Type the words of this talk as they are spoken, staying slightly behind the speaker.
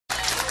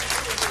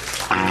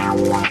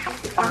Right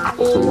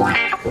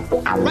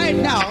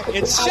now,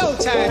 it's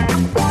showtime.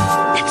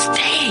 It's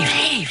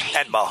Dave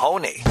and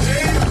Mahoney.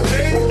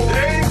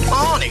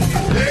 Mahoney.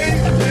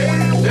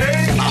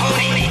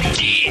 Mahoney.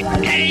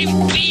 Dave.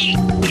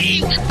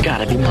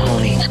 Gotta be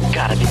Mahoney.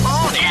 Gotta be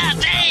Mahoney. Yeah,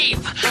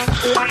 Dave.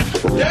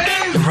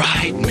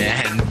 Right,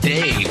 man.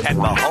 Dave and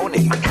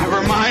Mahoney.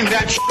 Never mind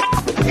that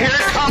Here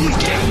comes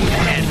Dave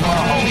and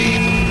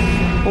Mahoney.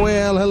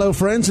 Well, hello,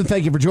 friends, and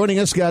thank you for joining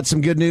us. Got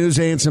some good news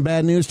and some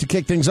bad news to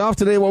kick things off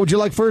today. What would you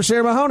like first,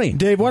 Sarah Mahoney?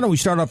 Dave, why don't we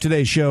start off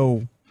today's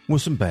show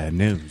with some bad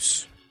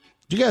news?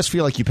 Do you guys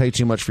feel like you pay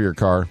too much for your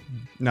car?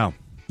 No.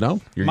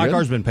 No? You're My good?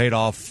 Car's been paid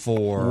off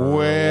for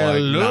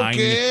look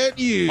at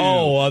you.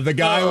 Oh, the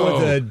guy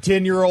with a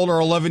 10-year-old or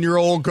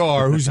 11-year-old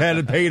car who's had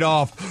it paid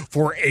off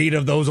for 8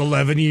 of those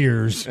 11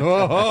 years.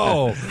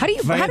 Oh.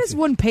 How does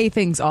one pay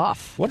things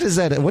off? What is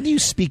that? What do you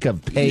speak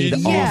of paid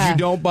off? You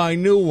don't buy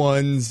new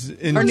ones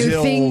until... Or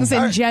new things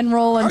in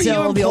general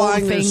until the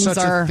old things such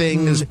are... a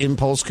thing as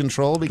impulse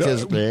control?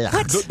 Because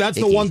that's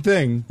the one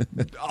thing.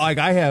 Like,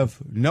 I have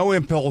no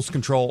impulse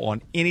control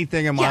on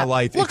anything in my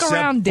life. Look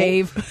around,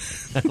 Dave.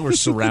 We're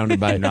surrounded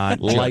by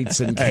lights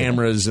and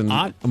cameras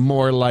and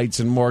more lights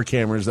and more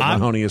cameras that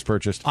Mahoney has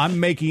purchased. I'm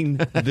making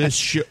this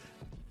show.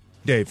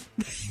 Dave,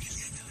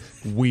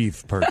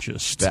 we've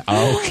purchased.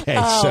 Okay,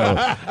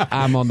 so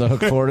I'm on the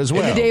hook for it as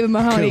well. The David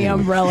Mahoney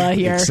umbrella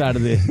here. Excited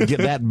to get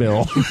that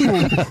bill.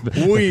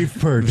 We've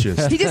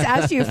purchased. He just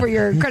asked you for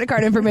your credit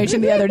card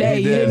information the other day.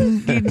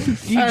 You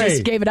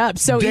just gave it up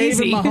so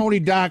easy.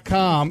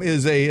 DavidMahoney.com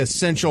is a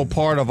essential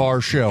part of our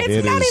show.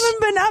 It's not even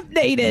been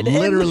updated.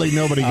 Literally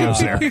nobody goes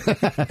there.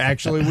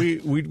 Actually,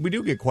 we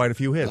do get quite a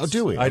few hits. Oh,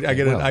 do we? I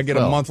get a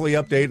monthly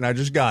update, and I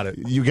just got it.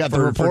 You got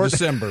the report for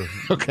December.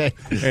 Okay,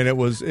 and it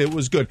was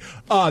good.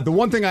 The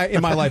one thing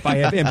in my life I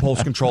have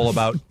impulse control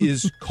about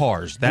is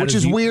cars. Which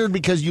is weird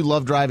because you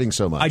love driving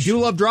so much. I do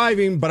love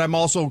driving, but I'm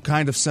also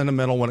kind of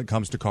sentimental when it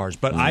comes to cars.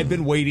 But I've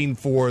been waiting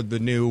for the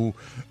new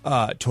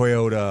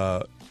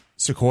Toyota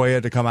Sequoia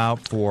to come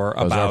out for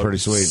about pretty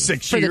sweet.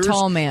 6 years. For the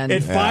tall man.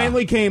 It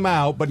finally came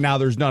out, but now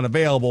there's none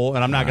available,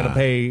 and I'm not going to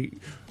pay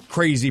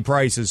crazy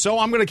prices. So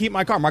I'm going to keep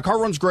my car. My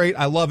car runs great.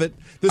 I love it.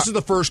 This is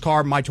the first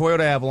car, my Toyota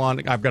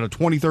Avalon. I've got a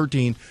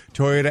 2013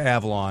 Toyota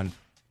Avalon.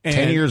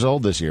 10 years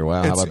old this year.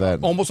 Wow, how about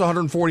that? Almost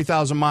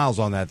 140,000 miles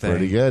on that thing.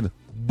 Pretty good.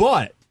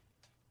 But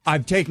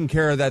I've taken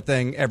care of that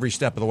thing every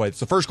step of the way. It's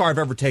the first car I've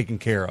ever taken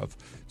care of.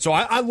 So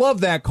I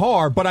love that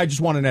car, but I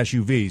just want an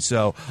SUV.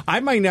 So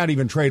I might not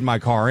even trade my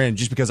car in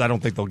just because I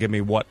don't think they'll give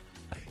me what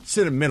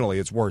sentimentally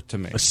it's worth to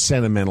me.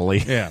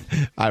 Sentimentally. Yeah.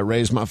 I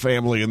raised my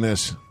family in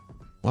this.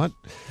 What?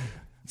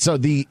 So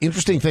the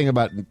interesting thing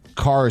about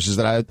cars is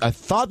that I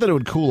thought that it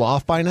would cool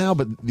off by now,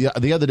 but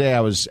the other day I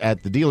was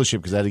at the dealership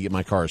because I had to get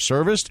my car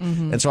serviced,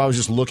 and so I was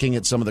just looking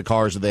at some of the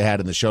cars that they had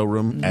in the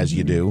showroom, as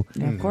you do.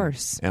 Of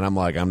course. And I'm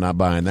like, I'm not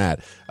buying that.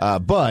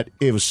 But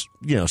it was,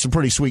 some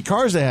pretty sweet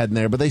cars they had in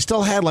there, but they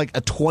still had like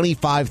a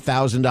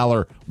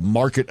 $25,000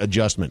 market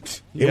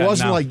adjustment. It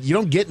wasn't like you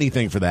don't get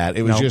anything for that.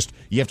 It was just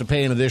you have to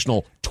pay an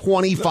additional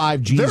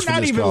 25 G's for this car.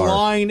 They're not even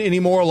lying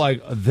anymore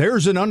like,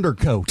 there's an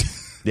undercoat.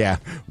 Yeah,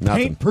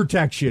 nothing. Paint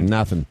protection.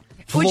 Nothing.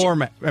 Floor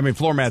mats.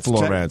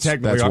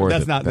 Technically,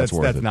 that's not a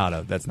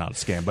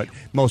scam, but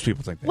most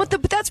people think that.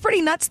 But that's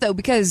pretty nuts, though,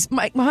 because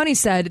Mike Mahoney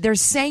said they're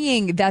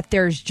saying that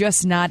there's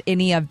just not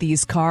any of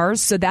these cars,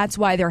 so that's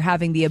why they're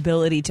having the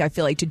ability to, I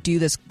feel like, to do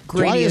this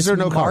grittiest. Why is there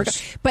no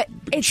cars? But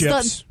it's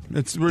chips.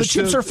 The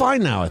chips are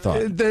fine now, I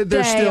thought.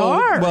 They're still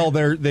are. Well,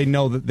 they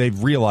know that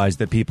they've realized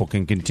that people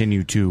can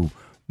continue to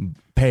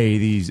pay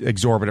these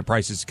exorbitant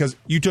prices because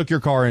you took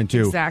your car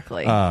into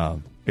exactly.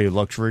 A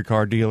luxury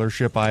car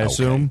dealership, I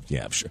assume.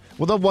 Yeah, sure.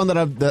 Well, the one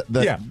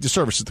that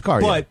services the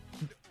car. But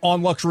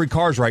on luxury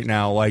cars right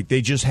now, like they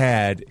just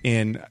had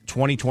in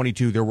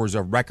 2022, there was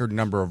a record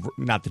number of,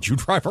 not that you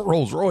drive a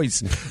Rolls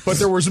Royce, but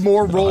there was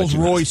more Rolls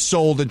Royce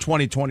sold in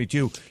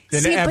 2022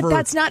 than ever. But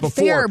that's not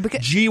before. fair.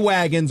 Because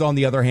G-Wagons, on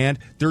the other hand,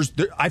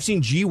 I've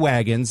seen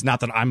G-Wagons, not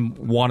that I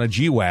want a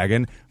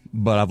G-Wagon,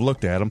 but I've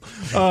looked at them.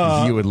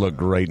 You would look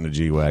great in a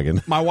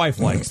G-Wagon. My wife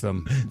likes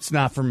them. It's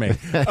not for me.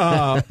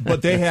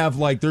 But they have,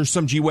 there's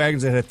some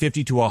G-Wagons that have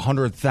 $50,000 to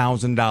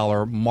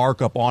 $100,000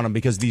 markup on them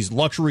because these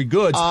luxury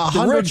goods.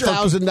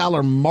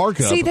 $100,000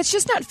 markup. See, that's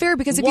just not fair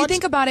because if you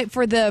think about it,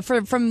 from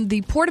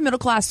the poor to middle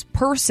class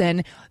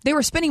person, they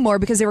were spending more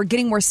because they were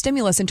getting more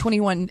stimulus in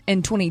 21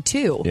 and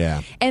 22.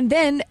 Yeah. And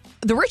then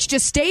the rich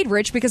just stayed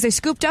rich because they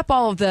scooped up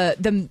all of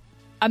the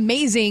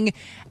amazing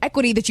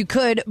equity that you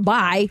could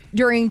buy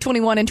during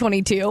 21 and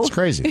 22. It's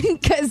crazy.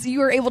 Because you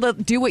were able to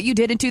do what you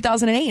did in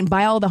 2008 and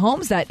buy all the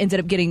homes that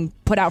ended up getting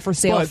put out for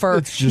sale for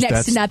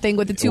next to nothing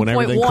with the 2.1. When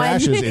everything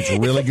crashes, it's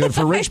really good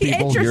for rich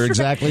people. You're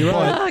exactly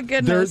right. Oh,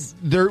 goodness.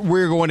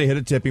 We're going to hit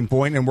a tipping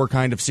point, and we're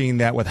kind of seeing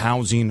that with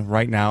housing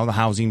right now. The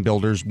housing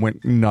builders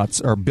went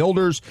nuts, or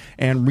builders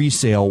and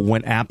resale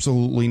went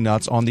absolutely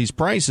nuts on these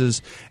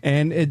prices.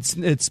 And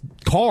it's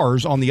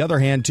cars, on the other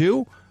hand,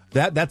 too.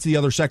 That's the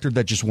other sector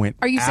that just went.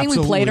 Are you saying we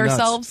played nuts.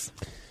 ourselves?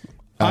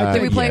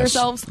 Did we play yes.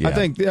 ourselves? Yeah.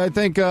 I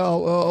think a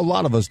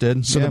lot of us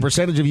did. So the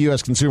percentage of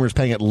U.S. consumers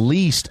paying at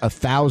least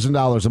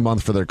 $1,000 a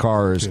month for their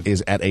cars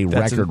is at a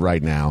record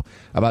right now.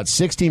 About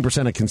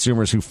 16% of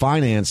consumers who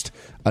financed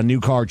a new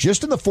car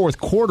just in the fourth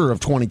quarter of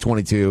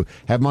 2022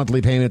 have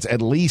monthly payments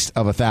at least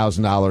of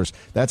 $1,000.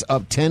 That's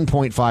up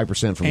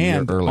 10.5% from a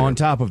year earlier. On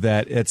top of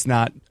that, it's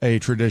not a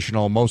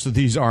traditional. Most of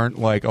these aren't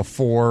like a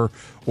 4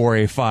 or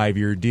a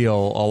 5-year deal.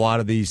 A lot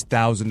of these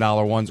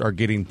 $1,000 ones are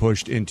getting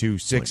pushed into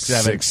 6,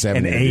 7,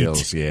 and 8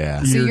 deals.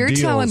 Yeah. So you're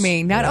deals. telling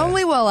me not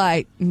only will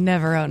I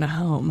never own a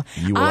home,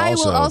 I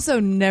will also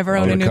never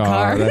own a new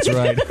car. That's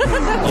right.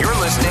 You're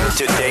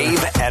listening to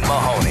Dave and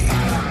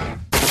Mahoney.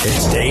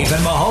 It's Dave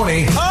and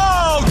Mahoney.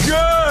 Oh,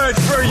 good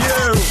for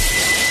you.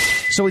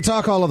 So we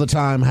talk all of the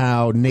time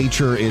how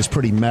nature is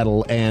pretty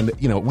metal, and,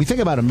 we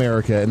think about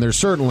America, and there's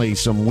certainly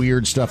some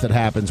weird stuff that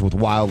happens with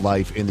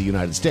wildlife in the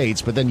United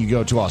States, but then you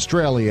go to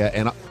Australia,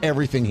 and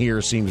everything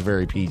here seems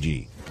very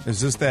PG.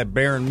 Is this that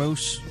bear and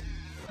moose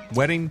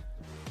wedding?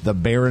 The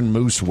bear and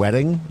moose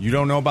wedding? You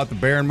don't know about the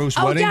bear and moose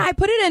Oh, wedding? yeah, I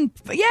put it in.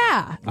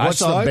 Yeah. What's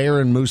the bear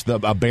and moose?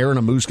 A bear and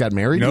a moose got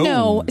married?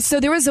 No. So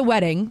there was a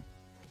wedding,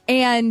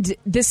 and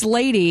this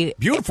lady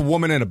Beautiful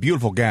woman in a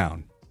beautiful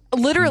gown.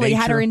 literally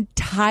had Nature. her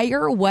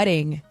entire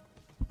wedding,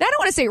 I don't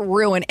want to say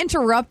ruined,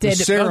 interrupted The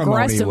ceremony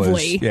aggressively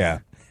was, yeah.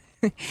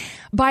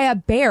 by a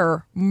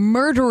bear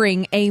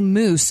murdering a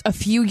moose a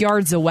few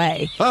yards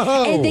away.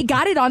 Oh. And they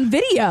got it on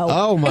video.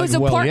 Oh, my- It was a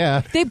well, part,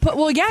 yeah. They put,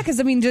 because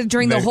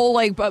during the whole,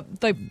 what is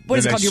They it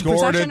called, your scored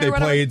procession it. They or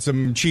whatever? played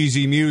some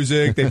cheesy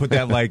music. They put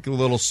that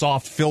little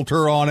soft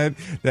filter on it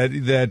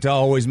that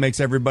always makes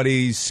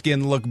everybody's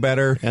skin look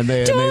better. And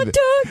they Da, da,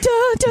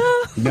 da,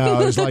 da.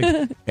 no, it was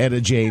like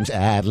Etta James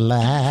at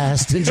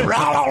last.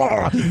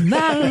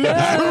 My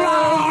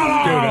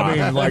love Dude, I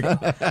mean, like,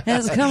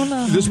 has come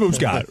on. this moose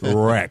got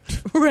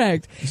wrecked.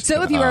 Correct.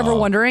 So if you were ever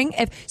wondering,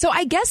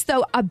 I guess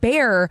though a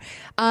bear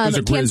was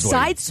a can grizzly.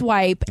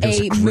 sideswipe was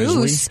a a grizzly?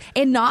 moose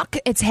and knock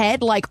its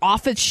head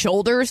off its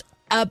shoulders.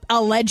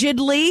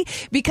 Allegedly,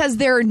 because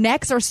their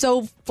necks are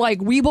so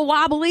weeble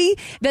wobbly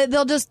that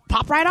they'll just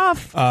pop right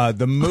off.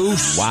 The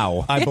moose,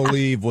 Wow. I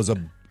believe, was a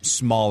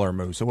smaller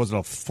moose. It wasn't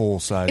a full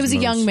size. It was a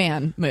moose. young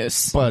man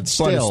moose. But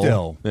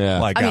still.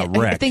 Yeah. got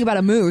wrecked. think about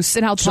a moose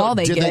and how tall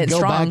they did get. they It's go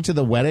strong. back to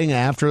the wedding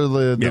after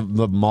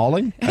the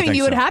mauling? I mean,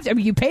 you would have to. I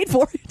mean, you paid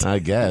for it. I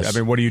guess. I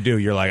mean, what do you do?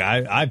 You're like,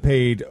 I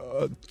paid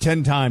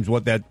 10 times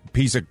what that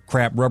piece of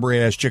crap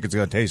rubbery ass chicken's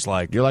going to taste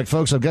like. You're like,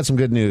 folks, I've got some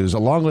good news.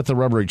 Along with the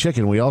rubbery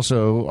chicken, we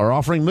also are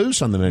offering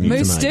moose on the menu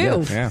Moose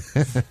tonight. stew.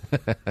 Yeah.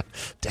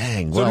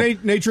 Dang. So Well,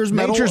 nature's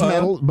metal. Nature's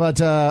metal,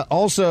 but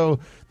also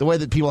the way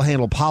that people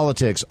handle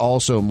politics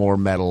also more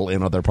metal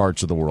in other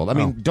parts of the world. I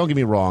mean, don't get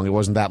me wrong. It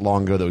wasn't that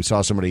long ago that we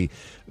saw somebody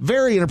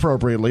very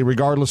inappropriately,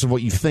 regardless of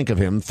what you think of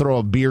him, throw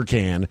a beer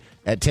can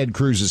at Ted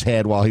Cruz's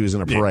head while he was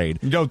in a parade.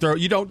 You don't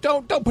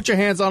put your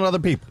hands on other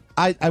people.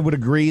 I would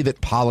agree that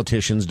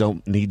politicians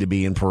don't need to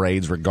be in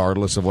parades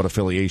regardless of what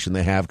affiliation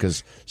they have,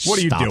 because What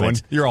are you doing?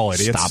 You're all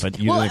idiots. Stop it.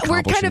 You Well, didn't we're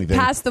accomplish kind of anything.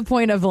 past the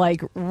point of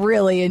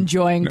really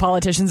enjoying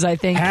politicians. I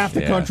think. Half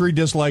the country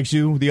dislikes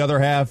you. The other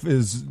half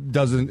is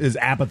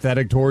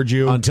apathetic towards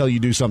you. Until you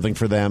do something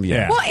for them, yeah.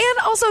 Yeah. Well, and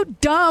also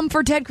dumb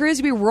for Ted Cruz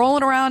to be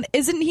rolling around.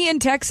 Isn't he in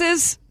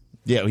Texas?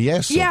 Yeah,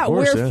 yes. of Yeah,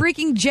 course, where yeah.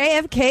 freaking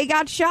JFK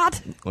got shot.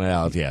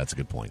 Well, yeah, that's a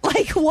good point. What?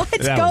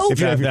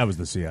 That was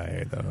the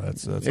CIA, though.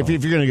 That's If all.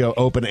 you're going to go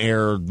open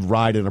air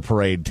ride in a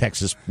parade,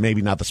 Texas,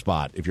 maybe not the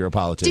spot if you're a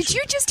politician. Did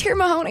you just hear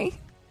Mahoney?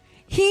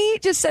 He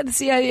just said the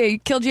CIA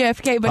killed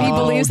JFK, but he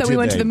believes that we did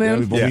went to they? the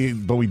moon. Yeah,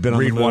 but we've been on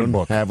Read the moon, one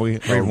book. have we?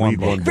 Read one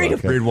book.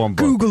 okay. Read one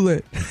book. Google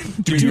it.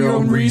 Do your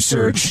own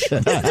research.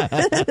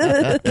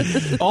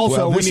 Also,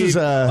 Well, we this need, is,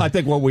 I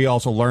think what we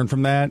also learned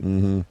from that,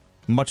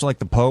 much like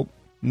the Pope,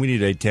 we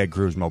need a Ted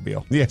Cruz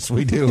mobile. Yes,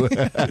 we do.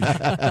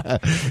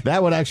 That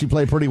would actually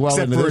play pretty well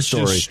Except into for this it's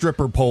just story.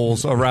 stripper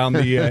poles around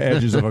the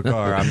edges of a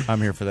car.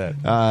 I'm here for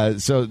that.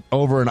 So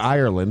over in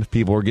Ireland,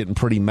 people were getting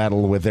pretty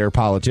metal with their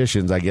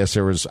politicians. I guess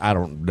there was, I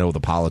don't know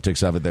the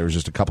politics of it. There was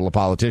just a couple of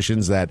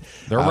politicians that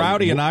They're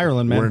rowdy in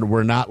Ireland, man.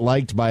 Were not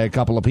liked by a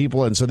couple of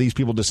people, and so these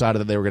people decided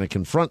that they were going to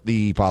confront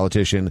the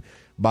politician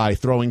by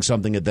throwing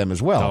something at them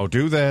as well. Don't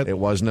do that. It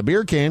wasn't a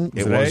beer can.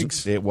 Was it wasn't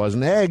eggs? It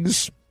wasn't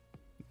eggs.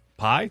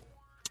 Pie?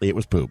 It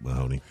was poop,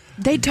 Mahoney.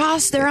 They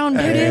tossed their own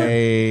doo doo.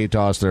 They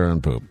tossed their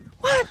own poop.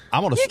 What?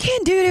 I'm gonna- You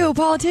can't doo doo a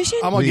politician.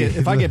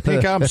 If I get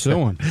pink eye, I'm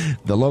suing.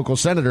 The local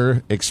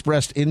senator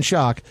expressed in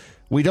shock,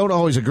 "We don't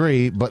always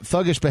agree, but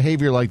thuggish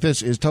behavior like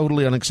this is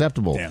totally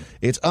unacceptable. Damn.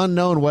 It's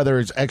unknown whether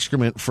it's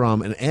excrement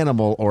from an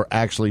animal or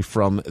actually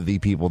from the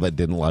people that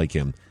didn't like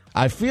him."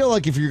 I feel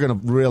like if you're going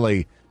to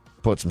really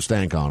put some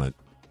stank on it,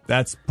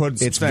 That's put.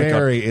 it's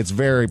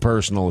very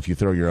personal if you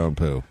throw your own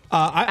poo.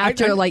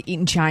 After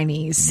eating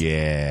Chinese.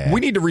 Yeah. We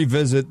need to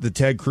revisit the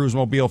Ted Cruz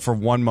mobile for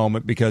one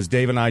moment because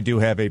Dave and I do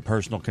have a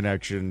personal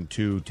connection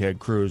to Ted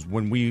Cruz.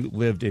 When we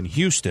lived in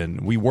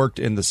Houston, we worked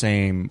in the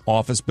same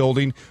office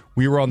building.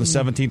 We were on the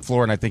 17th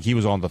floor, and I think he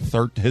was on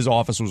the his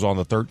office was on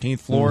the 13th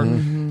floor.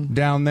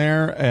 down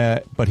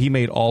there, but he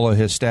made all of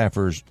his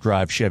staffers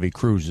drive Chevy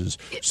Cruzes.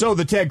 So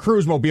the Ted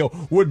Cruz mobile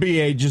would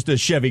be just a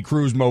Chevy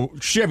Cruz,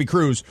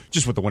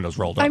 just with the windows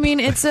rolled up. I mean,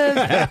 it's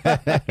a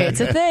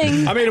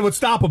thing. I mean, it would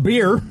stop a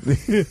beer.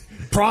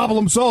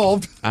 Problem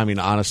solved. I mean,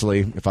 honestly,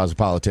 if I was a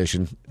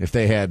politician, if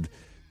they had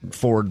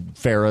Ford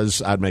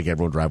Farahs, I'd make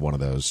everyone drive one of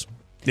those.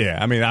 Yeah,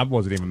 I mean, I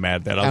wasn't even mad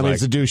at that. I mean,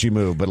 it's a douchey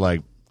move, but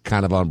like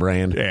kind of on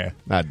brand. Yeah.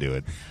 I'd do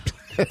it.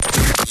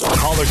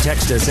 Call or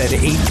text us at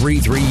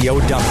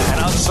 833-YO-DUMP and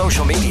on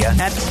social media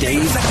at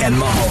Dave and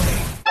Mahoney.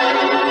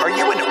 Are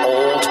you an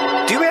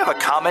old? Do you have a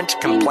comment,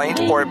 complaint,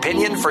 or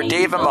opinion for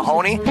Dave and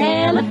Mahoney?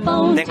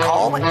 Then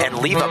call and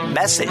leave a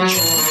message.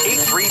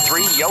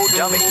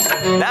 833-YO-DUMMY.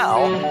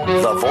 Now,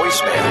 the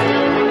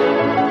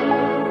voicemail.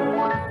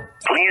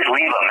 Please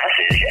leave a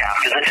message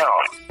after the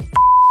tone.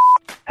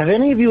 Have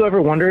any of you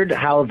ever wondered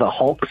how the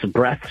Hulk's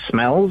breath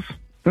smells?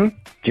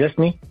 Just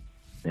me?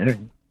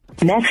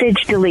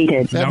 Message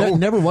deleted. I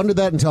never wondered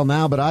that until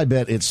now, but I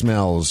bet it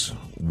smells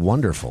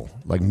wonderful.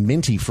 Like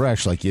minty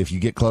fresh. Like if you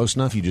get close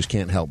enough, you just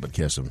can't help but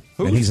kiss him.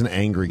 And he's an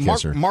angry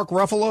kisser. Mark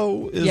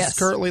Ruffalo is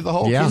currently the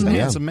Hulk. Yeah, He's a yeah.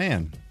 handsome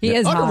man. He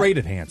is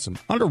underrated handsome.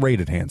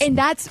 Underrated handsome. And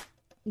that's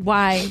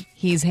why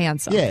he's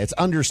handsome. Yeah, it's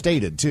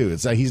understated, too.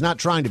 It's he's not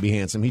trying to be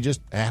handsome. He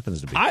just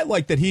happens to be. I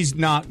like that he's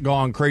not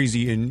gone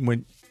crazy and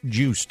went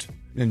juiced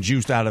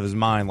out of his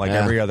mind like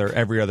every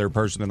other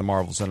person in the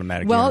Marvel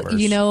Cinematic Universe. Well,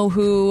 you know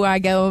who I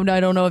don't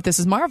know if this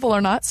is Marvel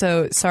or not,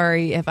 so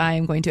sorry if I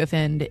am going to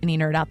offend any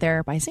nerd out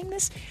there by saying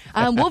this.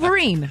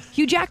 Wolverine,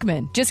 Hugh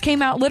Jackman, just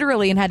came out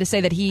literally and had to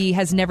say that he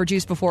has never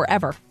juiced before,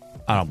 ever.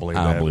 I don't believe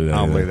that. I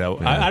don't believe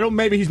that. I don't.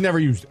 Maybe he's never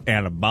used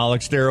anabolic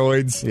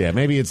steroids. Yeah,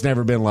 maybe it's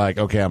never been like,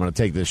 okay, I'm going to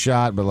take this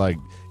shot, but like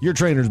your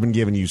trainer's been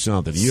giving you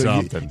something. You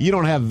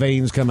don't have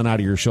veins coming out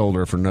of your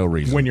shoulder for no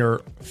reason. When you're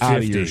 50. Out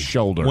of your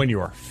shoulder. When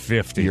you are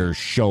 50. Your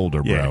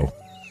shoulder, bro. Yeah.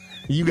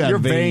 You got your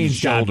veins,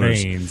 got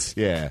shoulders. veins.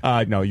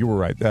 Yeah. No, you were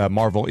right.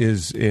 Marvel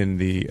is in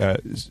the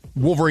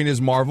Wolverine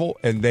is Marvel,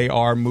 and they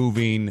are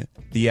moving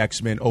the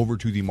X-Men over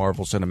to the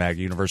Marvel Cinematic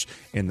Universe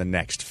in the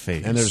next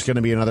phase. And there's going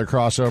to be another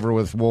crossover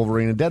with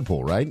Wolverine and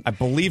Deadpool, right? I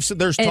believe so.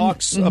 There's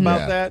talks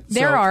about that.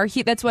 There are.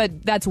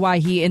 That's why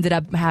he ended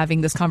up having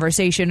this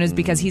conversation is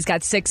because he's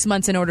got 6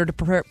 months in order to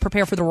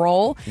prepare for the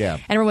role. Yeah.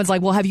 And everyone's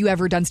like, well, have you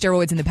ever done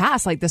steroids in the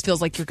past? Like, this feels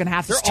like you're going to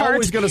have to They're start.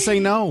 always going to say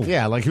no.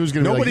 Yeah, like who's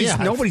going to be like,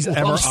 Nobody's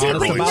ever honest But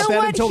about you know that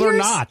what? until they're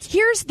not.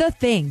 Here's the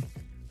thing.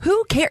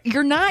 Who cares?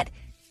 You're not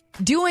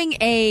doing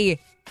a...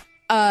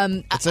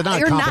 it's not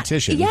you're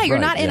competition. Not, you're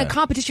Right, not in a yeah.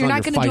 competition. You're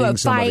It's not not going to do a you're fighting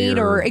somebody fight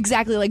or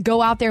exactly like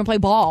go out there and play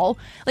ball.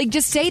 Like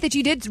just say that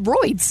you did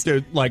roids.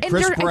 Dude, like And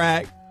Chris they're-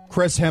 Pratt,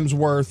 Chris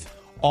Hemsworth,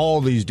 all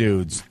these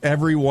dudes,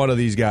 every one of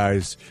these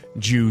guys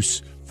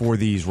juice for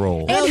these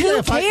roles. And who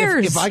If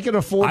cares? I could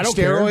afford I don't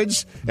care.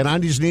 steroids and I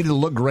just needed to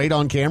look great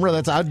on camera,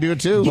 I'd do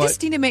it too. You But-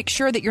 just need to make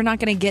sure that you're not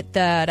going to get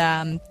that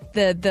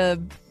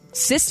the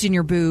cyst in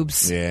your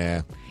boobs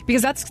yeah.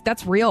 because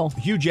that's real.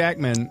 Hugh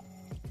Jackman,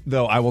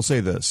 though, I will say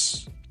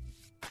this: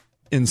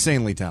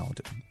 insanely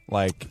talented.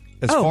 Like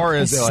as far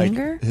as a like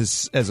singer?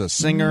 as a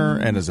singer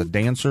and as a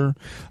dancer,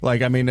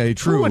 like I mean, a Who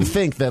true. would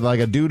think that like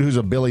a dude who's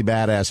a Billy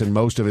Badass in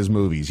most of his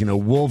movies,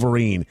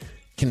 Wolverine,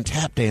 can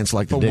tap dance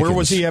like the But where Dickens.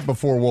 was he at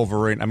before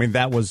Wolverine? I mean,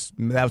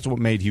 that's what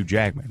made Hugh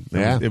Jackman.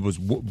 Yeah. It was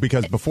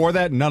because before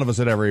that, none of us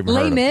had ever even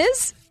Les heard of him.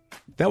 Mis?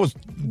 That was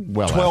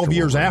Well 12 after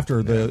years Wolverine.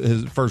 after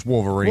his first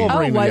Wolverine.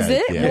 Wolverine, Oh, was yeah,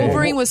 it? yeah.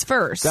 Wolverine was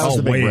first. That was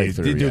the big wait,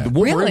 breakthrough, dude, yeah. the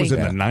Wolverine Really? was in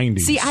the 90s.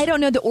 See, I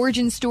don't know the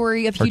origin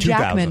story of Or Hugh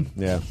Jackman.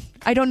 2000. Yeah.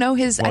 I don't know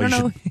his. Well, I don't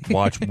know. you should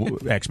watch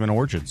X-Men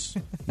Origins,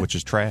 which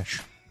is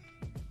trash.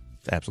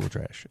 It's absolute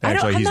trash.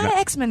 I'm he's not an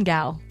X-Men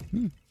gal.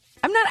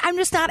 I'm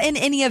just not in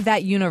any of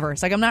that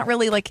universe. Like I'm not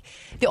really like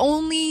the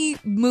only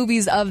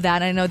movies of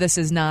that. I know this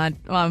is not.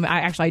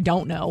 I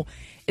don't know.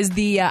 Is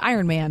the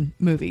Iron Man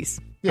movies.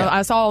 Yeah.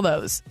 I saw all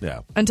those. Yeah.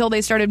 Until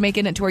they started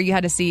making it to where you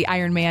had to see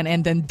Iron Man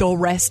and then the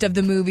rest of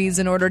the movies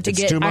in order to It's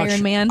get too much.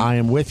 Iron Man. I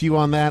am with you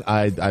on that.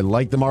 I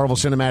like the Marvel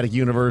Cinematic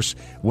Universe.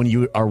 When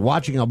you are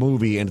watching a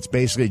movie and it's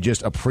basically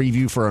just a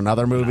preview for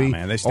another movie,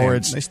 man, they or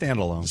stand, they stand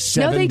alone.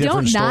 seven No, they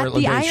different don't. Not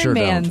story- the they Iron sure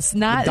don't. Mans.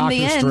 Not in the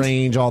Doctor end.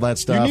 Strange, all that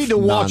stuff. You need to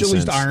watch at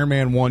least Nonsense. Iron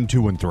Man 1,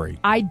 2, and 3.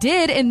 I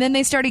did, and then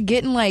they started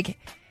getting like,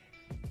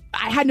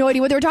 I had no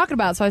idea what they were talking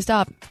about, so I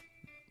stopped.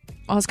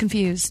 I was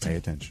confused. Pay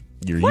attention.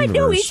 Your What?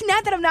 No, universe it's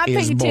not that I'm not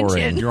is paying boring.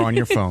 attention. You're on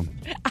your phone.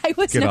 I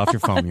was Get not. off your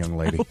phone, young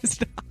lady. Please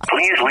leave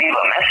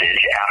a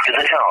message after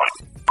the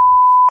tone.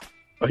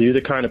 Are you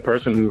the kind of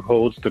person who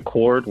holds the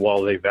cord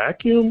while they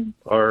vacuum,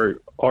 or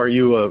are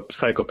you a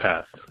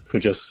psychopath who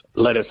just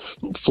let it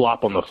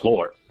flop on the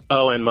floor?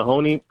 Oh, and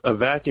Mahoney, a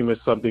vacuum is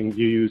something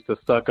you use to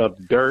suck up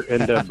dirt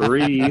and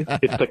debris.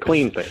 It's to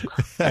clean things.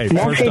 Hey,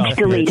 Message first off,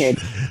 deleted.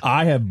 bitch,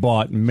 I have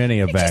bought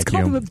many a Just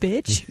called him a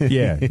vacuum. bitch.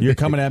 Yeah, you're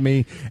coming at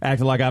me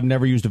acting like I've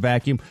never used a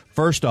vacuum.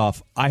 First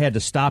off, I had to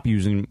stop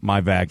using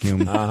my vacuum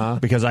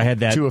because I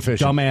had that Too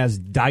efficient. dumbass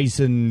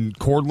Dyson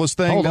cordless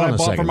thing Hold that on I a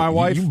bought second. for my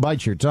wife. You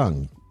bite your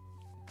tongue.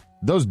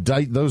 Those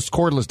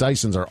cordless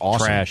Dysons are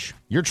awesome. Trash.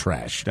 You're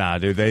trash. Nah,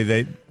 dude,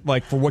 they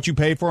like for what you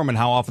pay for them and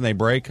how often they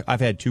break. I've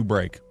had 2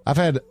 break. I've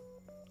had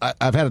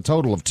I've had a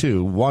total of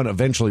 2. One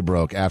eventually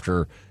broke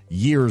after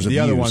years of The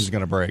use. other one's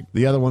going to break.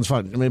 The other one's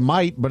fine. I mean, it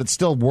might, but it's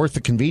still worth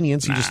the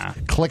convenience. He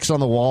just clicks on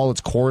the wall.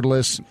 It's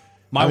cordless.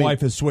 My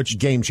wife has switched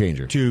game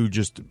changer to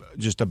just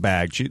a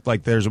bag.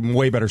 There's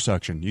way better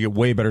suction. You get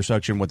way better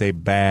suction with a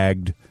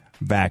bagged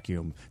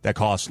vacuum that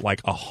costs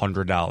like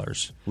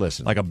 $100.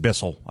 Listen, like a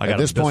Bissell. At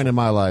this point in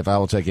my life, I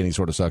will take any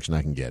sort of suction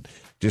I can get,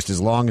 just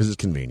as long as it's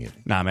convenient.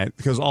 Nah, man,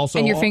 because also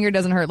and your finger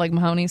doesn't hurt like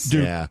Mahoney's.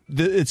 Dude,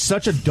 it's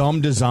such a dumb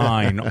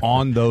design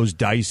on those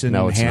Dyson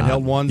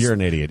handheld ones. You're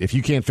an idiot. If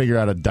you can't figure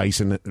out a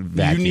Dyson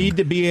vacuum, you need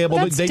to be able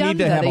to. They need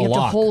to have a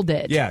lock. To hold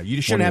it. Yeah,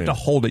 you shouldn't have to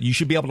hold it. You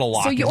should be able to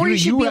lock it. Or you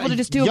should be able to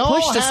just do a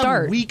push to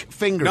start. Weak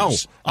fingers. No,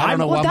 I don't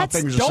know why my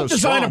fingers are so strong. Don't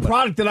design a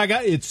product that I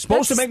got. It's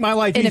supposed to make my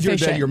life easier.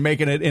 That you're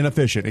making it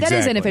inefficient. That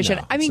is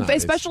inefficient. I mean,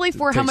 especially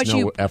for how much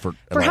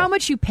how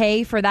much you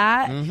pay for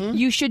that,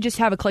 you should just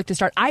have a click to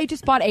start. I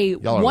just bought a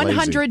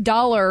 $100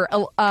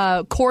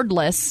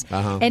 cordless,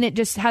 and it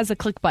just has a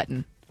click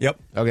button. Yep.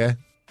 Okay.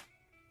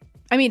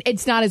 I mean,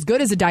 it's not as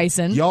good as a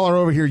Dyson. Y'all are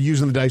over here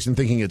using the Dyson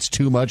thinking it's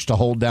too much to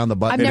hold down the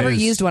button. I've never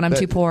used one. I'm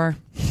too poor.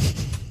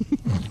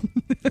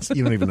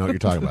 You don't even know what you're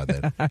talking about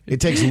then. It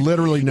takes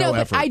literally no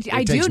effort. I it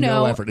do takes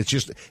know. No effort.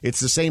 It's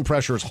the same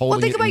pressure as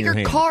holding think it about in your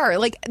your hand. car.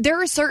 Like,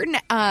 there are certain,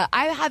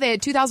 I have a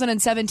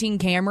 2017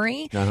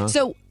 Camry.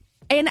 So,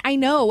 and I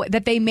know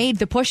that they made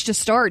the push to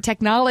start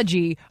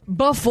technology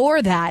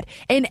before that,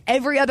 and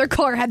every other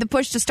car had the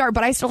push to start,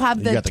 but I still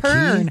have the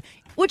turn,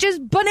 which is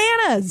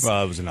bananas.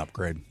 Well, it was an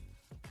upgrade.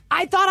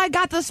 I thought I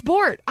got the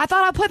Sport. I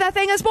thought I put that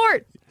thing in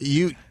Sport.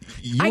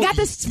 I got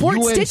the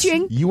Sport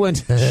stitching. You went.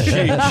 She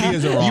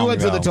is a wrong You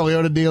went to the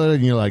Toyota dealer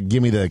and you're like,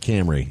 "Give me the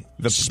Camry."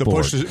 The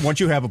push. Once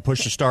you have a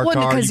push to start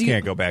car, you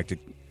can't go back to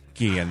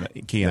key in the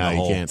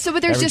hole. You can't. So,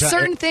 but there's just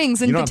certain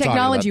things in the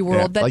technology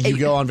world that like you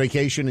go on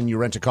vacation and you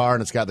rent a car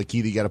and it's got the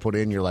key that you got to put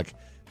in. You're like,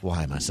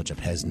 why am I such a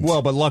peasant?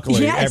 Well, but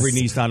luckily, every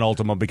Nissan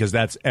Altima, because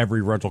that's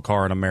every rental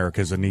car in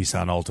America is a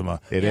Nissan Altima.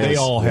 They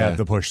all have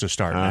the push to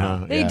start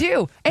now. They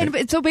do.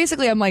 And so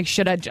basically, I'm like, I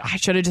should have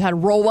just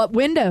had roll up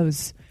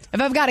windows. If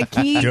I've got a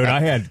key, dude,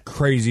 I had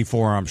crazy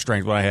forearm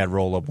strength when I had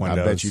roll up windows.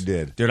 I bet you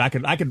did, dude. I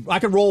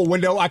could roll a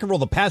window. I could roll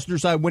the passenger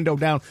side window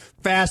down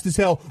fast as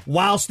hell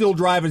while still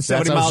driving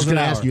 70 miles an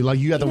hour. Ask you, like,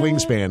 you got the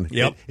wingspan.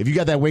 Yep. If you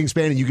got that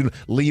wingspan and you can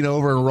lean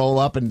over and roll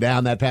up and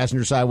down that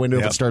passenger side window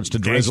if it starts to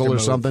drizzle or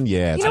something,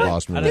 it's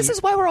awesome. This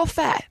is why we're all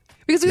fat.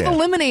 Because we've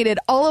eliminated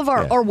all of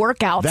our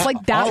workouts.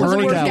 That was a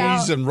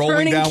workout. And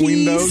rolling down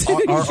windows.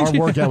 Our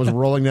workout was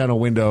rolling down a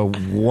window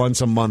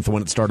once a month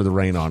when it started to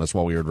rain on us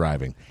while we were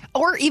driving.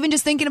 Or even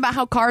just thinking about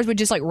how cars would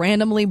just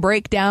randomly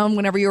break down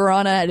whenever you were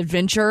on an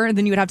adventure, and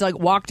then you would have to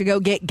walk to go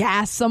get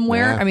gas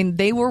somewhere. Yeah. I mean,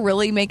 they were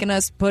really making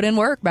us put in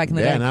work back in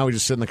the day. Yeah, now we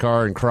just sit in the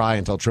car and cry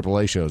until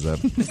AAA shows up.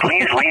 Please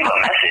leave a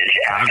message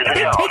after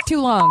the It take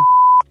too long.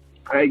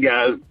 Hey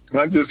guys,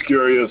 I'm just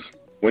curious.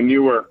 When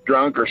you were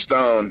drunk or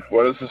stoned,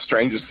 what is the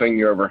strangest thing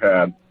you ever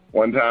had?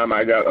 One time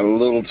I got a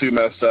little too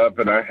messed up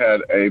and I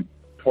had a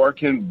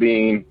pork and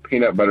bean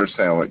peanut butter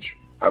sandwich.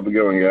 Have a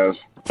good one, guys.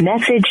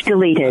 Message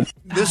deleted.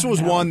 This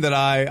was one that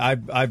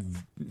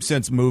I've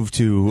since moved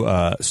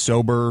to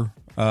sober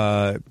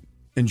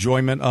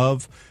enjoyment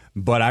of,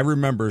 but I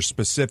remember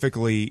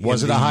specifically.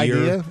 Was it a high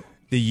idea?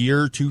 The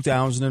year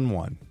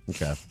 2001.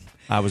 Okay.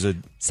 I was a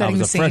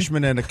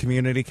freshman at a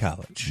community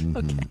college.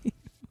 Okay.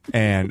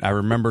 And I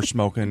remember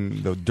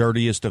smoking the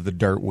dirtiest of the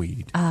dirt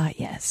weed.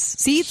 Yes.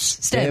 Seeds?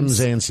 Stems.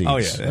 And seeds. Oh,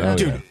 yeah.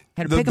 Dude,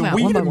 had to pick them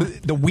out one by one.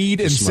 The weed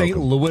in St.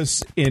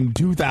 Louis in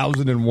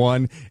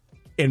 2001,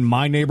 in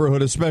my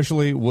neighborhood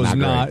especially, was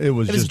not. It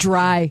was just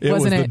dry,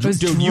 wasn't it? It was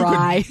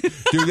dry.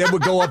 Dude, that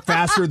would go up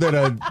faster than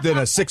a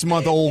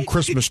 6-month-old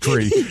Christmas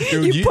tree.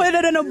 Dude, you put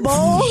it in a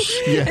bowl.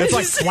 It's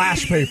like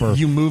flash paper.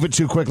 You move it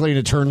too quickly and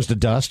it turns to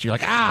dust. You're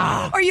like,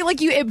 Or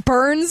it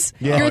burns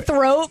your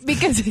throat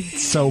because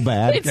it's so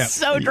bad. It's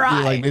so dry.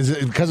 You're like, is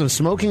it because of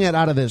smoking it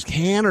out of this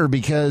can or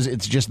because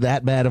it's just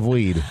that bad of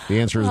weed? The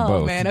answer is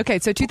both. Oh, man. Okay,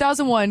 so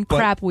 2001,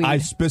 crap weed. I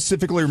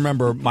specifically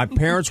remember my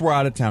parents were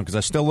out of town because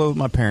I still lived with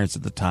my parents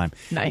at the time.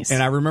 Nice.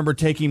 And I remember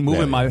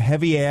moving my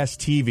heavy ass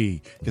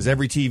TV because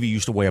every TV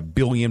used to weigh 1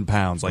 billion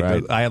pounds. Like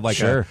I had I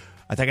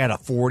think I had a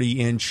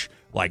 40-inch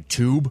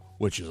tube,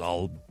 which is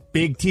a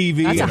big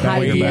TV. That's a high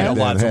deal. A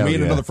lot. So me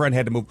and yeah. another friend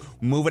had to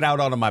move it out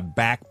onto my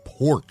back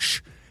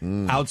porch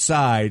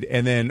outside.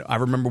 And then I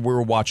remember we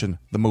were watching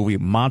the movie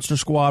Monster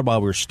Squad while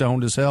we were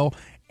stoned as hell,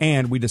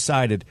 and we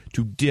decided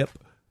to dip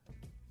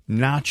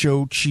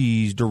nacho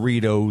cheese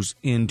Doritos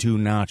into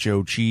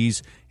nacho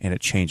cheese, and it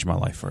changed my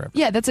life forever.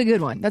 Yeah, that's a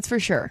good one. That's for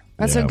sure.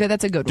 That's a good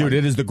one. Dude,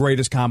 it is the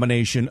greatest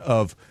combination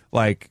of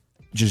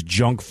just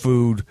junk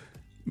food,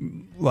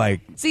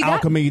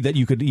 alchemy that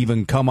you could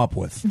even come up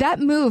with. That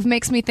move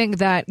makes me think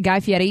that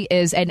Guy Fieri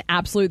is an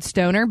absolute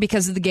stoner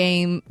because of the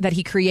game that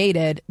he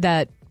created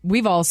that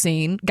we've all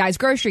seen, Guys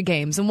Grocery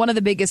Games. And one of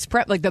the biggest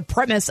the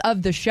premise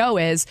of the show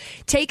is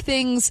take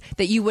things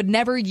that you would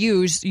never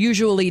use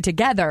usually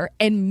together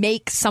and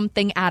make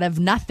something out of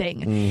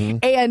nothing. Mm-hmm.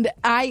 And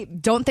I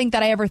don't think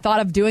that I ever thought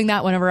of doing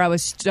that whenever I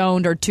was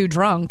stoned or too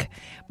drunk.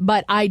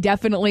 But I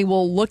definitely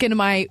will look into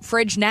my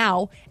fridge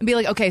now and be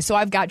like, okay, so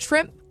I've got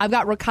shrimp, I've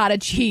got ricotta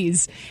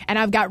cheese, and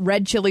I've got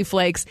red chili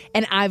flakes,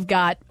 and I've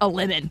got a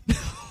lemon.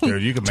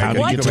 Dude, you can make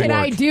What can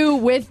I do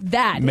with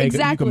that?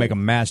 Exactly. You can make a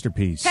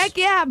masterpiece. Heck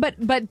yeah,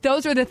 but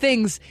those are the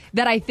things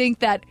that I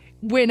think that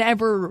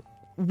whenever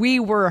we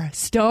were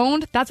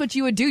stoned, that's what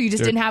you would do. You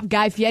just didn't have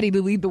Guy Fieri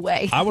to lead the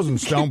way. I wasn't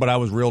stoned, but I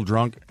was real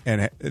drunk,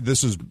 and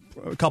this is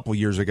a couple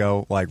years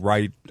ago,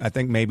 I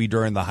think maybe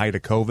during the height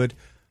of COVID,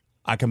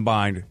 I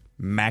combined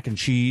mac and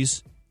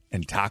cheese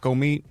and taco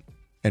meat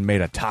and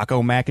made a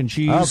taco mac and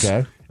cheese.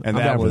 Okay. And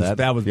that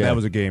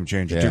was a game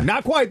changer too.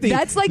 Not quite the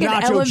That's like an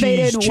nacho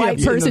elevated cheese white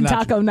chips person in the nacho-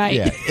 taco night.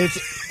 Yeah,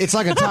 it's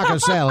like a taco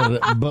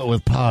salad, but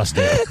with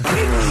pasta.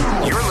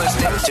 You're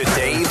listening to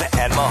Dave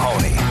and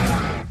Mahoney.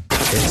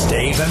 It's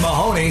Dave and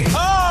Mahoney.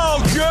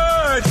 Oh,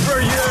 good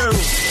for you.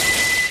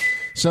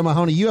 So,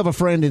 Mahoney, you have a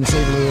friend in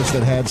St. Louis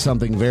that had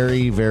something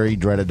very, very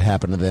dreaded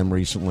happen to them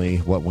recently.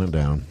 What went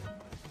down?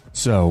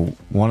 So,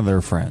 one of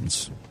their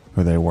friends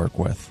who they work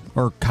with,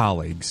 or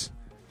colleagues,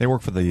 they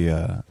work for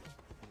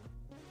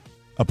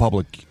a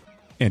public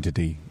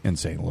entity in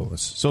St.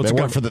 Louis. So They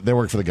work for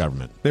the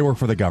government. They work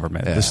for the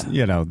government. Yeah. This,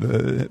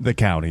 the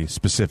county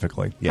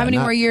specifically. How many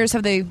more years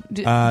have they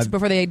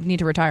before they need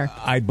to retire?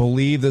 I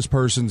believe this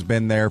person's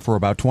been there for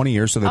about 20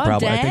 years, so they I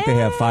think they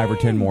have 5 or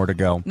 10 more to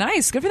go.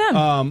 Nice, good for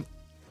them.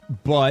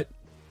 But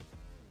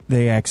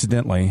they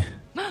accidentally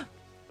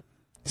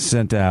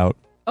sent out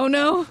oh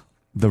no,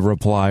 the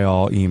reply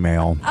all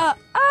email.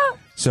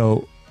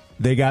 So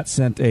they got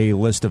sent a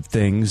list of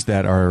things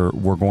that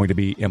were going to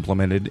be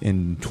implemented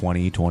in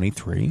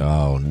 2023.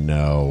 Oh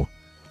no.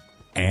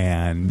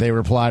 And they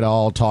replied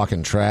all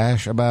talking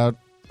trash about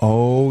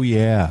oh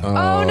yeah.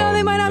 Oh no,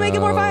 they might not make it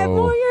more 5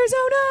 more years.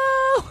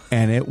 Oh no.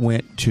 And it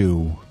went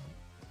to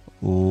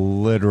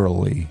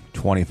literally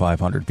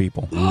 2,500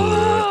 people.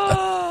 No.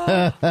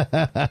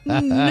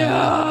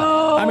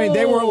 I mean,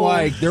 they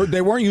weren't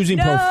they weren't using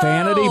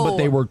profanity, but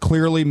they were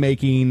clearly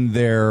making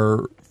their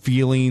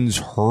feelings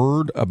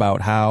heard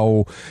about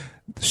how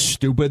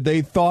stupid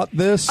they thought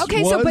this was.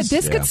 Okay, so but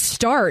this could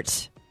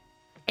start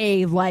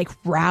a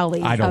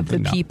rally of the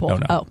people.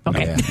 No, oh,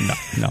 okay.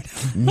 No.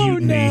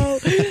 Mutiny. Oh,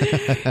 no.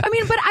 I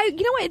mean, but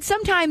you know what?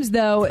 Sometimes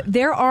though,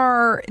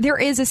 there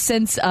is a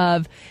sense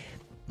of,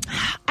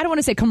 I don't want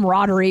to say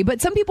camaraderie,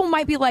 but some people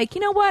might be like,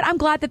 you know what? I'm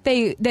glad that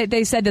they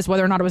said this,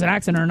 whether or not it was an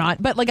accident or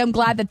not. But I'm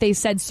glad that they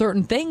said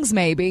certain things,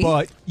 maybe.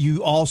 But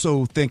you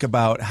also think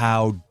about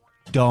how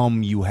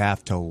dumb you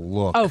have to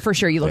look. Oh, for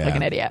sure, you look like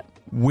an idiot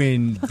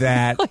when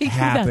that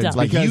happens.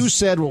 Like you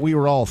said what we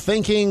were all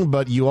thinking,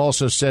 but you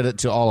also said it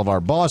to all of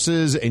our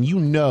bosses, and you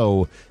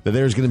know that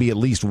there's going to be at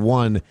least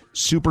one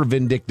super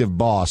vindictive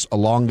boss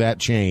along that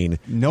chain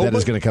that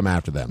is going to come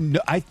after them.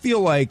 No, I feel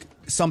like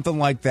something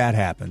like that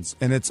happens,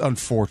 and it's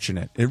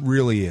unfortunate. It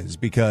really is,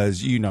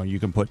 because you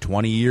can put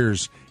 20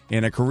 years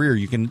in a career,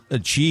 you can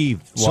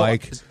achieve I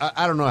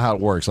don't know how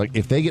it works. Like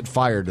if they get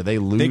fired, do they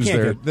lose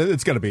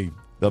it's going to be.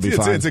 They'll be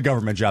fine. It's a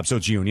government job, so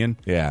it's union.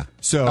 Yeah.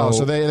 So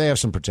they have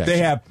some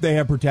protection. They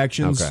have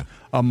protections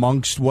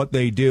amongst what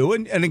they do,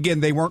 and again,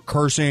 they weren't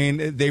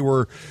cursing. They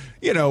were,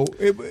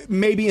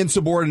 maybe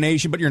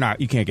insubordination, but you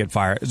can't get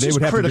fired. They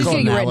would have critical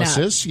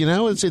analysis.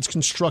 It's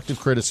constructive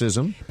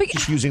criticism. But,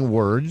 just using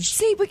words.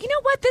 See, but you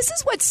know what? This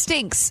is what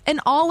stinks. And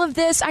all of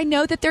this, I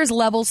know that there's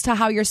levels to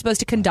how you're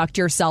supposed to conduct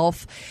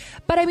yourself.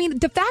 But I mean,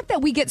 the fact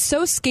that we get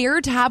so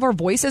scared to have our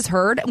voices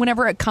heard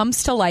whenever it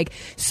comes to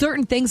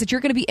certain things that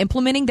you're going to be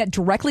implementing that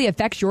directly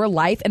affects your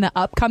life in the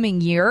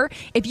upcoming year.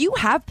 If you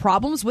have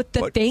problems with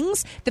the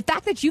things, the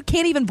fact that you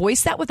can't even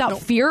voice that without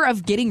fear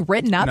of getting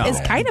written up is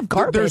kind of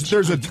garbage.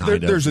 There's a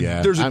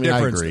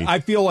difference. I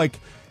feel like,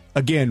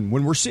 again,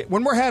 when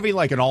we're having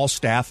an all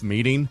staff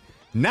meeting,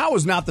 now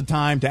is not the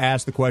time to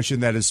ask the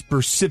question that is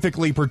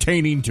specifically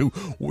pertaining to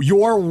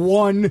your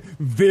one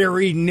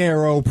very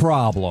narrow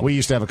problem. We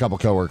used to have a couple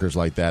coworkers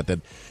like that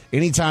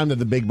anytime that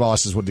the big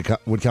bosses would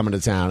come into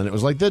town, and it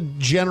was like the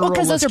general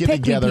let's get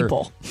together.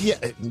 People. Yeah,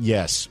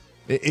 yes.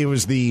 It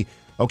was the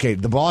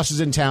boss is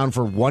in town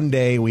for one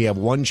day. We have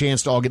one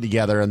chance to all get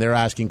together, and they're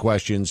asking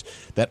questions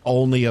that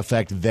only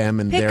affect them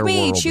and their world.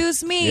 Pick me,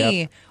 choose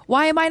me. Yep.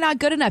 Why am I not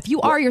good enough?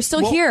 You're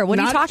still here. What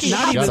are you talking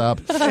about? Shut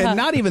up. And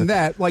not even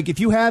that. If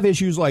you have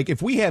issues,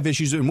 if we have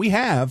issues, and we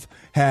have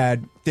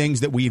had things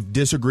that we've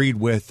disagreed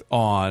with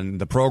on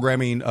the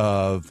programming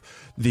of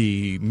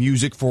the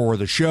music for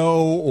the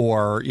show,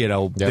 or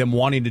them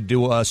wanting to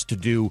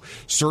do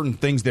certain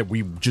things that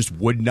we just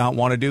would not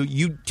want to do.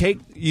 You take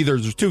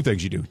there's two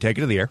things you do: take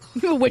it to the air,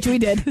 which we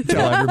did.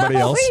 Tell everybody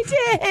else. We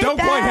did. Don't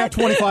quite have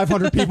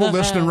 2,500 people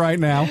listening right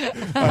now,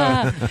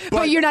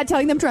 but you're not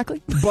telling them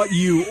directly. But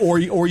you or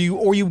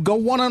you go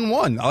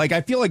one-on-one.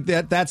 I feel like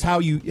that's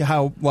how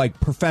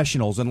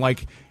professionals and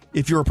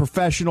if you're a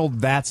professional,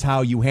 that's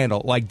how you handle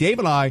it. Like Dave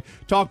and I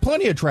talk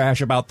plenty of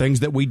trash about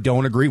things that we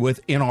don't agree with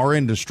in our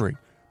industry,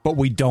 but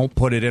we don't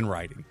put it in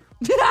writing.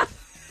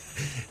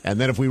 And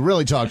then if we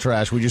really talk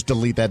trash, we just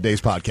delete that day's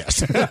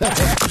podcast.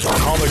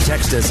 Call or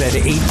text us at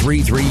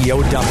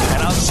 833-YO-DUMP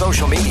and on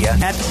social media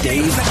at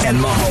Dave and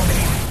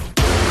Mahoney.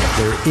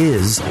 There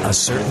is a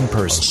certain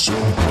person,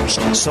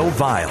 so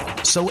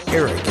vile, so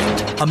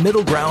arrogant, a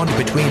middle ground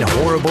between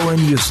horrible and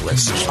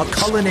useless, a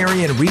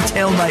culinary and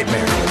retail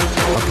nightmare,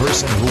 a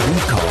person who we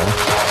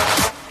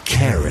call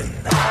Karen.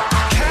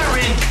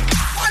 Karen,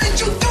 why did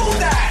you do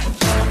that?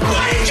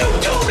 Why did you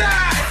do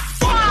that?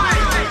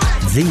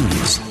 Why?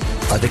 These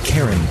are the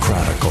Karen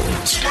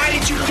Chronicles. Why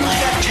did you do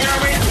that,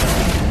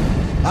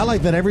 Karen? I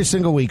like that every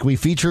single week we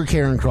feature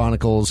Karen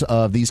Chronicles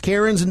of these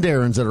Karens and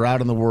Darrens that are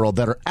out in the world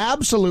that are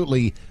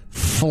absolutely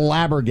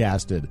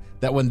flabbergasted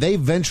that when they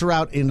venture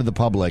out into the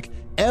public,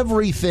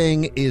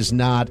 everything is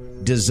not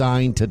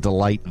designed to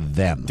delight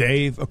them.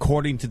 Dave,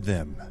 according to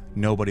them,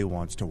 nobody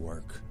wants to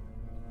work.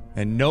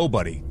 And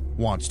nobody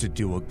wants to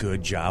do a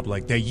good job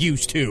like they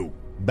used to.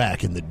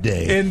 Back in the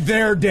day. In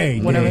their day.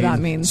 Whatever Dave. that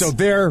means. So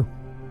their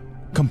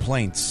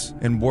complaints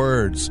and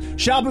words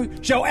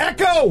shall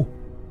echo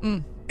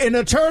in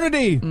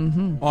eternity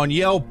on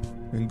Yelp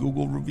and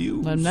Google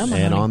reviews.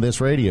 And on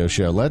this radio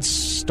show, let's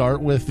start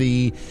with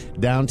the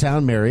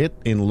Downtown Marriott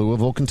in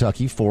Louisville,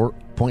 Kentucky,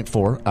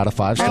 4.4 out of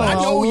 5 stars. And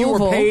I know you were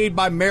Louisville. paid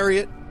by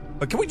Marriott,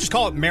 but can we just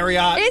call it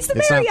Marriott? It's the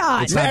It's not-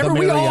 Marriott. it's not the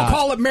We all Marriott.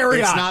 call it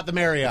Marriott. It's not the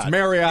Marriott. It's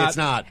Marriott. It's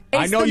not.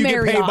 I It's know the you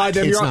get paid by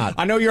them. It's You're- not.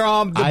 I know you're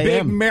on the I big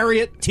am.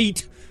 Marriott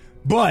teat,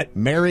 but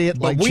Marriott,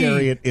 like we-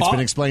 chariot. It's Au-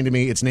 been explained to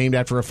me. It's named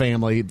after a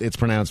family. It's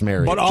pronounced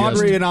Marriott. But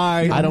Audrey Just- and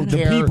I don't the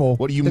care people.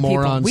 what you The people.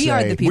 morons We say.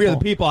 are the people. we are the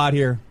people out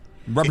here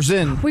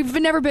representing. We've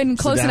never been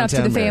close enough to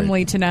the Downtown Marriott.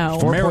 family to know.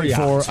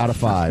 4.4 out of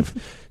 5.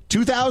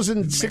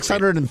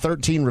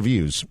 2,613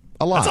 reviews.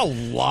 A lot. That's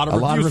a lot of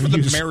reviews for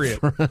the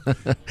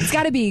Marriott. It's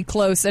got to be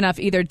close enough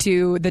either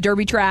to the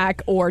Derby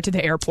track or to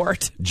the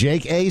airport.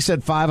 Jake A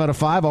said 5 out of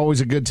 5. Always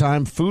a good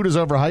time. Food is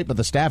overhyped, but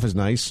the staff is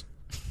nice.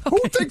 Who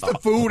thinks the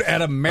food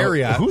at a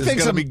Marriott Who is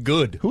thinks going to a- be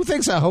good? Who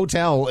thinks a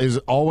hotel is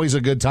always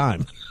a good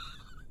time?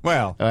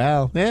 Well,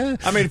 Yeah.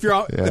 I mean, if you're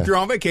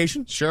on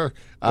vacation, Sure.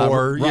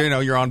 or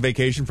you're on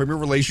vacation from your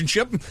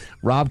relationship.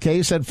 Rob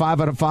K said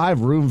 5 out of 5.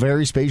 Room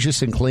very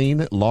spacious and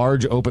clean.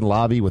 Large open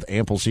lobby with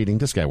ample seating.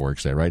 This guy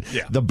works there, right?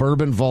 Yeah. The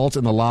bourbon vault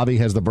in the lobby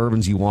has the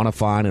bourbons you want to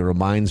find. It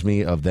reminds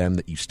me of them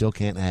that you still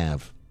can't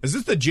have. Is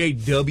this the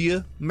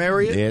JW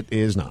Marriott? It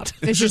is not.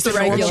 It's just a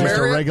normal regular. It's just a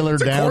Marriott? regular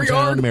It's a downtown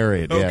courtyard?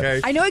 Marriott. Yeah.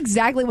 Okay. I know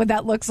exactly what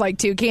that looks like,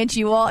 too. Can't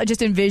you all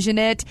just envision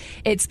it?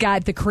 It's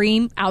got the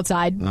cream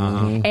outside.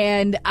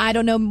 And I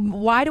don't know,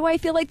 why do I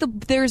feel like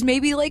there's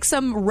maybe like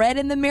some red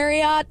in the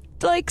Marriott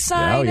like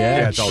sign? Oh,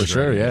 yeah. it's for always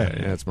sure. right. Yeah.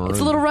 Yeah. It's maroon.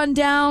 It's a little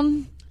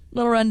rundown.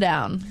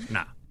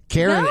 Nah.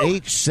 Karen No?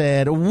 H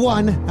said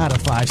 1 out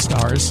of 5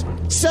 stars.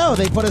 So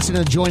they put us in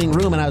an adjoining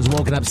room, and I was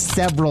woken up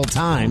several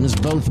times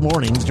both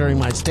mornings during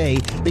my stay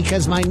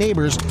because my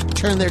neighbors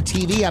turned their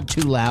TV up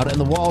too loud and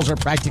the walls are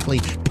practically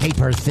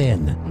paper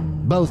thin.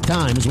 Both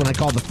times when I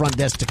called the front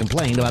desk to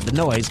complain about the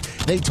noise,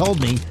 they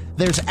told me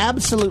there's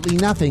absolutely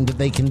nothing that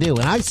they can do.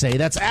 And I say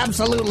that's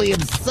absolutely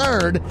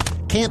absurd.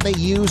 Can't they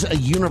use a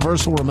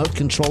universal remote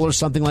control or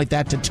something like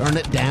that to turn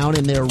it down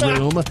in their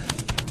room?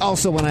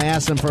 Also, when I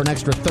asked them for an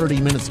extra 30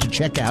 minutes to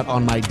check out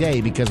on my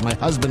day because my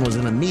husband was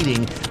in a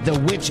meeting, the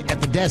witch at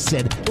the desk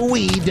said,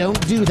 "We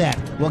don't do that."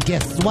 Well,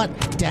 guess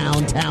what,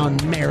 Downtown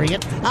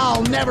Marriott?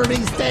 I'll never be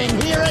staying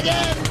here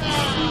again.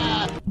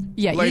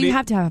 Yeah, Lady- you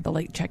have to have the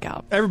late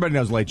checkout. Everybody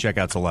knows late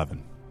checkout's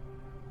 11.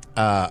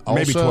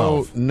 Also,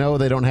 12. no,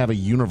 they don't have a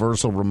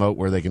universal remote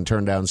where they can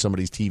turn down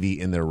somebody's TV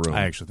in their room.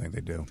 I actually think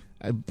they do.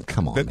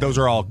 Come on, man. Those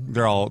are all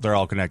they're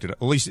all connected.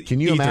 At least Can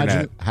you Ethernet.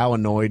 imagine how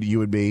annoyed you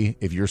would be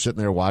if you're sitting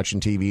there watching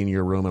TV in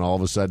your room and all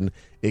of a sudden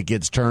it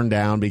gets turned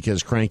down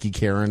because cranky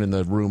Karen in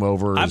the room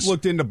over is... I've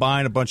looked into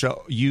buying a bunch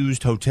of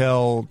used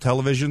hotel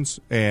televisions,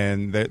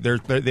 and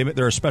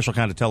they're a special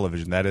kind of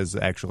television. That is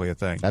actually a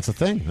thing. That's a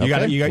thing. You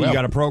got Okay. you Well.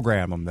 got to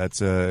program them. That's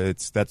the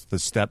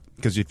step,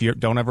 because if you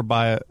don't ever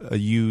buy a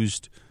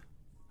used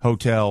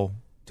hotel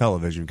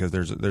television, because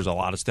there's a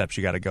lot of steps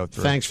you got to go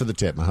through. Thanks for the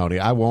tip, Mahoney.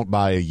 I won't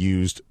buy a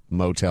used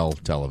motel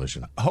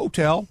television.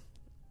 Hotel,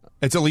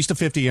 it's at least a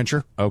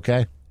 50-incher.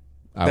 Okay.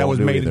 I That won't was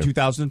do it made in either.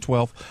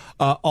 2012.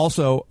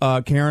 Also,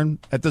 Karen,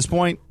 at this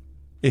point,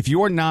 if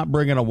you're not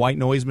bringing a white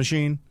noise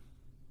machine,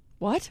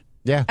 What?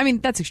 Yeah. I mean,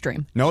 that's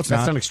extreme. no, it's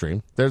That's not. not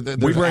extreme. There's We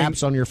bring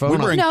apps on your phone. We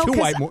bring No, two 'cause-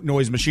 white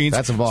noise machines.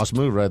 That's a boss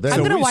move right there. I'm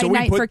going to we- white so we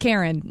knight put- for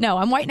Karen. No,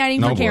 I'm white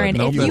knighting No, for Karen.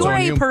 no, if that's you are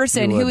on a you.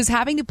 person You who would. is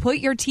having to put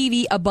your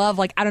TV above,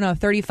 like, I don't know,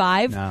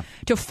 35 No.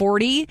 to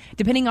 40,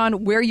 depending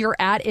on where you're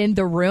at in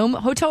the room,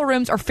 hotel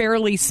rooms are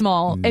fairly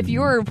small. If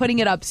you're putting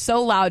it up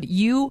so loud,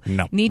 you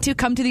No. need to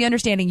come to the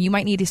understanding you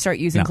might need to start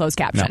using closed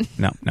caption.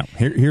 No.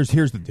 Here's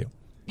the deal.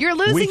 You're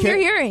losing your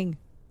can't- hearing.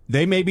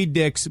 They may be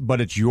dicks,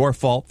 but it's your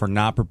fault for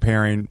not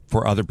preparing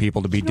for other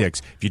people to be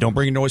dicks. If you don't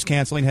bring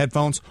noise-canceling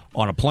headphones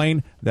on a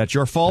plane, that's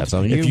your fault. That's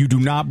on you. If you do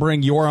not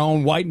bring your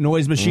own white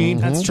noise machine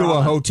to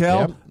a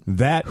hotel,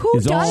 that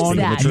is on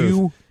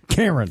you,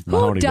 Karen.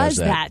 Who does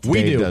that?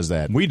 We Dave do. does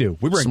that. We do.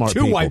 We bring Smart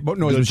two people. white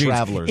noise Good machines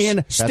travelers. in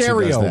That's who does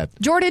stereo.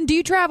 that. Jordan, do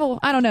you travel?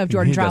 I don't know if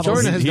Jordan travels.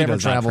 Jordan has He never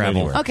does not traveled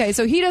travel. anywhere. Okay,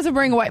 so he doesn't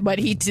bring a white, but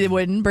he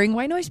wouldn't bring a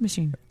white noise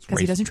machine because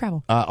he doesn't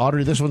travel.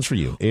 Audrey, this one's for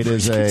you. It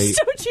is a.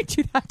 Don't you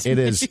do that to It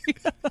me. is.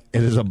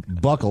 It is a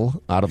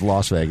buckle out of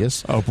Las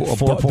Vegas. Oh,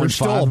 there's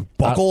still a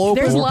buckle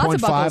open? There's lots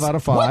of 4.5 buckles. out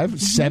of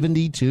 5.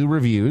 72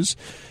 reviews.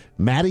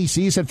 Maddie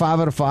C said 5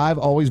 out of 5.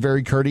 Always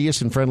very courteous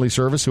and friendly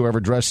service.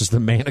 Whoever dresses the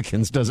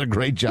mannequins does a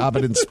great job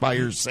and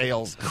inspires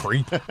sales.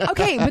 Creep.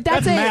 Okay, but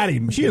that's Maddie.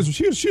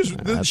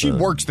 She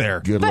works there.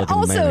 Good But looking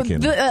also,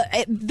 mannequin.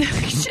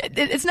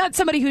 it's not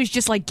somebody who's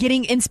just like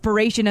getting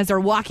inspiration as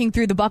they're walking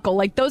through the buckle.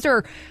 Like those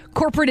are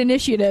corporate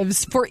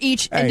initiatives for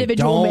each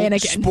individual don't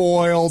mannequin.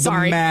 Spoil the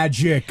Sorry.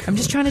 magic. I'm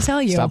just trying to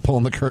tell you. Stop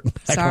pulling the curtain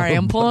back. Sorry, on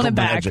I'm pulling it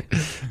back.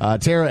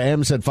 magic. Tara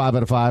M said 5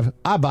 out of 5.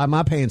 I buy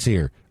my pants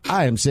here.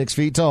 I am 6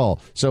 feet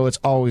tall, so it's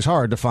always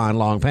hard to find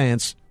long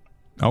pants.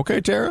 Okay,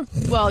 Tara.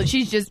 Well,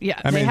 she's just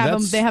I they mean, have them.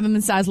 that's- They have them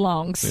in size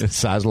longs. It's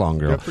size long,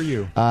 girl. Good for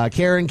you.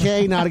 Karen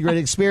K, not a great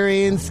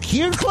experience.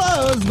 Cute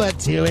clothes, but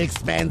too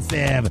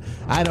expensive.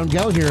 I don't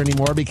go here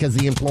anymore because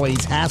the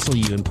employees hassle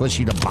you and push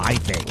you to buy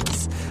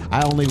things.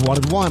 I only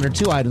wanted 1 or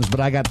 2 items, but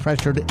I got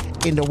pressured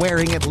into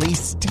wearing at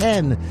least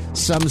 10.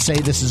 Some say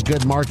this is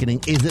good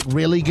marketing. Is it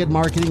really good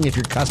marketing if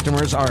your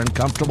customers are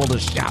uncomfortable to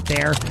shop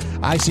there?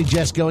 I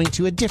suggest going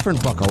to a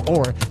different buckle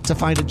or to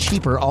find a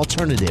cheaper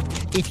alternative.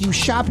 If you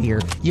shop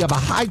here, you have a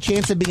high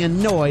chance of being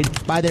annoyed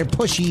by their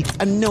pushy,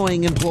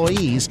 annoying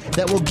employees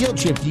that will guilt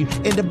trip you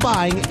into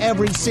buying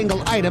every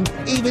single item,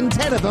 even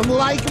 10 of them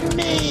like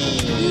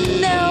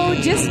me. No,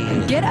 just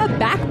get a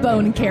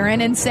backbone,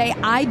 Karen, and say,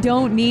 I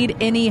don't need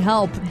any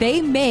help. They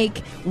make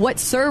what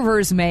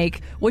servers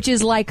make, which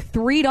is like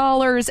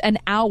 $3 an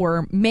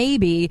hour,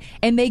 maybe,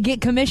 and they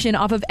get commission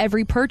off of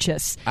every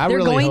purchase. I They're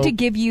really going to hope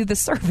give you the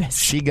service.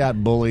 She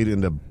got bullied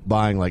into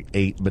buying like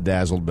 8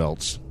 bedazzled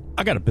belts.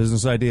 I got a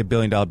business idea, $1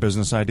 billion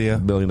business idea.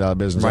 $1 billion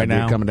business Right idea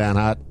now. coming down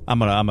hot.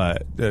 I'm a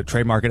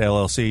trademark it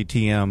LLC,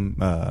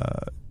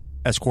 TM,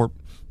 S Corp,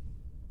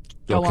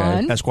 Go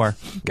on. Esquire,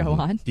 Go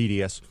on.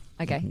 DDS.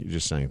 Okay. You're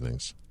just saying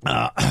things.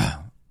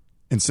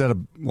 Instead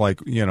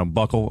of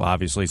Buckle,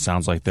 obviously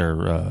sounds like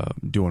they're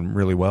doing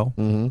really well.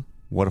 Mm-hmm.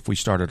 What if we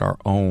started our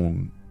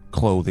own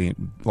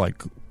clothing,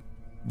 like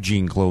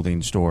jean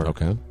clothing store?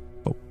 Okay.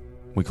 But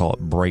we call it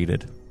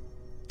Braided.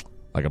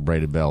 Like a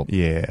braided belt.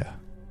 Yeah.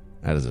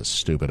 That is a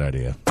stupid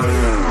idea.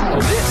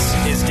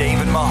 This is Dave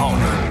and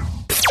Mahoney.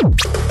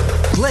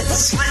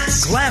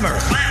 Glitz, glamour,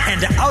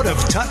 and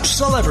out-of-touch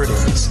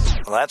celebrities.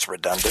 Well, that's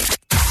redundant.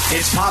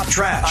 It's Pop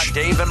Trash on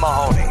Dave and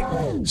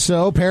Mahoney.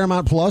 So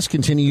Paramount Plus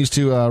continues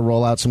to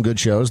roll out some good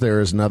shows. There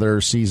is another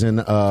season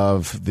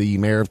of The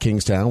Mayor of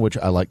Kingstown, which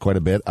I like quite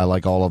a bit. I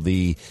like all of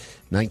the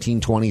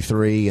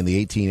 1923 and the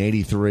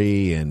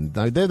 1883, and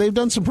they've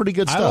done some pretty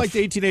good stuff. I like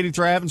the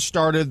 1883. I haven't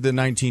started the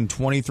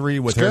 1923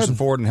 with It's Harrison good.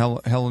 Ford and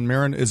Helen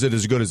Mirren. Is it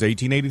as good as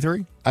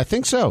 1883? I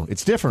think so.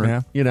 It's different.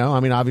 Yeah. You know,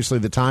 I mean, obviously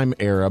the time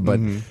era, but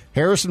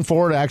Harrison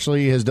Ford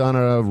actually has done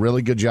a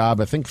really good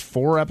job. I think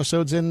 4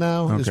 episodes in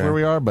now is Okay. where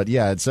we are, but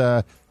yeah, it's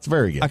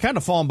very good. I kind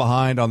of fallen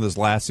behind on this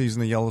last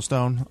season of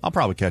Yellowstone. I'll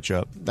probably catch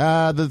up.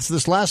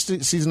 This last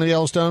season of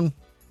Yellowstone,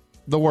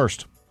 the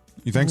worst.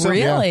 You think so?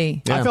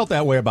 Really? Yeah. I felt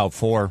that way about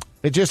 4.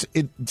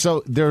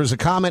 So there's a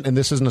comment, and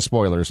this isn't a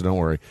spoiler, so don't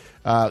worry,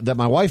 that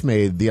my wife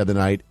made the other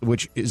night,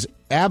 which is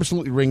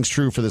absolutely rings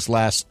true for this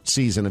last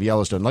season of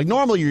Yellowstone. Like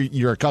normally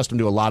you're accustomed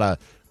to a lot of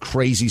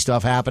crazy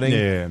stuff happening,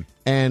 Yeah.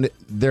 and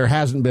there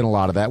hasn't been a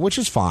lot of that, which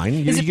is fine.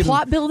 Is it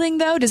plot building,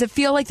 though? Does it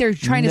feel like they're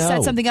trying to No.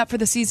 set something up for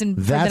the season?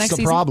 For the That's next the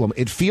season? problem.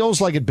 It feels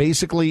like it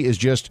basically is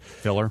just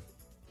Filler.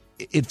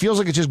 It feels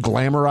like it's just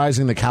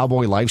glamorizing the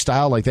cowboy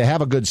lifestyle. Like they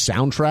have a good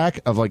soundtrack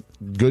of like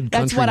good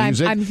That's country what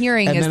music. I'm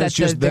hearing and is then that it's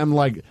just the- them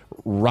like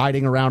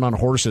riding around on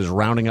horses,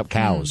 rounding up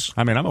cows.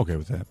 I mean, I'm okay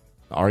with that.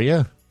 Are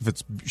you? If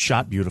it's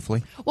shot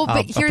beautifully. Well, but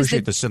I'll here's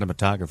appreciate the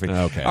cinematography.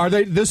 Okay. Are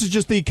they? This is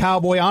just the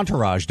cowboy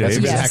entourage, Dave. That's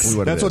exactly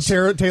what it That's is.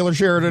 what Taylor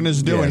Sheridan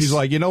is doing. Yes. He's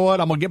like, you know what?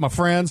 I'm gonna get my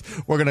friends.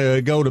 We're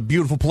gonna go to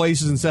beautiful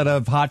places instead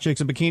of hot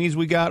chicks and bikinis.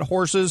 We got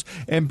horses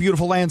and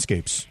beautiful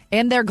landscapes.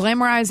 And they're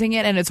glamorizing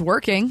it, and it's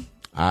working.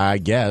 I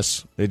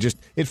guess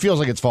it feels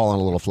like it's fallen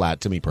a little flat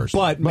to me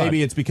personally. But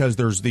maybe it's because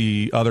there's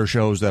the other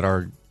shows that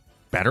are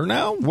better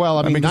now. Well,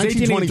 I mean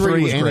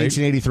 1923 was and great.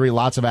 1883,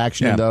 lots of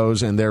action in Yeah.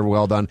 those, and they're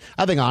well done.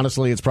 I think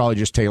honestly, it's probably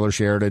just Taylor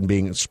Sheridan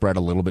being spread a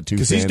little bit too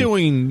thin. Because he's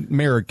doing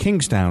Mayor of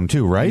Kingstown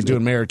too, right? He's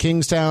doing Mayor of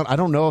Kingstown. I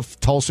don't know if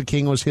Tulsa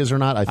King was his or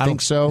not. I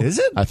think so. Is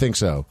it? I think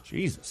so.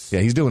 Jesus.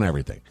 Yeah, he's doing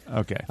everything.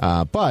 Okay.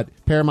 But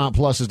Paramount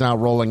Plus is now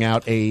rolling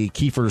out a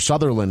Kiefer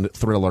Sutherland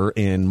thriller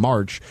in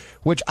March,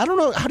 which I don't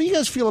know. How do you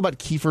guys feel about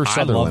Kiefer I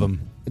Sutherland? love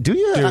him. Do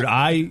you? Dude,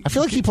 I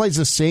feel like he plays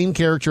the same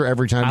character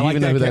every time. I Do you like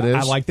even know who that is?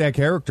 I like that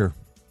character.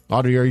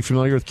 Audrey, are you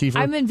familiar with Kiefer?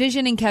 I'm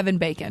envisioning Kevin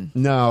Bacon.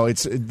 No,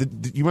 it's you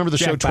remember the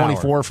show Jack Bauer.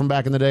 24 from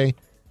back in the day?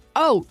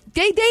 Oh,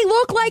 they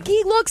look like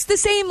he looks the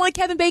same like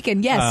Kevin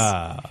Bacon.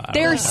 Yes,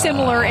 they're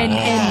similar in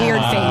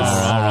weird face.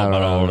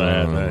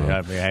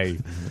 Hey,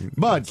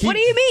 but What do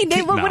you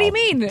mean? What do you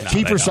mean?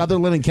 Kiefer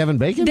Sutherland and Kevin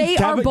Bacon? They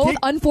are Kevin- both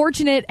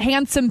unfortunate,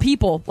 handsome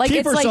people. Like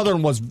it's Kiefer like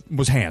Sutherland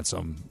was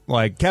handsome.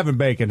 Like Kevin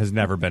Bacon has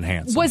never been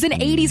handsome. was an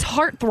 '80s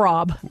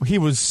heartthrob. He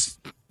was.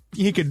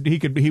 He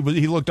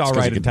looked all It's 'cause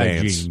right he in could tight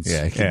dance. jeans.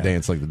 Yeah, he could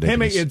dance like the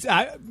Dickens.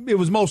 It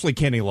was mostly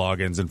Kenny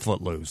Loggins and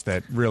Footloose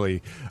that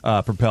really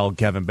propelled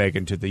Kevin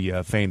Bacon to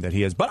the fame that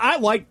he is. But I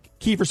like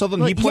Kiefer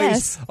Sutherland. Well, He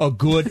plays yes. a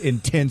good,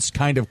 intense,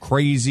 kind of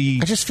crazy.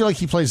 I just feel like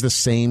he plays the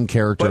same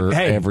character But,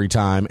 hey. every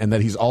time, and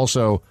that he's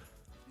also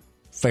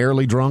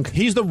fairly drunk.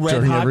 He's the Red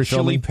during Hot every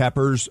Chili filming.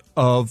 Peppers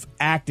of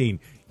acting.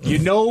 You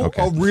know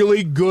a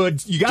really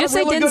good, you got Just a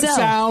say really good Denzel.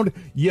 sound,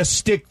 you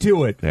stick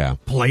to it. Yeah.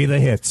 Play the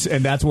hits,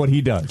 and that's what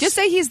he does. Just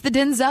say he's the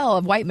Denzel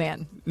of White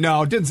Man.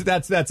 No, that's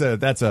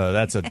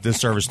a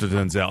disservice to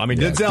Denzel. I mean,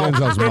 Yeah, Denzel's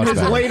Denzel's in much his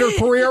better. later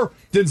career,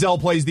 Denzel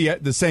plays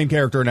the same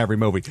character in every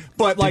movie.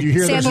 But like, you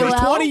hear there's Samuel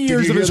L? 20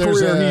 years of his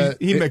career,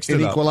 he mixed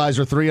an it up.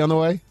 Equalizer 3 on the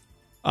way.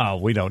 Oh,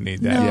 we don't need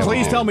that. No. Yeah,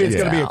 Please tell me it's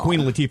yeah. going to be a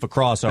Queen Latifah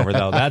crossover,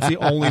 though. That's the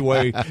only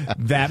way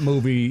that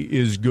movie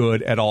is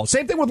good at all.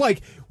 Same thing with, like,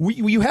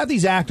 you have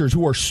these actors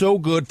who are so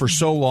good for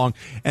so long,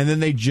 and then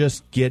they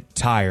just get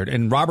tired.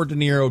 And Robert De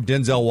Niro,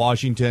 Denzel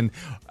Washington,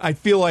 I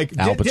feel like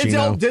Al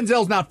Pacino.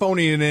 Denzel's not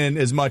phoning it in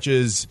as much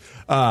as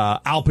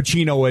Al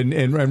Pacino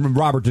and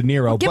Robert De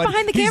Niro. Get but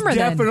behind the camera,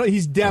 then.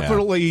 He's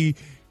definitely...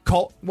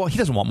 Well, he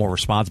doesn't want more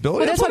responsibility.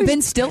 Well, that's what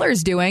Ben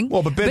Stiller's doing.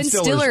 Well, but Ben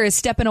Stiller's- Stiller is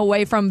stepping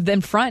away from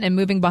in front and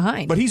moving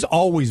behind. But he's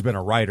always been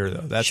a writer,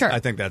 though. Sure. I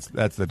think that's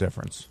the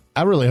difference.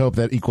 I really hope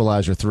that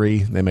Equalizer 3,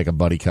 they make a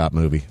buddy cop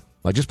movie.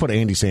 Like, just put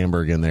Andy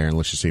Samberg in there and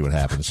let's just see what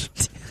happens.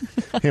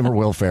 Him or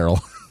Will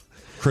Ferrell.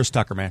 Chris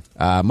Tucker, man.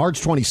 March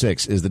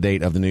 26th is the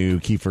date of the new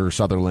Kiefer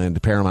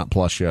Sutherland Paramount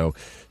Plus show.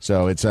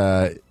 So it's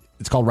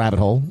called Rabbit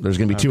Hole. There's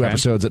going to be 2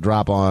 episodes that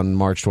drop on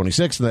March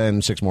 26th,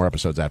 then 6 more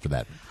episodes after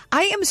that.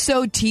 I am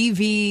so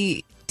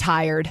TV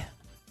tired.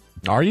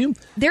 Are you?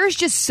 There's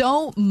just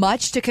so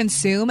much to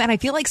consume, and I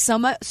feel like so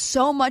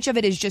much of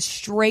it is just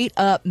straight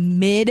up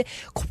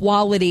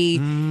mid-quality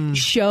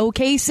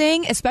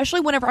showcasing,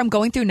 especially whenever I'm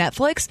going through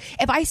Netflix.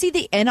 If I see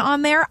the N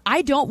on there,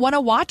 I don't want to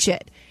watch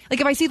it.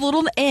 Like, if I see the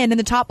little N in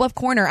the top left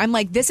corner, I'm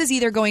like, this is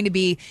either going to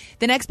be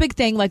the next big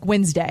thing, like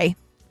Wednesday,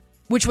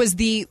 which was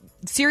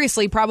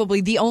seriously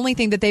probably the only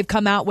thing that they've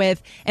come out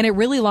with in a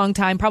really long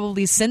time,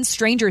 probably since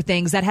Stranger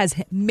Things, that has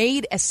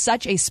made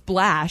such a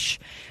splash,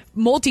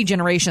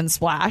 multi-generation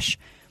splash.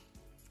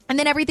 And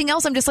then everything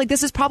else, I'm just like,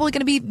 this is probably going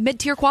to be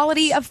mid-tier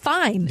quality of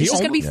fine. It's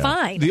just going to be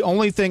fine. The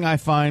only thing I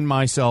find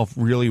myself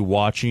really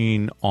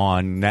watching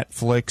on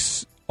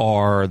Netflix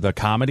are the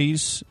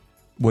comedies,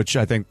 which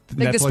I think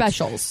Like the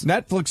specials.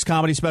 Netflix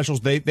comedy specials,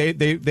 they've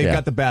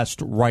got the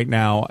best right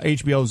now.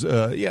 HBO's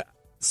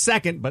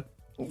second, but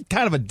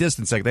kind of a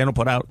distant second. They don't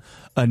put out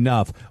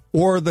enough.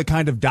 Or the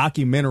kind of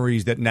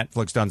documentaries that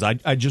Netflix does.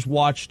 I just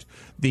watched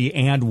the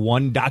And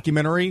One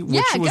documentary,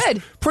 which was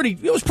good.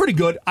 It was pretty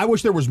good. I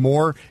wish there was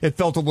more. It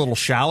felt a little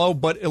shallow,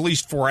 but at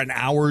least for an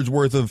hour's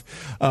worth of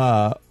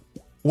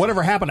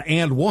whatever happened to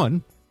And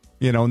One,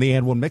 in the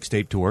And One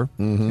mixtape tour,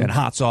 and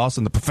Hot Sauce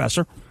and The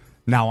Professor.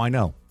 Now I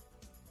know.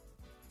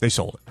 They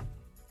sold it.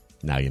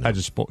 Now you know. I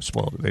just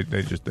spoiled it.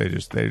 They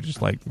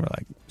just like, we're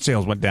like,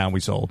 sales went down,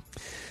 we sold.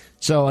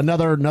 So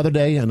another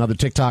day, another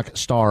TikTok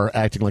star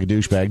acting like a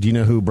douchebag. Do you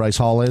know who Bryce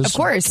Hall is? Of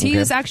course. He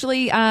was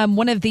actually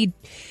one of the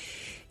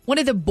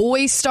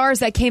boy stars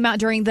that came out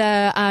during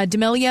the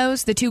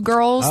D'Amelios, the 2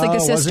 girls, like the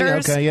was he?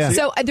 sisters. Okay, yeah.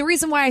 So the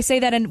reason why I say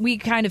that, and we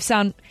kind of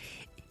sound...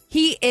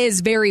 He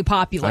is very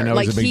popular. I know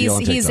he's a big deal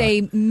on he's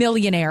a TikTok.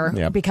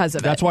 millionaire because of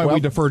it. That's why we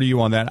defer to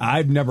you on that.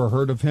 I've never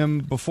heard of him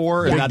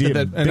before. Big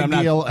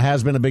deal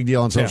has been a big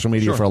deal on social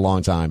media for a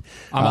long time.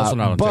 I'm also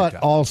not on but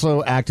TikTok.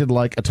 also acted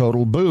like a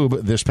total boob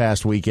this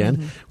past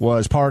weekend.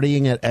 Was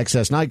partying at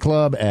XS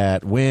Nightclub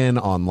at Wynn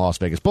on Las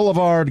Vegas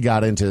Boulevard.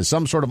 Got into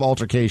some sort of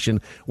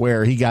altercation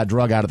where he got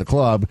drug out of the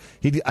club.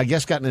 He, I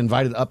guess, gotten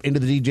invited up into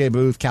the DJ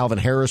booth. Calvin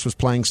Harris was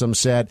playing some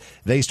set.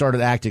 They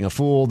started acting a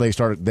fool. They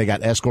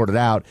got escorted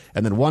out,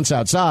 and then once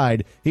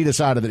outside, he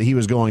decided that he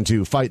was going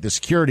to fight the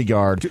security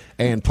guard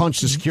and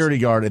punch the security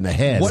guard in the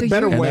head. What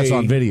better and way that's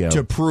on video.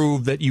 to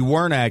prove that you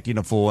weren't acting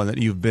a fool and that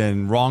you've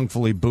been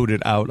wrongfully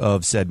booted out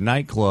of said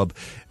nightclub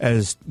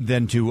as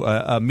than to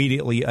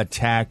immediately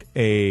attack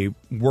a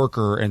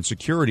worker and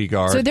security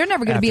guard? So they're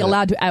never going to be after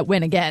allowed to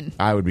win again.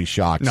 I would be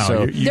shocked. No,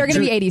 so They're going to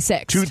be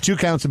 86. Two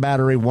counts of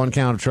battery, 1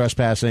 count of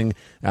trespassing.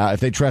 If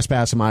they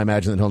trespass him, I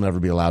imagine that he'll never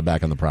be allowed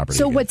back on the property.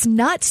 So again. what's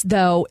nuts,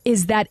 though,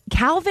 is that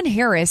Calvin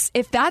Harris,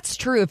 if that's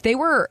true,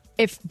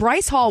 if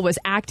Bryce Hall was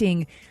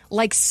acting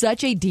like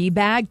such a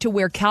D-bag to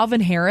where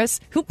Calvin Harris,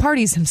 who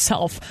parties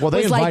himself, Well,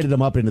 they was like, invited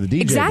him up into the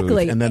DJ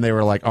Exactly. booth, and then they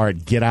were like, all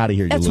right, get out of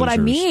here, you That's what I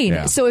losers." mean.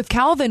 Yeah. So if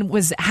Calvin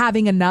was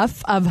having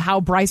enough of how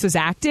Bryce was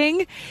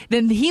acting,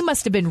 then he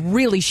must have been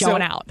really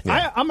showing out.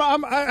 I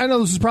know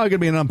this is probably going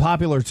to be an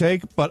unpopular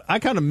take, but I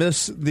kind of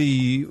miss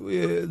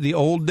the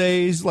old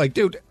days. Like,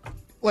 dude,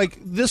 like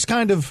this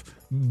kind of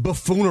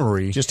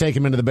buffoonery. Just take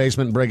him into the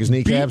basement and break his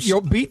kneecaps.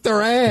 Beat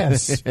their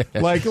ass.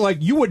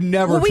 like you would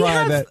never Well,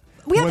 try that.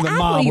 We have when the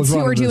mob athletes was who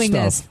are running doing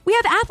this this. We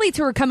have athletes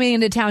who are coming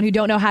into town who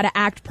don't know how to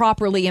act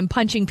properly and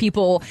punching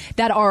people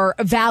that are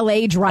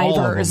valet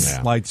drivers. All of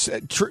them. Like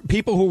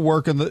people who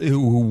work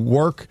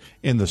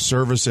in the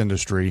service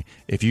industry.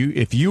 If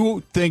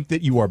you think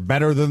that you are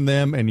better than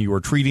them and you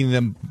are treating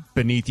them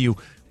beneath you,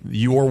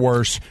 you are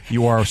worse.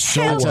 You are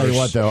so I'll worse. tell you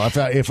what, though,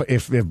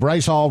 if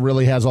Bryce Hall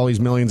really has all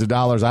these millions of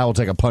dollars, I will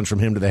take a punch from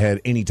him to the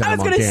head anytime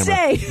on camera.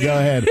 say. Go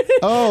ahead.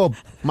 Oh,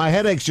 my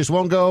headaches just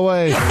won't go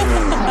away.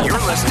 You're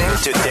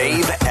listening to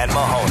Dave and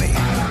Mahoney.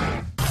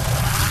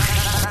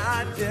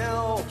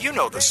 You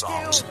know the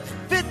songs.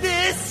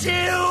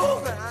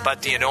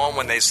 But do you know them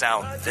when they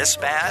sound this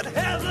bad?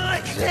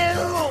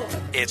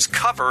 It's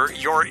Cover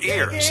Your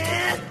Ears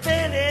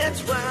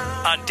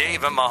on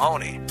Dave and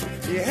Mahoney.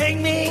 Oh,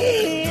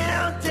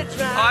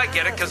 I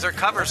get it, because they're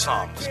cover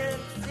songs.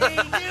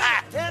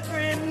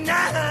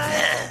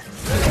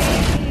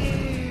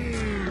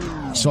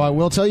 So I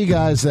will tell you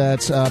guys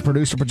that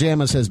Producer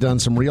Pajamas has done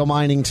some real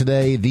mining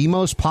today. The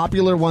most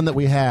popular one that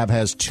we have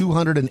has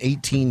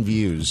 218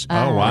 views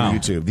on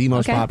YouTube. The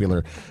most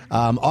popular.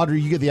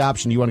 Audrey, you get the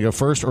option. Do you want to go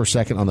first or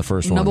second on the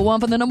first one? Number one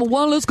for the number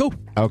one. Let's go.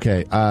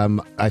 Okay.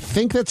 I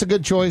think that's a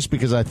good choice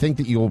because I think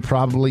that you will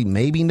probably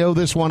maybe know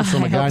this one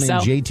from a guy named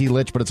JT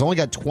Litch, but it's only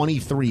got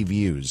 23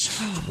 views.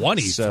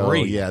 23. So,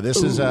 yeah, this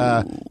is this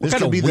kind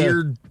could of be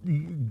weird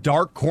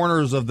dark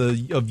corners of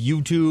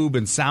YouTube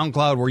and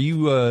SoundCloud were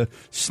you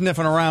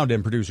sniffing around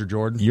in, Producer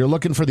Jordan? You're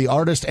looking for the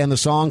artist and the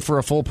song for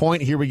a full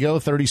point. Here we go.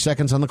 30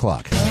 seconds on the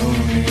clock.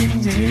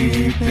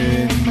 Deep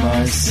in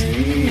my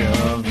sea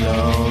of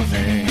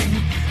loathing,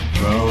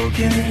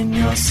 broken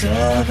your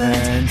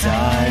servant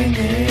I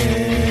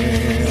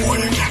knit. Will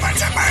you give it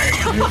to me?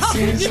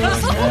 This is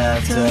what's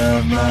left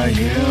of my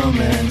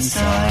human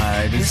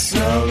side is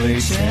slowly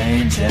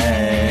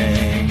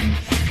changing.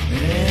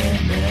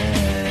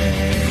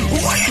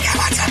 Will you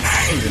give it to me?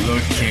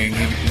 Looking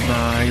at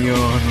my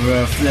own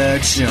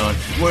reflection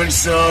when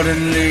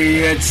suddenly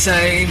it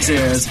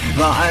changes,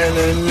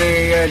 violently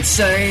it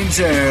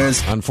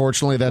changes.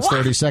 Unfortunately, that's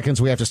 30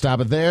 seconds. We have to stop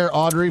it there.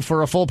 Audrey,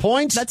 for a full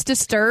point. That's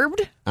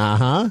Disturbed.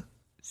 Uh-huh.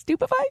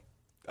 Stupefy?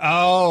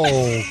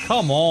 Oh,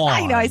 come on.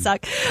 I know I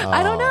suck.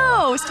 I don't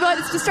know.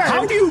 It's Disturbed.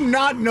 How do you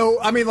not know?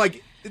 I mean,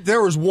 like,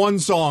 there was one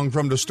song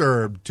from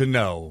Disturbed to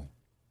know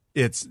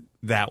it's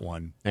that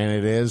one. And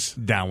it is?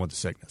 Down with the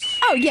Sickness.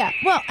 Oh, yeah.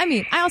 Well, I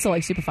mean, I also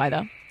like Stupefy,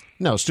 though.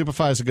 No,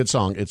 Stupefy is a good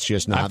song. It's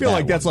just not I feel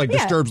like that's one. like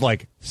Disturbed's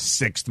like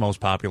sixth most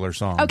popular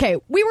song. Okay,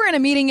 we were in a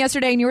meeting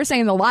yesterday, and you were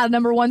saying a lot of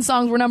number one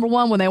songs were number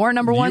one when they weren't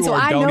number one, so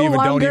I no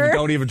longer...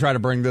 Don't even try to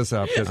bring this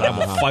up, because I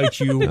will fight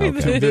you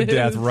to the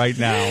death right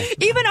now.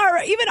 Even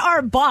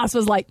our boss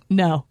was like,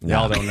 no.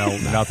 Y'all don't know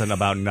nothing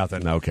about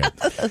nothing. Okay.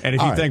 And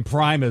if you think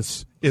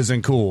Primus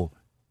isn't cool...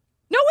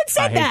 No one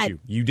said I hate that.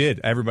 You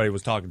did. Everybody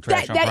was talking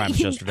trash on Primus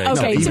yesterday.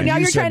 Okay, so now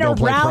you're trying to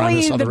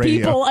rally the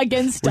people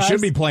against us. We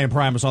should be playing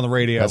Primus on the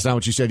radio. That's not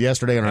what you said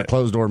yesterday in our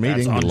closed-door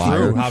meeting. That's You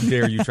liar. untrue. How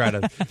dare you try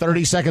to...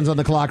 30 seconds on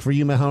the clock for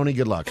you, Mahoney.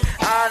 Good luck.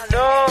 I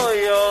know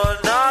you're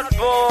not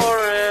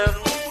boring.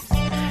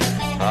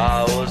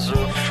 I was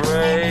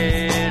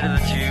afraid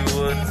that you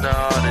would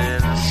not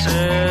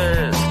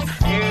insist.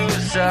 You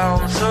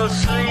sound so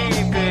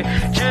sleepy.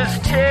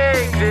 Just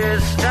take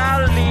this,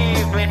 now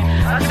leave me.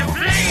 I said,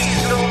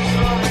 please don't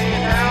slow me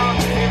down.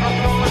 If I'm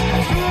going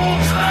too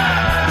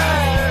far,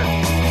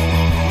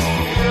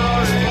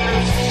 you're in a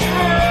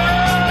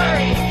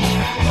strange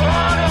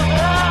part of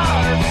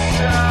our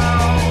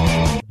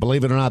sound.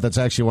 Believe it or not, that's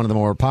actually one of the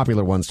more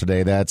popular ones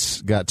today.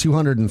 That's got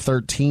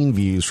 213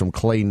 views from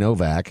Clay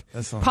Novak.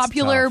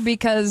 Popular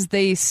because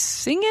they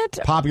sing it?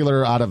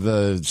 Popular out of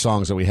the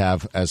songs that we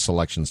have as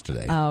selections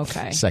today. Oh,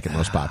 okay. Second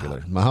most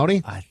popular.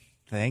 Mahoney? I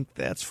think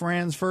that's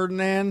Franz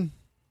Ferdinand.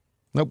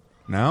 Nope.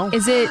 No?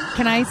 Is it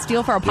Can I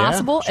Steal for a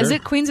Possible? sure. Is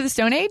it Queens of the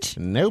Stone Age?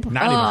 Nope.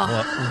 Not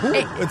even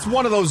close. It's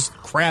one of those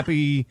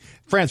crappy...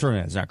 Franz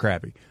Ferdinand's not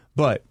crappy,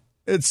 but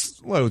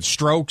it's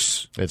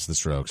Strokes. It's the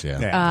Strokes,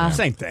 yeah.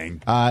 Same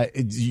thing.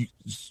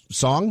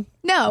 Song?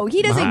 No,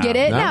 he doesn't get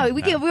it. No. No,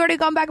 we already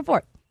gone back and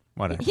forth.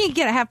 Whatever. He can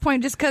get a half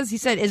point just because he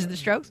said, is it the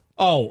Strokes?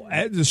 Oh,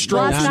 the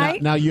Strokes. Last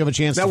night? Now you have a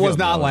chance That to was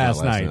feel- not No,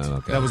 last night.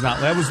 Okay. That was not.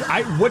 That was.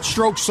 What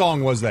Strokes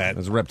song was that? It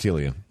was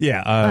Reptilia.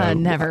 Yeah.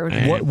 Never.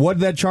 What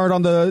did that chart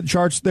on the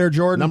charts there,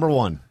 Jordan? Number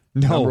one.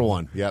 No. Number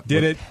one. Yep.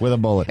 Did with, it? With a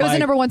bullet. It was the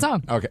number one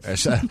song. Okay.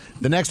 So,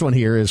 the next one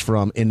here is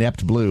from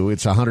Inept Blue.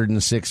 It's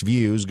 106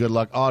 views. Good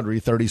luck,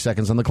 Audrey. 30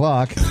 seconds on the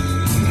clock.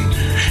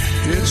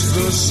 It's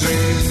the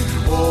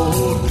same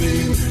old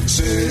thing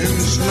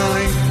since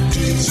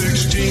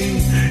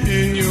 1916.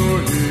 In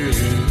your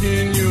head,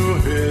 in your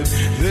head,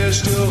 they're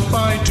still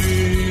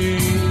fighting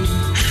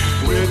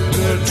with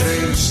their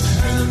tanks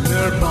and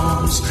their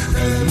bombs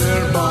and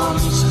their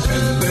bombs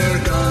and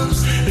their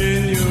guns.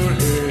 In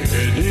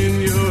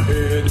your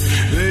head,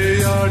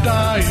 they are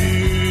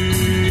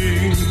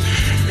dying.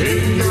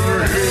 In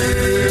your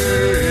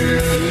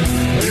head,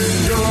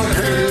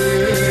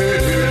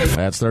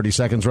 That's 30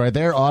 seconds right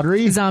there.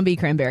 Audrey? Zombie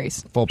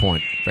Cranberries. Full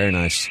point. Very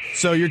nice.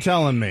 So you're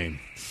telling me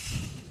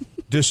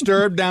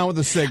Disturbed Down with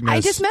the Sickness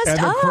I just messed and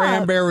the up.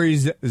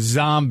 Cranberries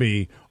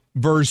Zombie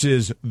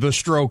versus the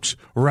Strokes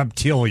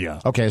Reptilia.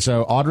 Okay,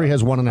 so Audrey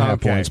has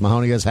 1.5 points.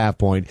 Mahoney has half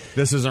point.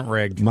 This isn't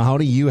rigged.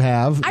 Mahoney, you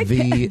have I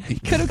the...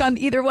 could have gone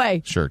either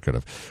way. Sure, could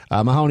have.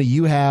 Mahoney,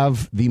 you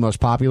have the most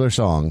popular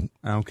song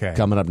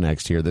coming up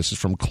next here. This is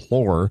from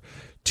Chlor,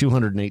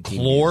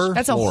 218 Chlor?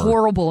 That's a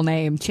horrible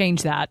name.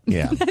 Change that.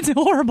 Yeah. That's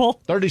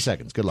horrible. 30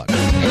 seconds. Good luck.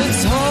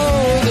 It's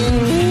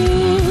holding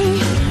me,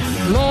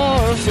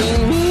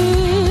 morphing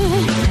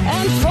me,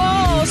 and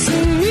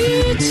forcing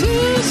me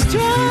to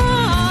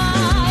strive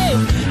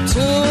to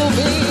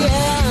be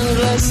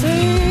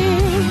endlessly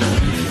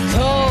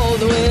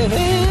cold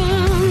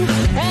within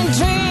and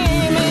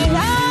dreaming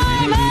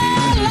I'm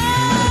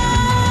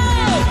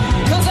alive.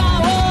 'Cause I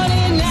want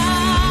it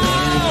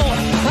now.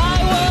 I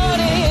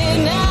want it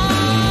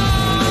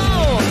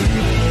now.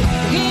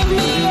 Give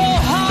me your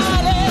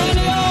heart and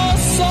your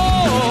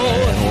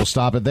soul. We'll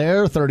stop it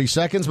there. 30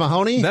 seconds.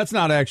 Mahoney? That's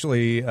not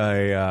actually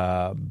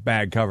a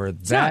bad cover.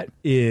 That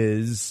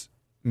is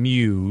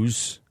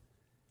Muse.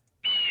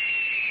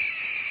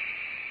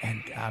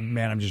 And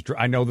man,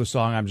 I know the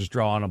song. I'm just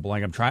drawing a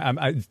blank. It's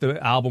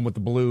the album with the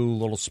blue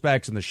little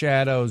specks and the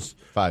shadows.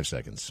 5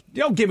 seconds.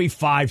 Don't give me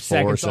 5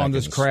 seconds on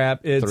this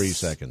crap. It's 3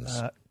 seconds.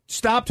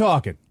 Stop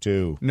talking.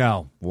 2.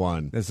 No.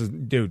 1. This is,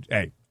 dude.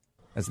 Hey,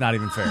 that's not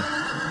even fair.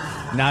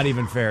 Not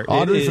even fair.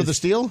 Audrey for the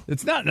steal?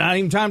 It's not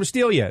even time to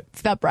steal yet.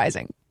 Stop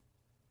rising.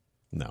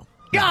 No.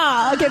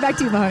 I'll get back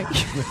to you, Mahoney.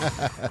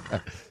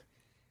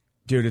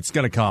 Dude, it's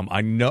gonna come. I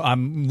know.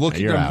 I'm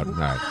looking. You're out. All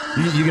right.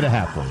 You get a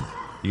half point.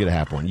 You get a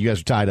half point. You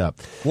guys are tied up.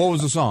 What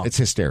was the song? It's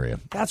Hysteria.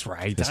 That's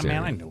right.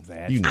 Hysteria. Man, I know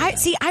that. You know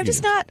that. I'm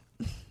just not.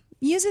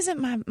 Muse isn't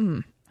my. I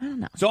don't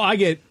know. So I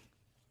get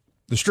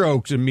the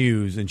Strokes and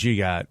Muse, and she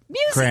got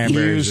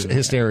Cranberries. Muse,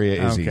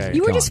 Hysteria is easy.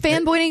 You were Come just on.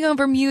 fanboying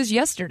over Muse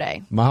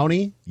yesterday.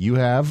 Mahoney, you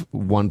have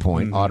 1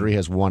 point. Mm-hmm. Audrey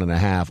has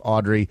 1.5.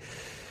 Audrey,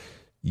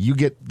 you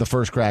get the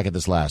first crack at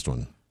this last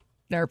one.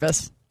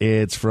 Nervous.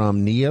 It's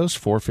from Neos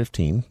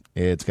 415.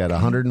 It's got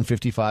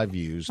 155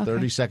 views,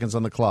 30 seconds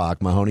on the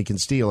clock. Mahoney can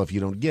steal if you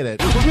don't get it.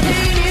 To fit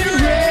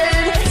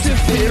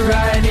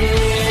right in.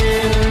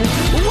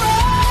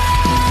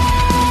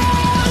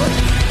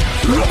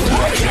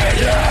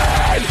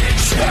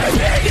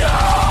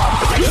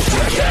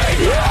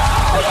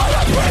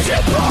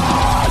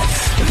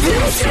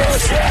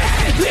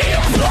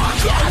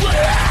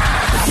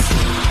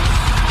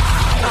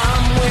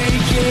 I'm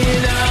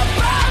waking up,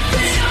 I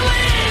feel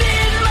it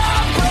in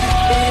my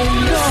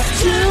bones, enough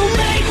to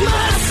make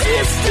my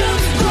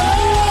systems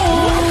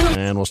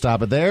blow. And we'll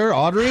stop it there.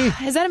 Audrey?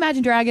 Is that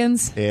Imagine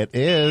Dragons? It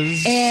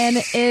is. And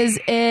is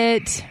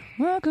it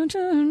Welcome to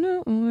the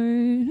New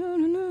Way?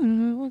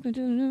 Welcome to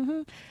the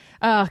New.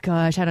 Oh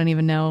gosh, I don't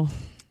even know.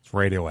 It's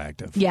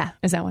Radioactive. Yeah,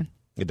 is that one?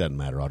 It doesn't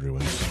matter. Audrey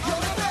wins.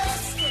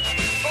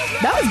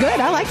 That was good.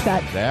 I liked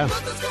that. Yeah.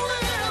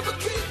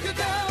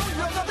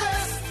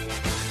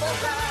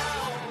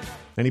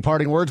 Any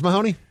parting words,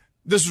 Mahoney?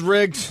 This is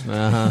rigged.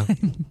 Uh-huh.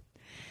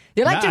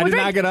 You liked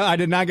it? I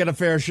did not get a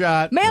fair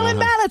shot. Mail-in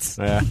ballots.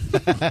 Yeah.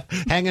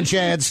 Hanging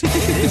chads.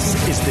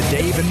 This is the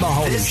Dave and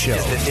Mahoney Show.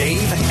 This is the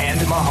Dave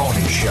and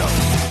Mahoney Show.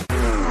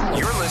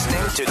 You're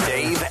listening to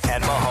Dave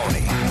and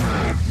Mahoney.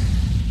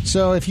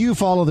 So if you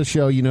follow the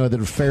show, you know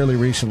that fairly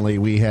recently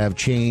we have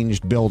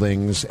changed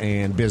buildings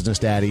and business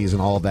daddies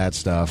and all of that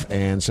stuff.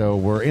 And so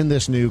we're in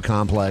this new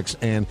complex,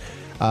 and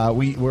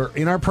we're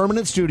in our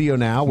permanent studio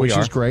now, which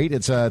is great.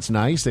 It's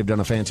nice. They've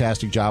done a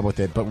fantastic job with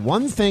it. But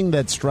one thing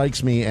that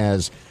strikes me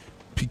as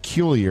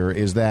peculiar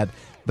is that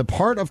the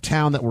part of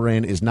town that we're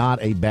in is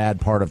not a bad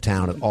part of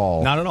town at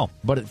all. Not at all.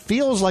 But it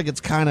feels like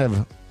it's kind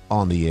of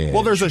on the edge.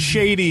 Well, there's a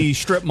shady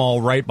strip mall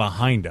right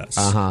behind us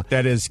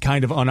that is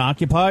kind of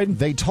unoccupied.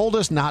 They told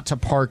us not to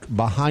park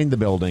behind the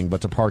building,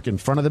 but to park in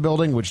front of the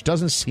building, which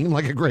doesn't seem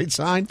like a great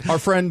sign. Our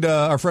friend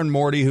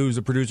Morty, who's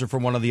a producer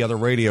from one of the other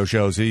radio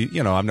shows,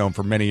 I've known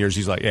for many years.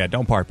 He's like, yeah,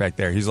 don't park back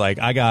there. He's like,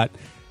 I got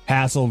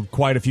hassled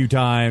quite a few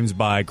times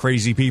by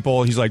crazy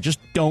people. He's like, just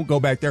don't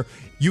go back there.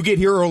 You get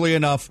here early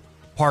enough.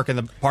 Park in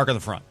the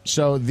front.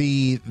 So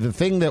the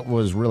thing that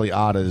was really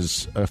odd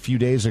is a few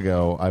days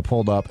ago I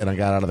pulled up and I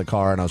got out of the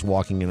car and I was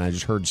walking and I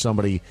just heard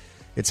somebody.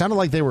 It sounded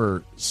like they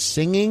were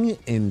singing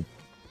in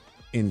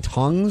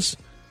tongues.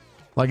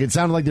 Like it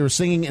sounded like they were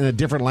singing in a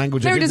different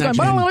language. They were just going,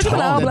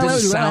 that didn't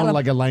sound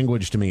like a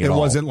language to me at all. It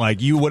wasn't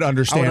like you would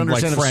understand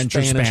like French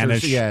or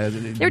Spanish.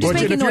 They're just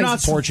making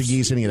noise.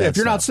 Portuguese, any of that If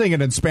you're not stuff.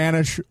 singing in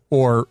Spanish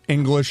or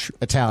English,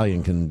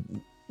 Italian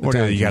can. What,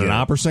 you got an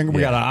opera singer?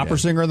 We got an opera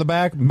singer in the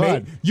back.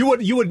 But you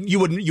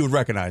would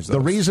recognize those.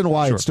 The reason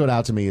why Sure. it stood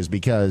out to me is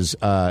because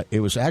it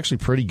was actually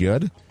pretty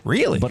good.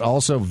 Really? But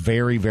also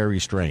very, very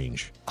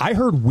strange. I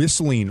heard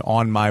whistling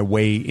on my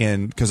way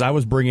in because I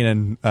was bringing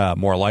in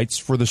more lights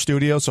for the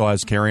studio, so I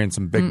was carrying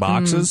some big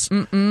boxes.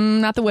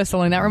 Not the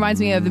whistling. That reminds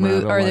me of the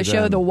movie or the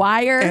show The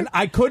Wire. And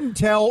I couldn't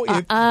tell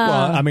if,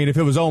 well, I mean, if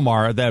it was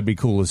Omar, that'd be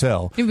cool as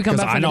hell. He would come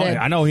 'Cause back from the dead.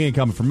 I know he ain't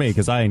coming for me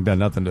because I ain't done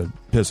nothing to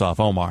piss off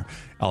Omar.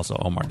 Also,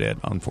 Omar did,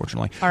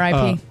 unfortunately.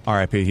 R.I.P.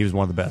 R.I.P. He was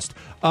one of the best.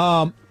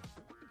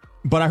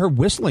 But I heard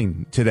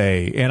whistling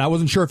today, and I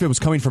wasn't sure if it was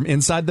coming from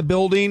inside the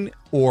building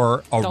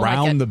or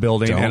around the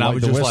building. Don't and I like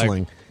was the just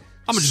whistling.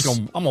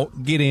 like, I'm gonna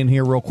get in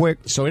here real quick.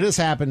 So it has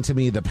happened to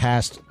me the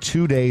past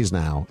 2 days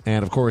now,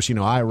 and of course,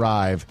 I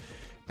arrive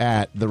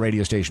at the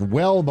radio station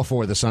well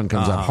before the sun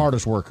comes up.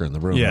 Hardest worker in the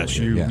room. Yes,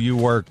 over here. you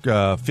work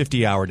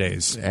 50-hour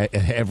days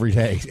every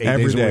day, 8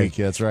 every days day. a week.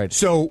 That's right.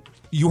 So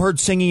you heard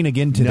singing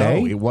again today?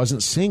 No, it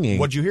wasn't singing.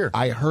 What'd you hear?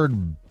 I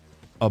heard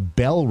a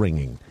bell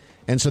ringing.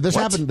 And so this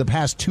happened the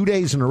past 2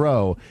 days in a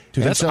row.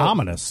 Dude, And that's so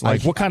ominous.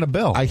 Like, what kind of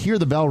bell? I hear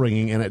the bell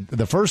ringing, and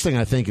the first thing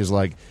I think is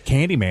like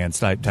Candyman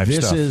type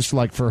this stuff. is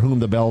like for whom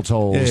the bell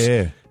tolls.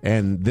 Yeah.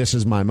 And this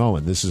is my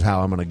moment. This is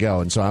how I'm going to go.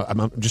 And so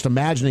I'm just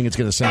imagining it's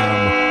going to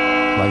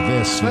sound like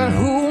this.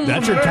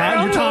 That's your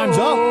time. Your time's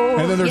up.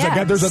 And then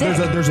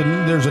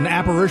there's an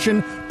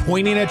apparition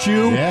pointing at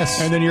you.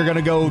 Yes. And then you're going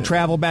to go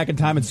travel back in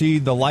time and see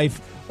the life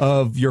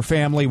of your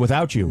family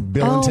without you.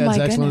 Bill and Ted's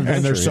Excellent Adventure.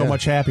 And they're so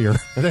much happier.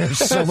 They're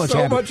so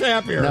much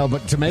happier. No,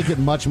 but to make it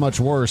much, much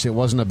worse, it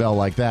wasn't a bell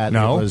like that.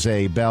 No. It was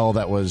a bell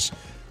that was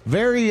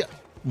very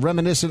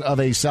reminiscent of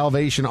a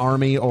Salvation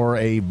Army or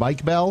a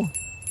bike bell.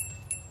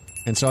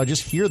 And so I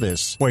just hear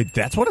this. Wait,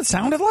 that's what it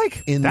sounded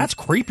like? That's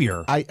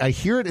creepier. I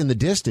hear it in the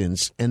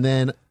distance, and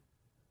then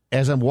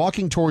as I'm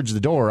walking towards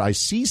the door, I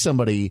see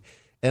somebody,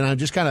 and I'm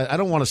just I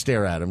don't want to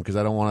stare at him because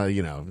I don't want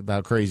to,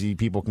 how crazy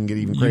people can get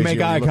even crazier. You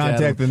make eye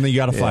contact, and then you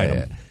got to fight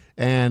them.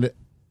 And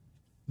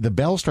the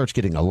bell starts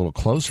getting a little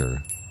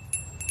closer.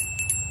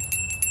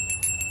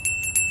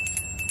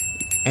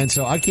 And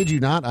so I kid you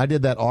not, I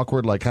did that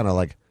awkward, kind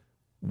of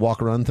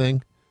walk run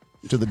thing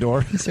to the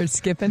door. You start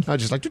skipping. I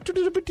was just like,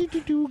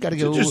 gotta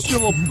go. Just a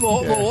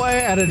little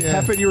added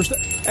pep in your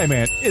Hey,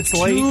 man, it's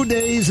late. 2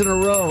 days in a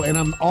row, and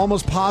I'm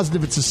almost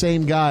positive it's the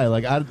same guy.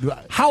 What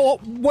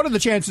are the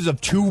chances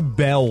of two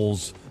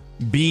bells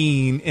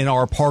being in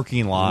our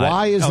parking lot?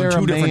 Why is there on a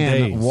 2 different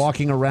man days?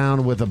 walking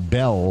around with a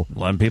bell?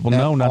 Letting people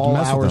know not to all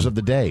mess with hours them. of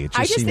the day. It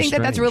I just seems think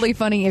that's strange. really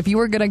funny. If you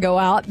were going to go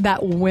out,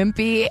 that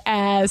wimpy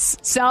ass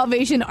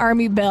Salvation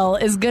Army bell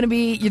is going to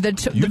be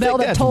the You bell think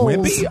that that's tolls.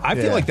 wimpy? I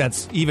feel like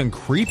that's even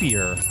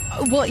creepier.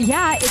 Well,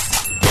 yeah,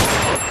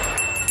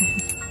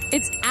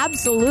 it's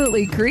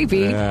absolutely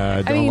creepy.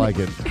 I don't like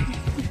it.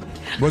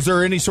 Was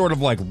there any sort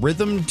of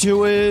rhythm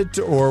to it,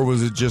 or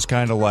was it just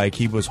kind of like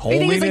he was holding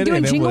think he's, it doing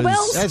and jingle it was?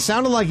 bells? It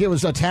sounded like it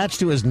was attached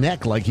to his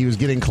neck, like he was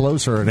getting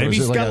closer. And Maybe it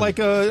was he's got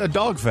a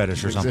dog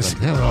fetish or something. It's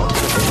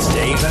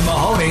Dave and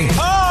Mahoney.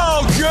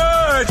 Oh,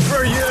 good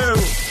for you.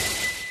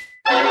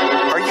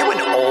 Are you an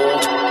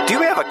old? Do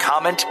you have a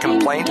comment,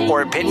 complaint,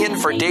 or opinion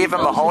for Dave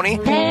and Mahoney?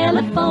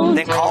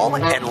 Then call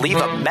and leave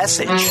a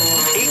message.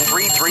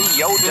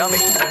 833-YO-DUMMY.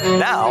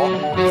 Now,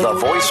 the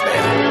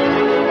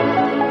voicemail.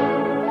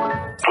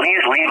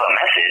 Please leave a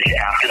message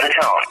after the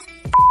tone.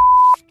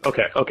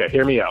 Okay,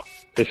 hear me out.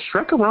 Is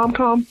Shrek a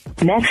rom-com?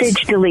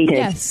 Message deleted.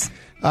 Yes.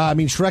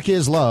 Shrek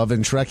is love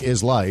and Shrek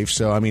is life.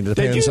 So, it depends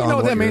Did you on know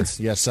what that you're- means?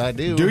 Yes, I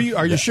do. Do you?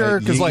 Are you sure?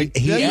 Because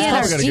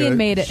Ian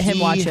made him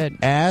watch it.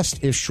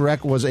 Asked if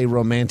Shrek was a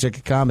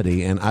romantic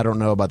comedy, and I don't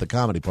know about the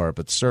comedy part,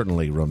 but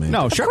certainly romantic.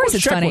 No,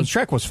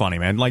 Shrek was funny,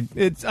 man.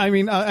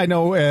 I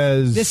know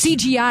as The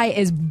CGI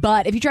is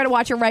butt. If you try to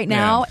watch it right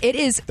now, it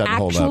is Doesn't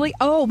hold actually,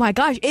 oh my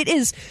gosh, it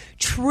is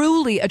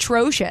truly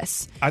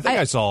atrocious. I think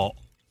I saw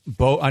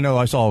both. I know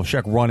I saw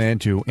Shrek 1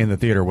 and 2 in the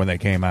theater when they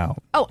came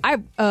out. Oh,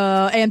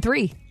 and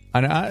 3.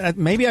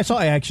 Maybe I saw.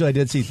 I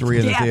did see 3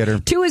 in the theater.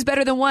 2 is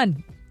better than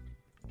 1.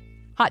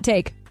 Hot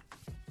take.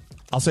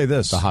 I'll say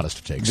this: the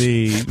hottest takes.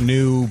 The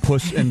new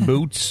Puss in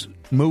Boots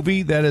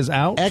movie that is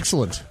out.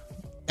 Excellent.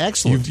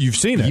 You've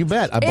seen it. You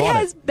bet. I bought it. It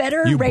has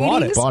better You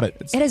ratings. Bought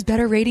it. It has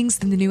better ratings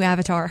than the new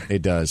Avatar.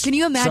 It does. Can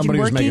you imagine Somebody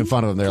was working- making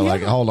fun of them. They're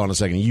like, hold on a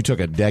second. You took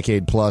a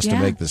decade plus to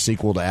Yeah. make the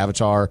sequel to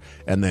Avatar,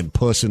 and then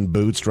Puss in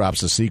Boots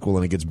drops the sequel,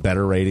 and it gets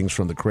better ratings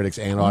from the critics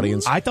and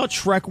audience. I thought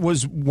Shrek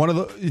was one of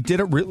the.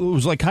 It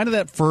was like kind of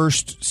that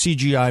first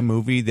CGI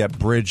movie that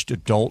bridged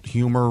adult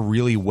humor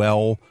really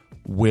well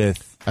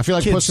with. I feel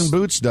like kids. Puss in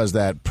Boots does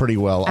that pretty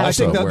well. I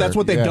Also, think that's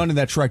what they've done in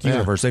that Shrek Yeah.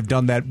 universe. They've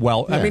done that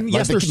well. I Yeah. mean, yes,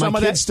 Like there's some my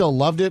of kids that. still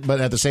loved it,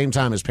 but at the same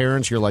time, as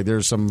parents, you're like,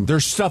 there's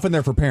stuff in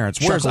there for parents.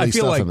 Whereas I chuckly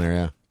feel stuff like in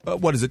there, yeah.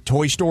 what is it?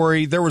 Toy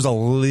Story. There was a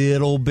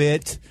little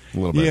bit.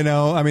 little bit.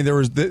 I mean,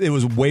 it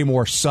was way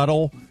more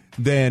subtle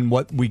than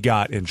what we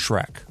got in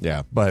Shrek.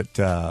 Yeah, but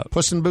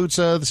Puss in Boots,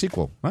 the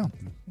sequel. Well,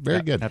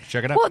 very good. Have to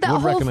check it out. Well, that Would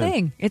whole recommend.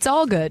 thing. It's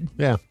all good.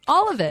 Yeah.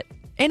 All of it.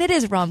 And it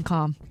is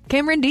rom-com.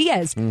 Cameron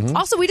Diaz. Mhm.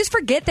 Also, we just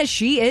forget that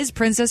she is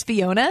Princess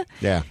Fiona.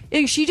 Yeah.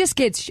 And she just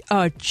gets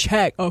a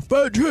check, a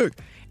fat check.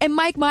 And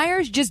Mike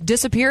Myers just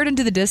disappeared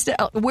into the distance.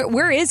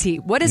 Where is he?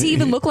 What does he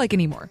even look like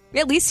anymore?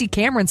 We at least see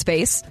Cameron's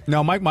face.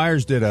 No, Mike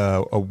Myers did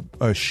a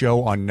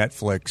show on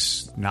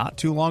Netflix not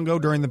too long ago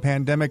during the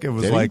pandemic. It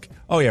was Did he? like,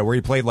 where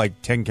he played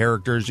like 10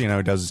 characters,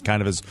 does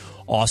kind of his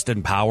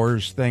Austin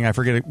Powers thing. I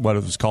forget what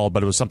it was called,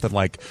 but it was something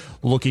like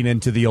looking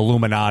into the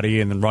Illuminati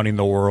and then running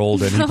the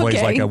world. And he plays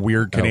Okay. like a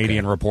weird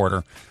Canadian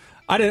reporter.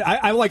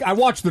 I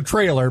watched the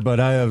trailer, but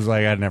I was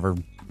like, I'd never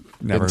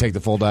Didn't take the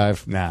full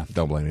dive? Nah.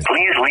 Don't blame you.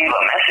 Please leave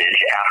a message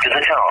after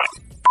the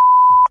tone.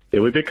 Did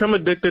we become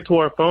addicted to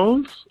our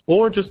phones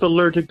or just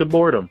allergic to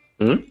boredom?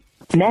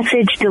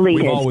 Message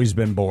deleted. We've always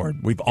been bored.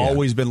 We've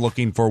always been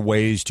looking for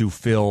ways to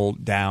fill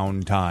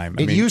down time.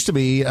 It used to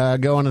be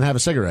go on and have a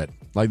cigarette.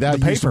 Like that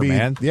the used to paper, be,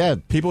 man. Yeah.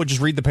 People would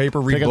just read the paper,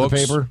 read Pick books. up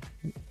the paper.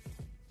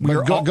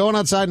 But going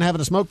outside and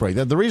having a smoke break.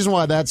 The reason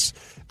why that's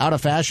out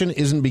of fashion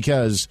isn't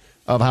because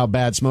of how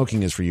bad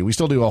smoking is for you. We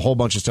still do a whole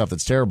bunch of stuff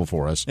that's terrible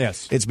for us.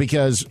 Yes. It's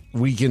because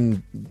we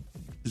can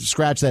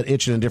scratch that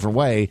itch in a different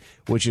way,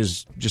 which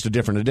is just a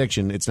different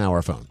addiction. It's now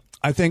our phone.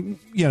 I think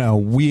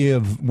we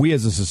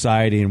as a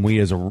society and we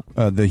as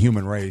the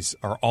human race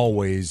are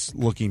always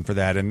looking for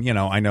that. And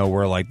I know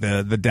we're like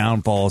the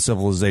downfall of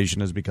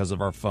civilization is because of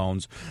our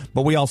phones,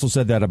 but we also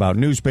said that about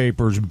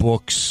newspapers,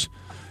 books,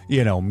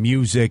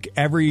 music,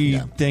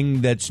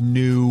 everything that's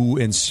new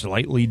and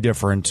slightly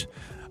different.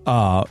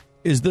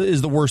 Is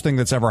the worst thing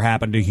that's ever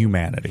happened to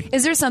humanity.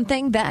 Is there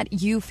something that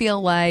you feel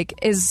like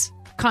is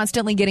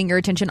constantly getting your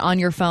attention on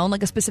your phone,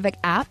 like a specific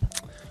app?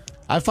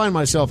 I find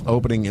myself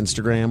opening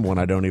Instagram when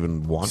I don't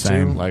even want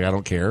Same. to. Like, I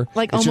don't care.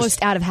 Like It's almost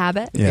just- out of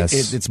habit?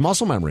 Yes. It's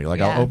muscle memory. Like,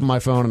 Yeah. I'll open my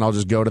phone and I'll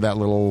just go to the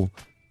little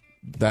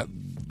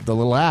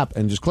app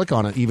and just click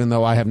on it, even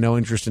though I have no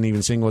interest in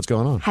even seeing what's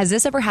going on. Has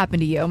this ever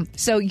happened to you?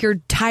 So you're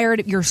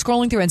tired, you're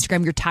scrolling through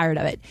Instagram, you're tired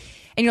of it.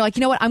 And you're like,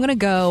 you know what, I'm going to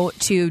go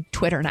to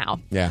Twitter now.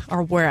 Yeah.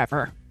 Or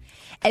wherever.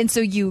 And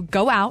so you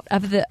go out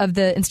of the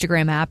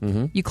Instagram app,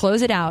 you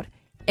close it out,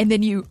 and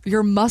then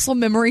your muscle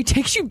memory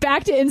takes you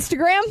back to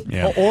Instagram.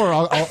 Yeah. Or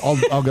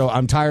I'll go,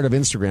 I'm tired of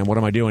Instagram. What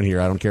am I doing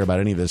here? I don't care about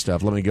any of this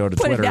stuff. Let me go to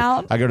Put it Twitter.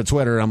 down. I go to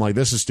Twitter and I'm like,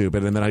 this is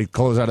stupid. And then I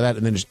close out of that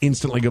and then just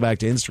instantly go back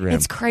to Instagram.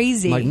 It's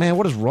crazy. I'm like, man,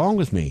 what is wrong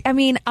with me? I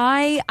mean,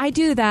 I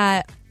do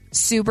that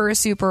super,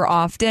 super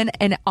often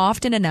and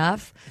often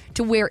enough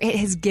to where it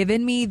has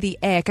given me the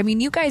ick. I mean,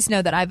 you guys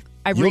know that I've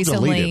You'll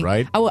recently delete it,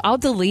 right? I'll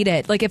delete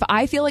it. Like if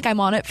I feel like I'm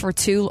on it for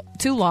too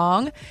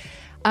long,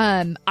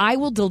 I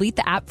will delete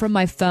the app from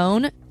my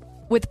phone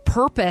with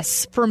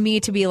purpose for me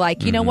to be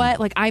like, you know what?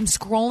 Like I'm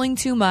scrolling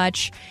too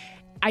much.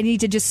 I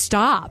need to just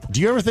stop. Do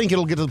you ever think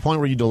it'll get to the point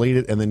where you delete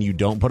it and then you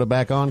don't put it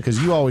back on?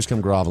 Because you always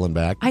come groveling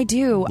back. I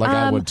do. Like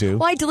I would too.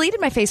 Well, I deleted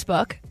my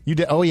Facebook. You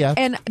did? Oh, yeah.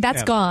 And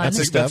that's gone.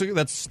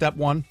 That's step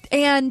one.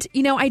 And,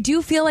 I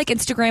do feel like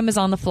Instagram is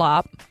on the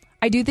flop.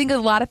 I do think a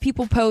lot of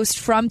people post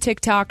from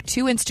TikTok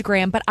to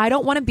Instagram, but I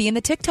don't want to be in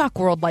the TikTok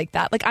world like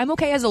that. Like, I'm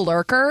okay as a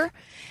lurker,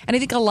 and I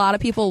think a lot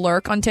of people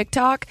lurk on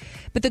TikTok,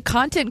 but the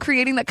content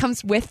creating that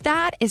comes with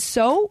that is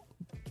so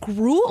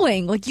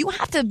grueling. Like, you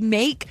have to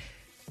make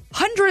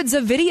hundreds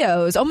of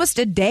videos almost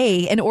a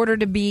day in order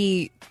to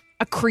be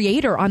a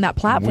creator on that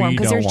platform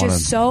because there's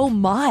just so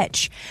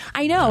much.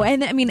 I know,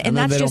 and I mean, and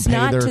then that's they just don't pay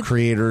not their to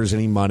creators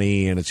any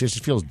money, and it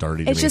feels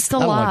dirty to It's me. just a I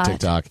don't lot. like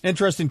TikTok.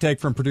 Interesting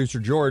take from producer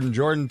Jordan.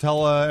 Jordan,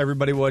 tell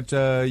everybody what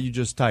you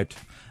just typed.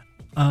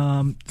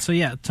 So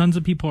yeah, tons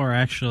of people are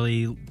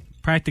actually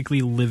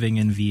practically living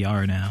in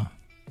VR now,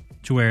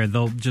 to where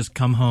they'll just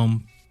come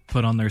home,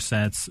 put on their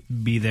sets,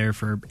 be there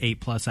for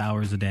 8+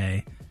 hours a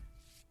day,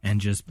 and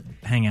just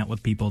hang out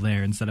with people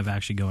there instead of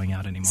actually going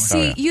out anymore.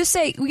 See, you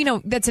say,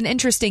 that's an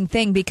interesting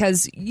thing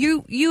because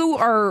you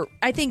are,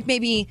 I think,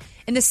 maybe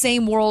in the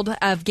same world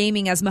of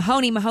gaming as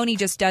Mahoney. Mahoney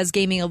just does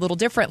gaming a little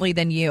differently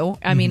than you.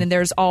 I mean, and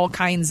there's all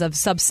kinds of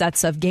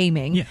subsets of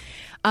gaming. Yeah.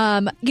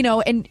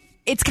 And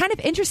it's kind of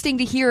interesting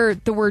to hear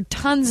the word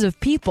tons of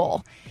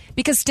people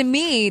because to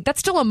me, that's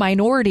still a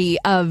minority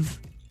of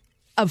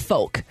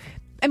folk.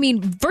 I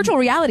mean, virtual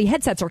reality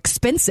headsets are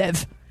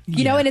expensive.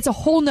 And it's a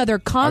whole nother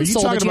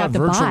console Are you that you talking have about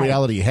to virtual buy.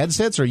 reality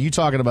headsets, or are you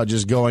talking about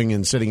just going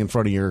and sitting in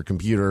front of your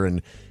computer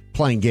and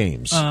playing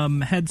games?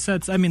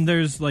 Headsets. I mean,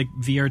 there's like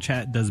VR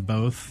chat does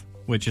both,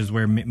 which is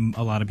where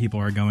a lot of people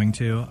are going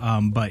to.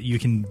 But you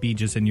can be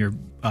just in your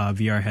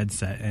VR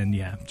headset and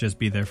just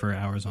be there for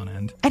hours on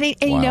end. And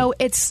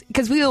it's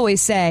because we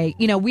always say,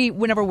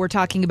 whenever we're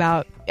talking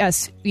about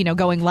us,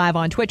 going live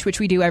on Twitch, which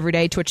we do every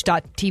day,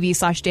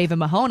 twitch.tv/Dave and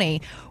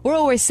Mahoney, we're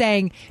always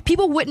saying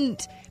people,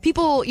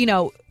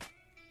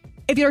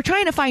 if you're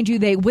trying to find you,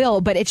 they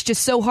will, but it's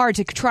just so hard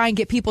to try and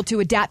get people to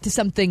adapt to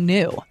something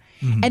new.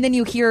 And then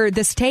you hear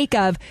this take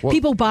of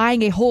people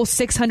buying a whole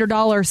 $600,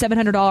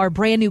 $700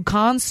 brand new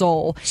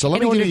console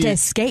in order to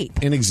escape.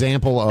 An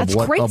example of That's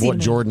what crazy.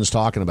 Jordan's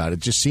talking about. It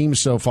just seems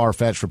so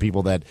far-fetched for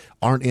people that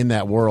aren't in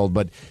that world.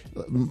 But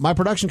my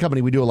production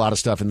company, we do a lot of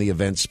stuff in the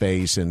event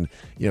space and,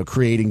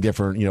 creating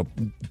different,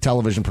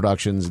 television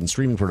productions and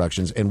streaming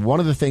productions. And one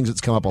of the things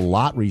that's come up a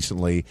lot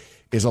recently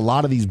is a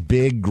lot of these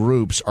big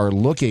groups are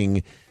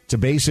looking to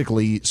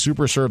basically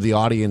super serve the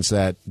audience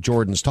that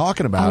Jordan's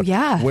talking about. Oh,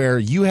 yeah. Where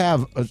you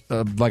have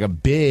like a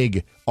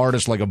big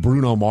artist like a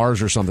Bruno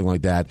Mars or something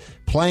like that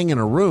playing in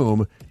a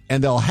room,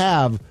 and they'll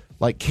have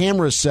like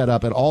cameras set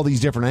up at all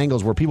these different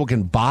angles where people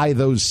can buy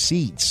those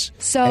seats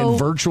and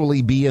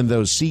virtually be in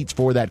those seats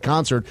for that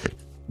concert,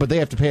 but they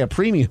have to pay a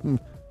premium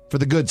for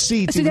the good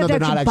seats, even though they're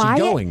not actually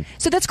going.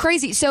 So that's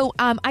crazy. So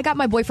I got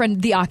my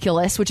boyfriend the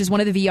Oculus, which is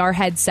one of the VR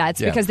headsets,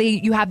 because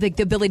you have the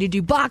ability to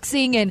do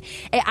boxing, and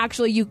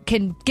you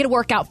can get a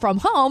workout from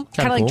home,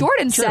 kind of like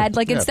Jordan said.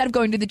 Like instead of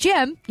going to the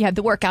gym, you have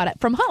the workout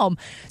from home.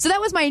 So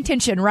that was my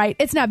intention, right?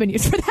 It's not been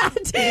used for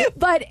that.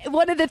 But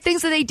one of the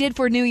things that they did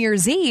for New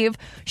Year's Eve,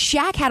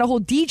 Shaq had a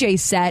whole DJ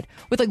set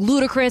with like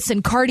Ludacris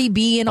and Cardi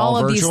B and all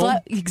of virtual?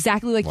 these,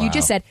 exactly like you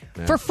just said,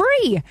 for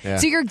free. Yeah.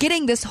 So you're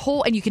getting this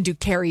whole, and you can do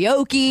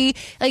karaoke,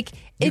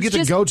 You get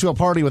to go to a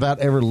party without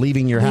ever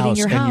leaving your house, and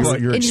you're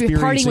and you're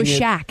partying with experiencing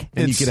it, Shaq.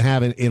 and you can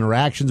have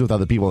interactions with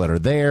other people that are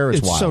there.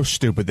 It's wild. so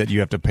stupid that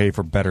you have to pay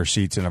for better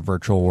seats in a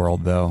virtual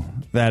world, though.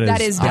 That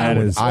is I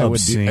would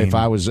obscene. if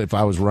I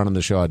was running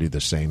the show, I'd do the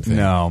same thing.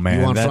 No, man,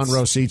 you want that's- front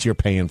row seats, you're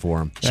paying for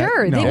them.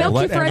 Sure, they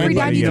milk you for every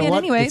dime you can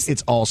anyways.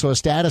 It's also a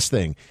status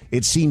thing.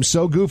 It seems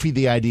so goofy,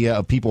 the idea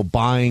of people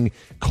buying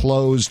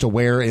clothes to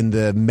wear in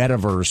the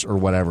metaverse or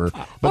whatever.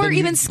 Or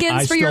even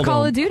skins for your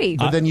Call of Duty.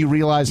 But then you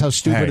realize how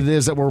stupid it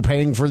is that we're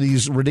paying for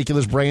these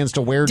ridiculous brands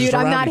to wear. Dude, just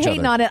I'm around not each hating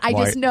other. on it. I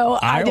just know.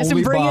 I just am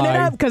only bringing it buy-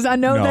 up because I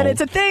know that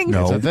it's a thing.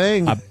 No, It's a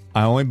thing.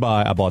 I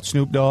bought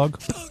Snoop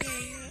Dogg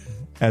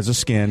as a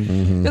skin.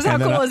 Because how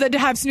And then cool is it to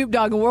have Snoop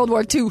Dogg in World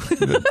War II?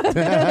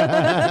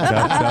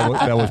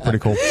 that was pretty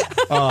cool.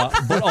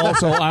 But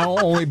also, I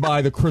only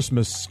buy the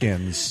Christmas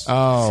skins.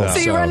 Oh, so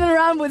you're running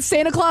around with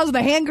Santa Claus with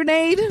a hand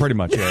grenade? Pretty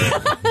much, yeah.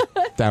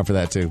 Down for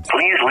that, too.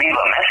 Please leave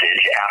a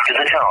message after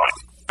the tone.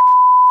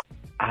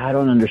 I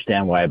don't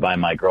understand why I buy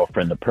my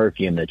girlfriend the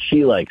perfume that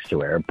she likes to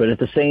wear, but at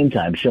the same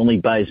time, she only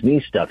buys me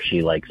stuff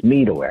she likes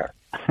me to wear.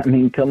 I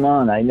mean, come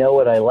on. I know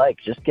what I like.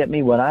 Just get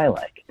me what I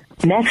like.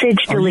 Message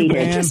Are you deleted.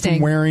 banned from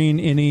wearing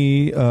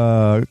any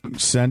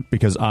scent?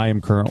 Because I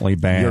am currently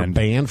banned. You're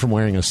banned from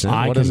wearing a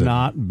scent? What is it?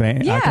 I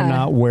Yeah.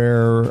 cannot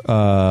wear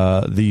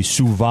the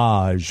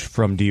Sauvage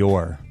from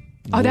Dior.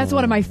 Oh, that's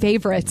one of my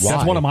favorites.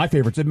 That's one of my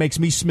favorites. It makes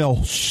me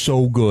smell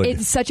so good.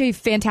 It's such a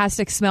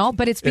fantastic smell,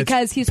 but it's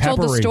because he's told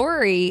the peppery.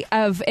 story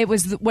of it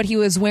was what he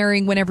was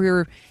wearing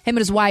whenever him and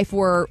his wife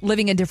were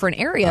living in different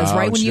areas,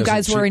 right? When She you doesn't-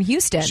 guys were in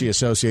Houston. She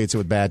associates it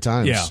with bad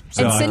times. Yeah.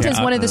 And scent is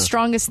one of the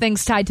strongest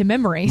things tied to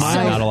memory. So.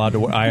 I'm not allowed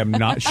to. I am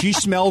not. She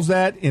smells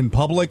that in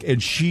public,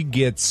 and she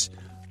gets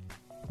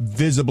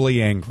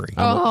visibly angry.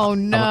 Oh,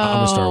 no. I'm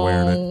gonna start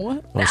wearing it.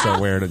 I'm gonna start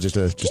wearing it just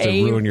to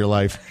Dave. ruin your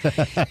life.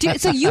 Dude,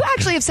 so you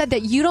actually have said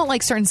that you don't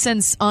like certain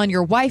scents on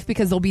your wife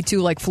because they'll be too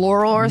like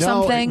floral or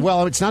something.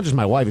 Well, it's not just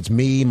my wife. It's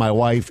me, my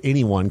wife,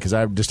 anyone. Because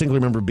I distinctly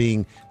remember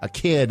being a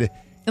kid.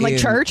 In, like,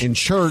 church? In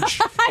church,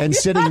 and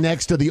sitting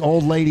next to the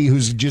old lady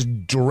who's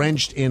just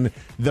drenched in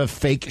the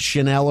fake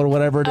Chanel or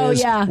whatever it is.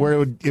 Oh, yeah. Where it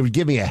would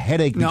give me a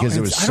headache because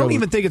it was I don't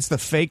even think it's the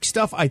fake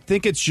stuff. I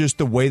think it's just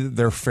the way that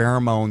their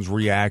pheromones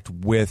react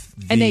with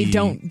the... And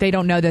they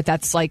don't know that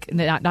that's like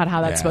not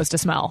how that's Yeah. supposed to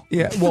smell.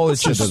 Yeah, well,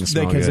 it's It doesn't just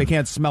smell because they good.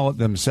 can't smell it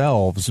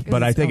themselves.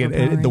 But I It's think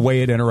overpowering. the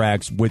way it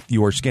interacts with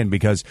your skin,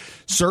 because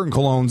certain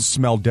colognes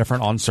smell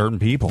different on certain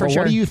people. For Well,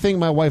 sure. what do you think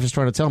my wife is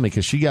trying to tell me?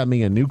 Because she got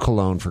me a new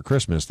cologne for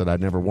Christmas that I'd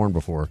never worn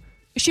before.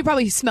 She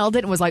probably smelled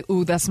it and was like,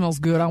 "Ooh, that smells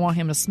good. I want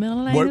him to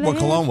smell it." What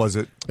cologne was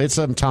it? It's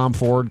some Tom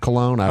Ford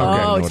cologne. I don't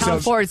know Oh, what Tom it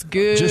is. Ford's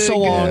good. Just so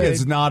long good.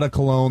 it's not a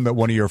cologne that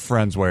one of your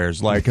friends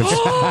wears. Like, 'cause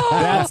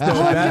that's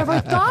Oh, I've never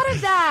thought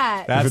of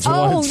that. That's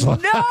oh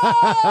what no!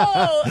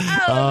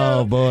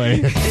 Oh, boy.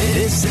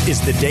 This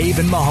is the Dave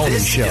and Mahoney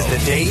Show. This is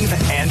the Dave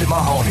and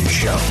Mahoney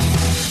Show.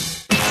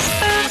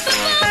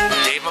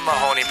 Dave and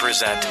Mahoney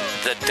present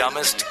the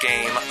dumbest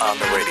game on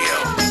the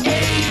radio.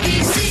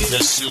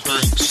 The super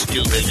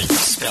stupid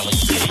spelling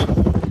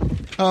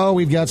bee. Oh,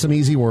 we've got some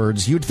easy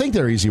words. You'd think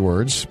they're easy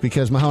words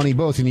because Mahoney,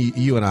 both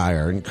you and I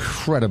are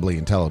incredibly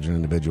intelligent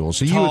individuals.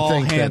 So you Tall, would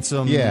think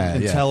handsome, yeah.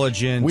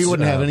 intelligent, We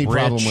wouldn't have any rich,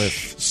 problem with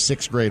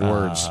sixth grade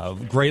words.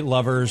 Great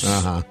lovers,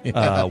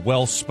 Uh-huh.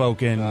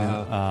 well-spoken,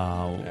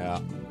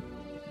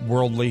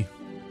 worldly.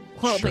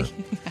 Worldly,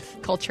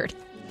 cultured.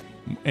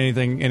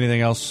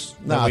 Anything else?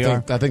 No,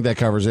 that I think that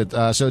covers it.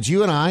 So it's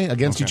you and I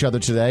against each other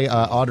today.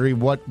 Audrey,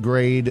 what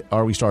grade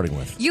are we starting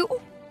with? You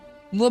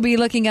will be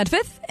looking at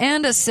 5th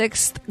and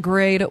 6th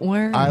grade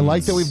words. I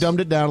like that we've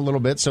dumbed it down a little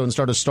bit. So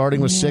instead of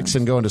starting with 6th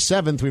and going to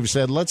 7th, we've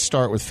said let's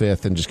start with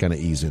 5th and just kind of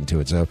ease into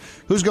it. So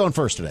who's going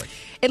first today?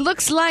 It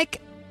looks like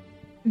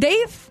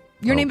Dave.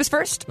 Your name is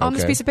first on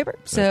this okay. piece of paper,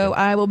 so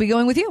I will be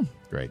going with you.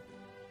 Great.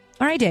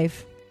 All right,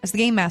 Dave. as the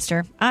game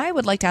master, I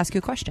would like to ask you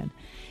a question.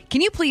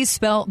 Can you please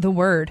spell the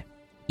word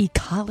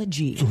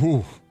ecology?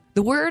 Ooh.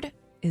 The word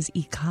is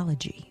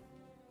ecology.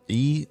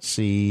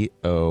 ECOLOGY.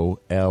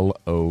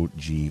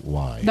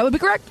 That would be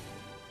correct.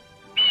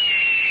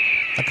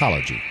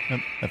 Ecology.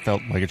 That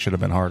felt like it should have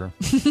been harder.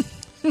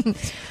 All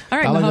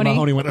right, I like that Mahoney.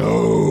 Mahoney went,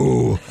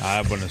 oh.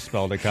 I wouldn't have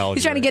spelled ecology.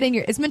 He's trying to get in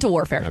your... It's mental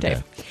warfare, Okay.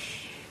 Dave.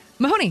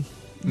 Mahoney,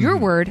 your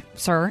word,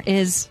 sir,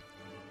 is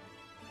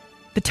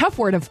the tough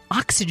word of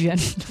oxygen.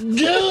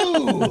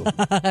 No!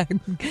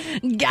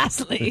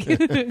 Ghastly.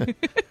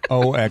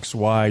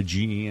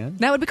 OXYGEN.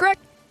 That would be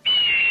correct.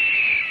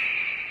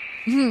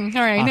 All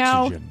right,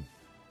 now, Oxygen.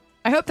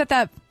 I hope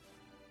that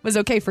was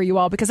okay for you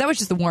all, because that was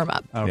just the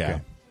warm-up. Okay.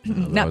 Yeah.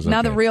 Now the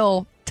okay.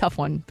 real tough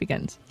one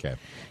begins. Okay.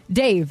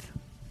 Dave,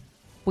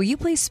 will you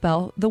please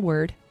spell the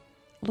word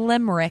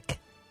limerick?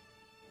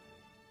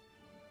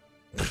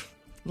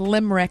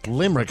 Limerick.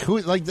 Limerick. Who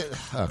like the,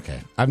 okay.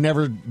 I've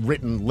never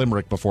written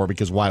limerick before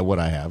because why would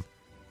I have?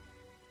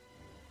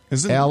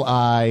 Is it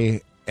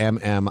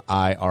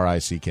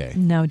LIMMIRICK.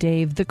 No,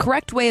 Dave. The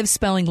correct way of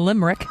spelling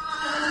limerick,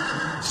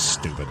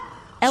 Stupid.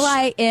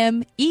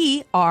 LIMERICK.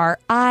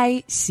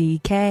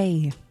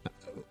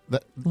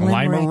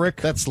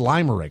 Limerick? That's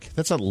limerick.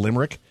 That's not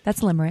limerick.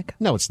 That's limerick.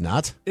 No, it's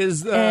not. it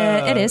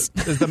is.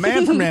 Is the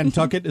man from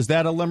Nantucket, is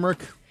that a limerick?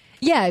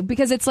 Yeah,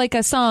 because it's like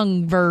a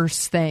song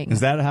verse thing. Is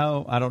that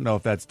how? I don't know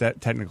if that's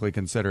technically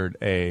considered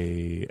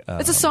a...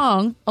 It's a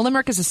song. A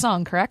limerick is a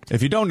song, correct?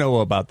 If you don't know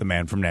about the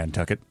man from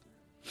Nantucket,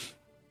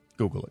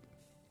 Google it.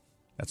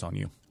 That's on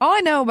you. All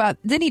I know about...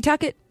 Didn't he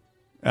tuck it?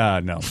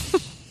 No.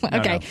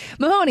 Okay.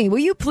 No. Mahoney, will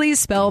you please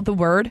spell the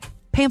word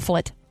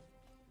pamphlet?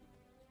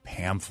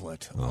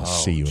 Pamphlet. I'll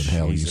see you in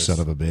hell, you Jesus. son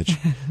of a bitch.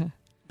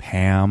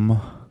 Pam.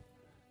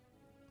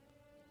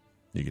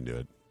 You can do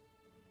it.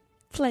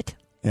 Flit.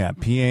 Yeah,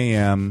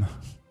 PAM.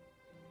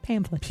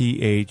 Pamphlet.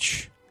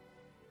 PHLET.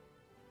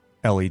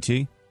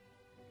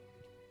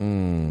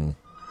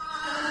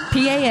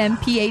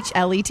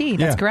 PAMPHLET. That's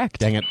Yeah. correct.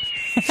 Dang it.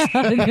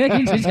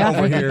 Good job,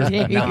 Over here,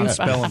 Dave.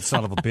 non-spelling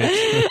son of a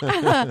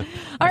bitch.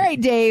 All right,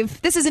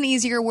 Dave. This is an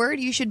easier word.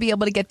 You should be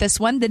able to get this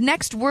one. The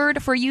next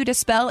word for you to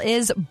spell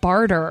is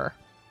barter.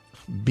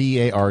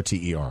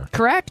 BARTER.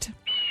 Correct?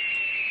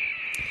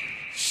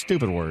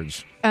 Stupid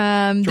words.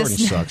 This- Jordan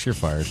sucks. You're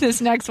fired. This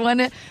next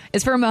one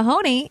is for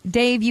Mahoney.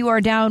 Dave, you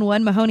are down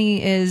one.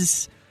 Mahoney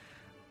is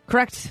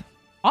correct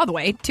all the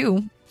way,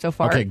 two so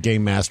far. Okay,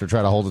 game master,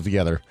 try to hold it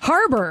together.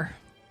 Harbor.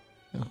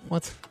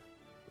 What?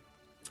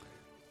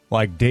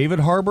 Like David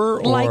Harbor?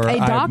 Or Like a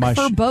dock my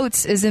for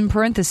boats is in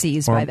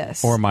parentheses by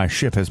this. Or my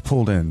ship has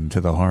pulled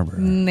into the harbor.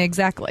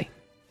 Exactly.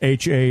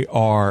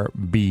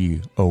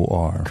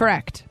 HARBOR.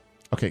 Correct.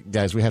 Okay,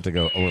 guys, we have to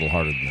go a little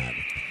harder than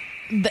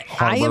that.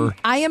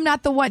 I am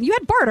not the one. You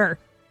had barter.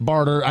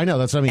 Barter. I know,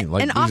 that's what I mean.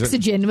 Like, And these are-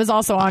 oxygen was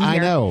also on I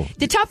here. know.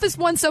 The toughest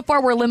ones so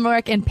far were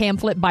limerick and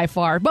pamphlet by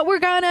far. But we're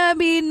going to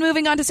be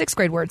moving on to 6th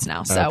grade words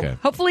now. So Okay.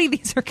 hopefully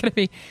these are going to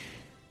be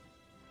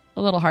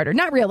a little harder.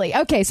 Not really.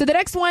 Okay, so the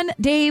next one,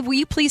 Dave, will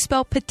you please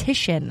spell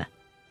petition?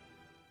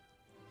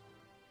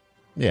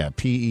 Yeah,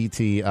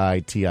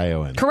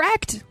 PETITION.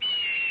 Correct.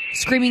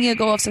 Screaming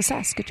eagle of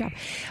success. Good job.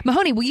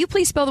 Mahoney, will you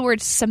please spell the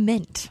word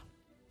cement?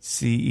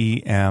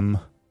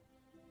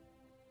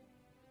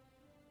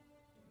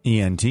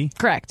 CEMENT.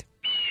 Correct.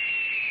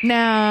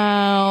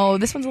 Now,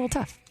 this one's a little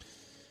tough.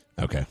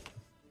 Okay.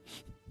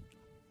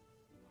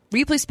 Will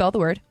you please spell the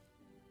word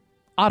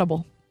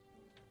audible?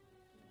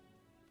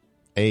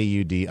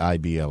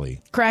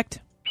 AUDIBLE. Correct.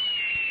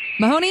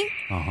 Mahoney?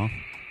 Uh-huh.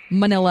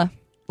 Manila.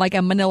 Like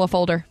a manila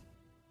folder.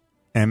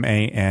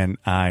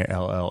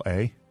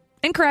 MANILLA.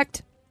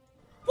 Incorrect.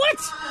 What?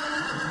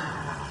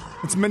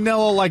 It's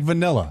Manila like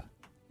vanilla.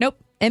 Nope.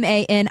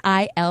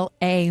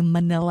 MANILA.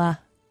 Manila.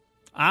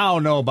 I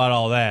don't know about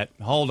all that.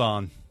 Hold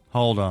on.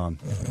 All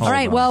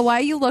right. Well,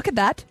 while you look at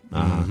that,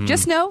 Uh-huh.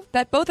 just know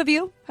that both of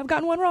you have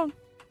gotten one wrong.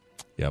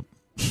 Yep.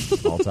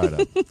 All tied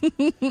up.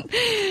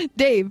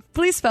 Dave,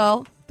 please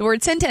spell the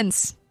word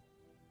sentence.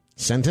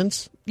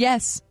 Sentence?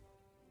 Yes.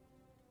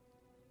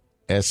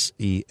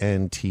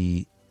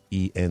 SENTENCE.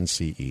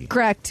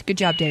 Correct. Good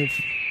job, Dave.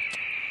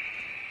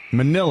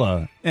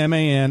 Manila.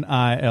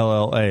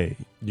 MANILLA.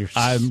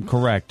 I'm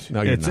correct.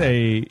 No, you're it's not.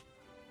 a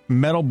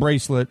metal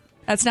bracelet.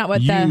 That's not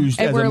what used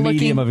as we're a looking.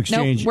 medium of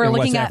exchange Nope, we're in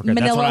looking West at Africa.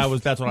 Manila.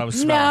 That's what I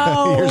was spelling.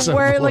 No, You're so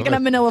we're full looking of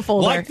at Manila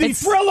folder. Like the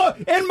It's Frilla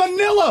in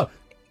Manila.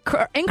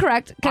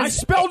 incorrect. I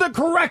spelled it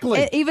correctly.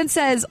 It even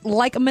says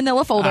like a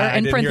Manila folder I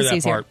in didn't hear that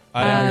parentheses here. part.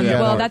 I didn't hear that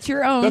Well, part. that's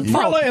your own. The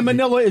Frilla in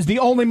Manila is the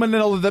only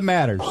Manila that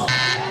matters.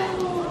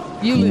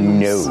 You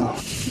lose.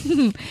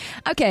 No.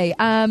 Okay.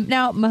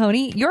 Now,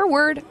 Mahoney, your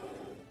word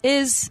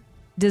is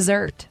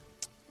dessert.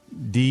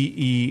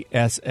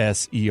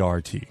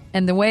 DESSERT.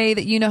 And the way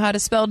that you know how to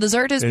spell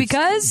dessert is It's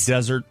because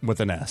desert with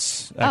an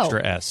S.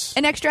 Extra S.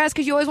 An extra S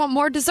because you always want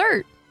more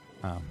dessert.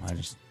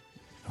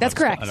 That's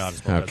correct. I know how to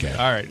spell Okay. that.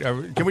 All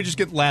right. Can we just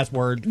get the last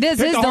word? This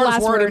Pick is the hardest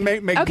last word. And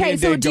make me okay, and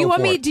so Dave do you go want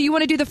for me? it. Do you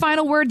want to do the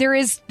final word? There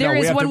is No,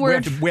 we have one to-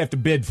 word. We have to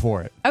bid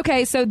for it.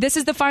 Okay, so this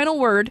is the final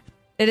word.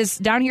 It is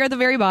down here at the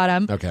very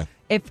bottom. Okay.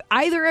 If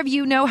either of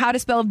you know how to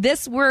spell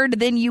this word,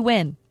 then you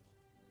win.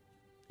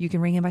 You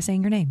can ring in by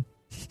saying your name.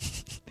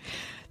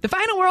 The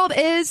final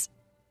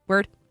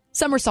word,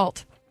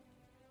 somersault.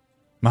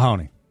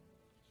 Mahoney.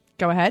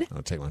 Go ahead.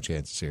 I'll take my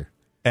chances here.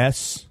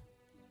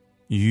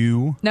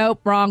 S-U.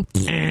 Nope, wrong.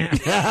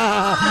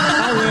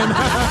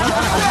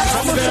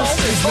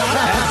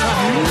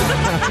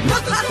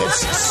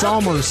 It's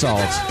somersault.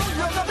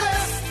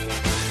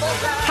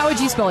 How would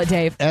you spell it,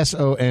 Dave?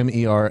 Somersault.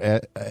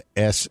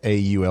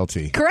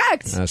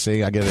 Correct.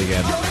 See, I get it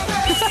again.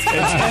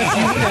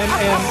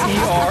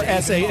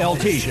 It's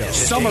Sumersault.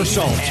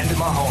 Somersault. And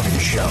Mahoney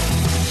Show.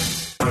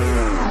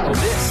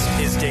 This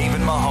is Dave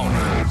and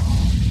Mahoney.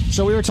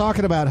 So we were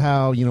talking about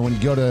how, you know, when you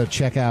go to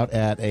check out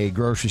at a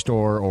grocery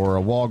store or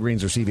a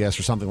Walgreens or CVS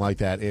or something like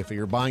that, if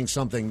you're buying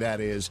something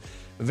that is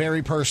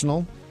very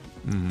personal,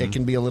 it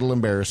can be a little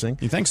embarrassing.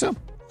 You think so?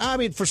 I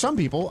mean, for some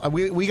people,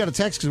 we got a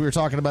text because we were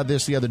talking about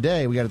this the other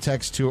day. We got a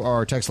text to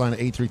our text line at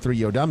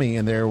 833-YO-DUMMY,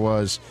 and there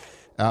was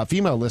a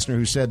female listener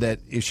who said that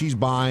if she's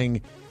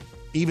buying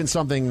even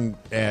something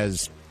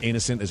as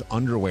innocent as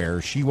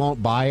underwear, she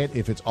won't buy it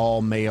if it's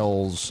all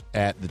males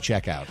at the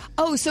checkout.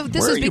 Oh, so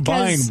this Where is are you because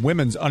buying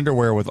women's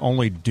underwear with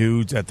only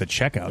dudes at the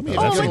checkout? I mean,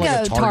 Oh, that's like like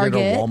a a Target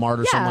Target. or Walmart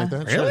or Yeah. something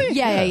like that. Really? Sure.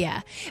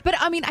 Yeah. But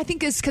I mean, I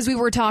think it's because we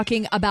were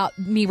talking about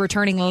me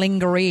returning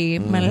lingerie,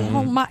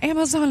 my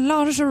Amazon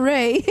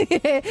lingerie,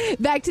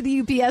 back to the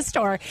UPS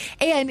store.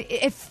 And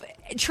if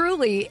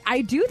truly, I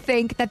do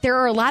think that there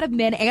are a lot of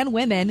men and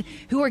women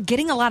who are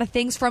getting a lot of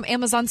things from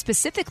Amazon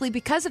specifically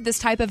because of this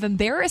type of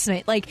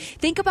embarrassment. Like,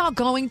 think about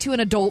going to an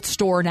adult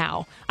store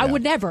now. I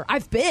would never.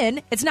 I've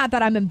been. It's not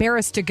that I'm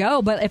embarrassed to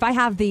go, but if I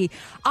have the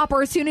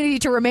opportunity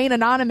to remain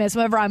anonymous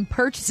whenever I'm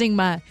purchasing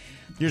my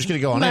You're just going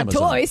to go on my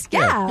Amazon. toys,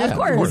 yeah, of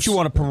course. Wouldn't you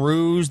want to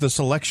peruse the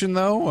selection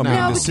though? I mean,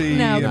 No, to see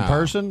no. in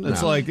person.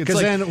 It's No. like it's 'Cause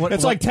like then what-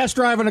 it's like test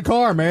driving a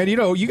car, man. You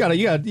know, you got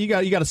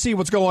to see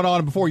what's going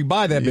on before you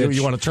buy that bitch.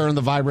 You want to turn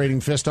the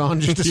vibrating fist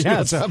on just to see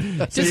Yes. what's up?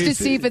 Just to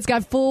see if it's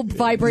got full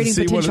vibrating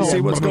potential.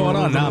 See what's going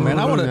on. Nah, man.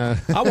 I want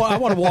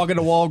to walk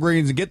into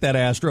Walgreens and get that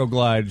Astro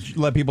Glide.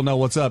 Let people know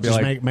what's up. You're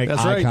Just like, make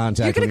that's eye right.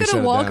 contact. You're going when to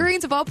you go to set it down.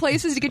 Walgreens of all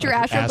places to get your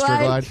Astroglide.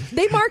 Astroglide?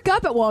 They mark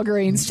up at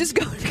Walgreens. Just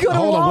go to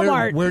Hold on,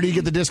 Walmart. where do you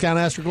get the discount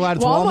Astroglide?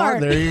 It's Walmart. Walmart.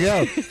 There you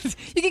go.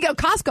 You can go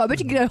Costco. I bet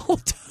you can get a whole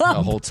tub.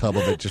 A whole tub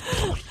of it. Just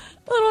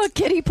Little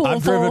kiddie pool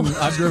I've full.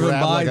 driven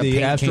grab by like a the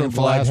paint Astro can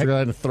full of Glide.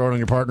 Astroglide and throw it on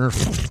your partner.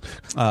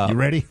 You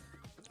ready?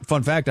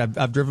 Fun fact: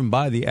 I've driven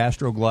by the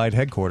Astro Glide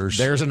headquarters.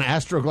 There's an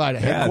Astroglide Yeah,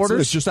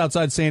 headquarters. it's just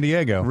outside San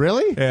Diego.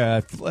 Really?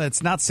 Yeah,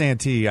 it's not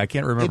Santee. I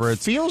can't remember. It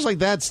feels like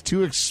that's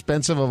too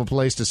expensive of a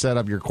place to set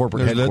up your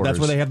corporate headquarters. That's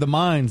where they have the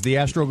mines, the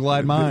Astro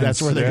Glide mines.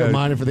 That's where they go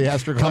mining for the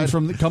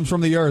Astroglide. Comes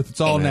from the earth. It's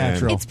all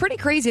natural. It's pretty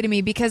crazy to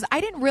me because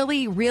I didn't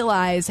really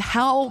realize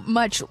how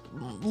much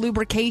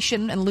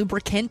lubrication and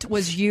lubricant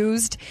was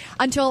used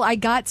until I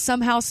got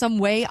somehow, some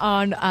way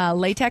on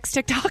latex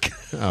TikTok.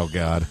 Oh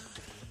God.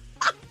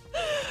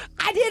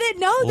 I didn't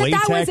know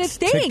that was a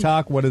thing.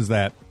 TikTok. What is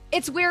that?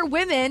 It's where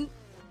women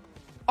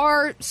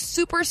are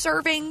super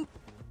serving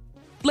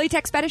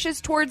latex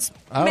fetishes towards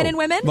men and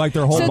women. Like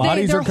their whole So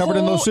bodies their are covered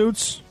in whole those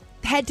suits?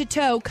 head to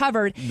toe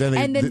covered.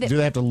 Then do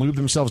they have to lube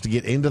themselves to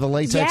get into the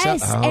latex?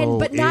 Yes, Oh,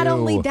 but not ew.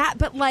 only that,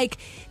 but like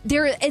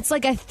it's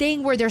like a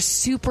thing where they're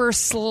super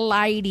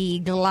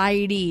slidey,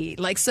 glidey.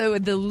 Like, so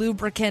the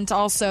lubricant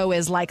also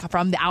is like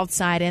from the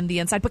outside and the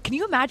inside. But can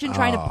you imagine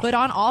trying to put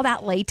on all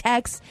that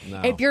latex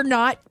if you're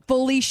not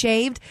fully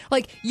shaved?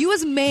 Like, you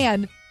as a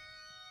man,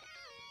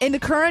 in the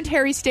current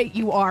hairy state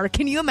you are,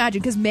 can you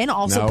imagine? Because men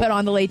also Nope, put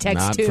on the latex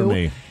not too. for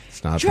me.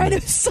 It's not Trying for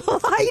me. to slide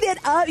it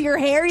up your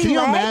hairy Can you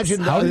legs. imagine?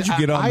 How did you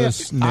get on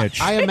this niche?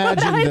 I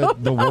imagine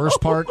the worst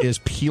part is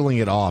peeling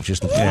it off.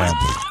 Just Like,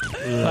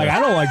 I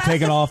don't like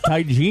taking off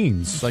tight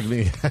jeans. like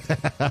me.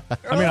 I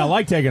mean, I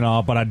like taking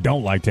off, but I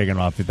don't like taking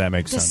off, if that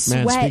makes The sense.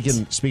 Man,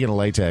 Sweat. speaking of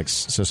latex,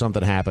 so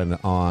something happened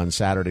on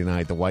Saturday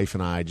night. The wife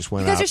and I just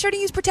went You guys out. are starting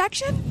to use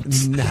protection?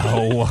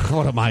 No,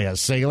 what am I, a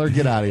sailor?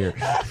 Get out of here!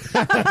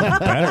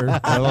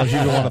 Better. Otherwise,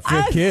 you go on a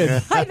fifth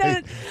kid. I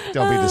know.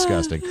 Don't be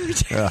disgusting.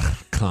 Ugh,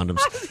 condoms.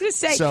 I was going to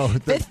say, So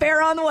fifth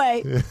fair on the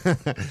way.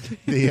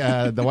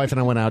 the wife and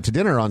I went out to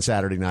dinner on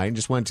Saturday night and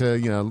just went to a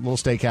little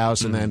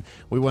steakhouse, and then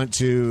we went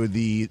to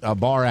the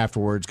bar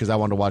afterwards because I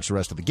wanted to watch the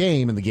rest of the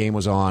game, and the game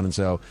was on, and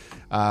so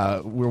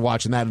we were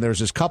watching that. And there's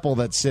this couple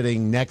that's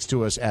sitting next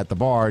to us at the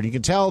bar, and you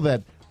can tell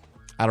that.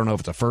 I don't know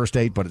if it's a first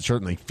date, but it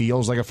certainly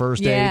feels like a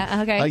first date.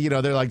 Yeah, okay.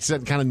 They're like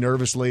sitting kind of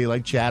nervously,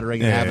 like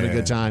chattering and having a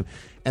good time.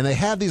 And they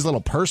have these little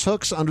purse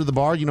hooks under the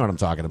bar. You know what I'm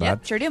talking about.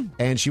 Yep, sure do.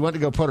 And she went to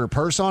go put her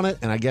purse on it,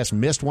 and I guess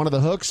missed one of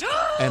the hooks,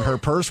 and her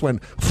purse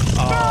went.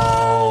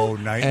 Oh,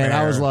 nightmare. And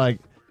I was like,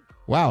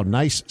 wow,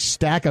 nice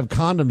stack of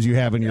condoms you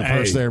have in your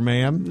purse there,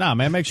 ma'am. Nah,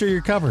 man, make sure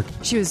you're covered.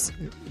 She was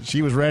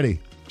She was ready.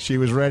 She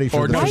was ready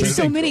for the Why date.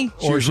 so many?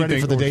 She was ready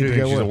for the date to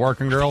go She's a with.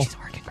 working girl.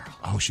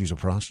 Oh, she's a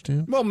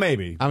prostitute? Well,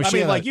 maybe. I mean, I she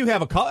mean, had like a- you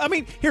have a. I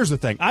mean, here's the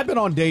thing. I've been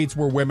on dates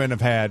where women have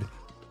had,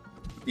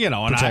 and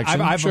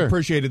Protection, I've sure.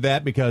 appreciated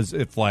that because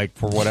if, like,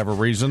 for whatever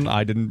reason,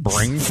 I didn't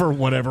bring For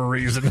whatever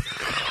reason.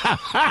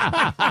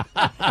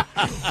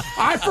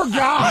 I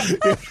forgot,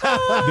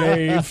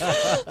 Dave.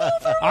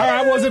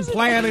 I wasn't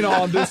planning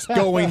on this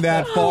going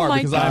that far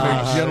because I'm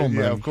a gentleman.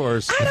 Yeah, of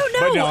course. I don't know.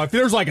 But no, if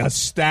there's like a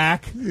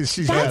stack,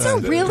 That's a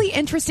really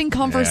interesting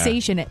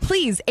conversation.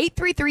 Please,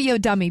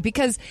 833-YO-DUMMY,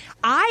 because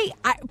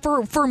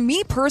for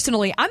me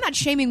personally, I'm not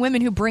shaming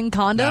women who bring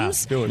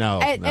condoms. do it. No.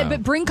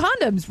 But bring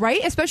condoms, right?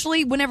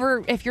 Especially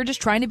if you're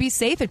just trying to be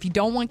safe, if you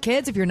don't want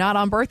kids, if you're not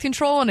on birth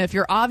control, and if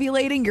you're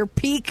ovulating, you're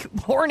peak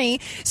horny.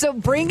 So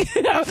bring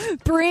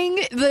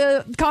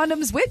the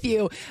condoms with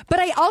you. But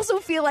I also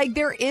feel like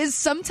there is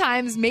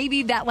sometimes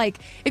maybe that, like,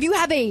 if you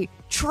have a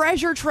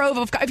treasure trove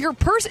of, if your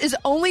purse is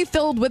only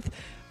filled with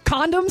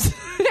condoms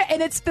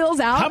and it spills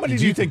out. How many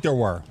do you think there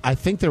were? I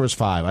think there was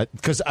 5.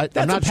 Because I'm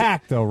That's not a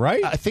pack, though,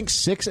 right? I think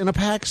 6 in a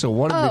pack, so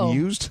one had been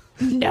used.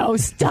 No,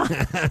 stop.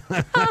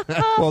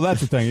 Well, that's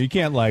the thing. You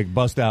can't like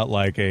bust out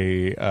like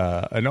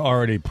an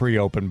already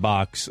pre-opened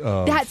box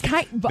of That's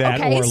kind. that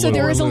Okay, or so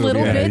there is a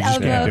little you bit just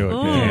of can't a. do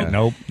it. Yeah,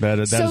 nope. That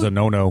is a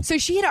no-no. So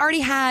she had already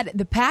had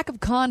the pack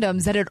of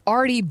condoms that had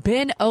already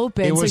been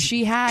opened. So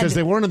she had, because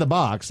they weren't in the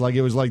box. Like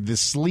it was like the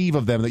sleeve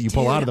of them that you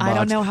pull out of the box. I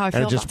don't know how I and it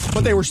feel just,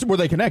 But were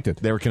they connected?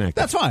 They were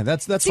connected. That's fine.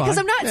 That's fine. because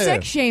I'm not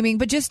sex shaming,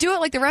 but just do it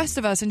like the rest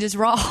of us and just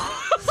raw.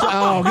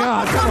 Oh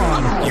God, come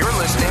on! You're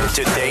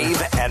listening to Dave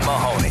and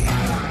Mahoney.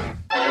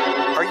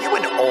 Are you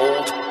an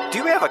old? Do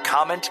you have a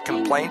comment,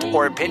 complaint,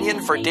 or opinion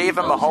for Dave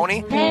and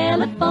Mahoney?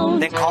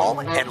 Then call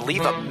and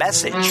leave a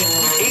message.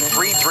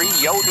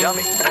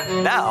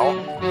 833-YO-DUMMY. Now,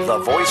 the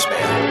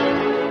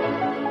voicemail.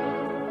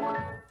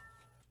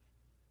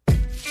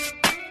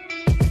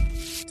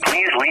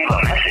 Please leave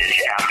a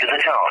message after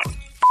the tone.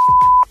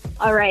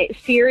 All right,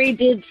 Siri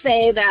did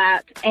say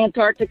that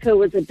Antarctica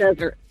was a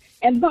desert.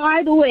 And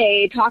by the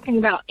way, talking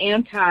about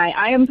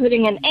I am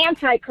putting an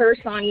anti-curse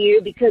on you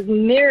because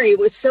Mary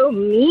was so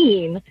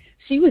mean.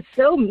 She was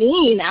so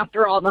mean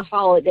after all the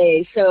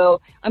holidays.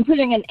 So I'm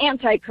putting an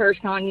anti-curse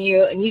on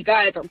you, and you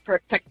guys are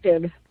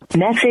protected.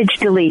 Message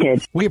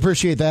deleted. We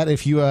appreciate that.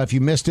 If you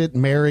missed it,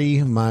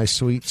 Mary, my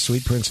sweet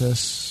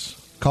princess,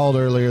 called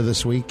earlier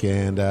this week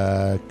and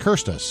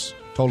cursed us.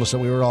 Told us that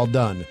we were all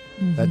done.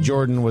 Mm-hmm. That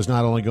Jordan was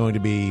not only going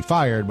to be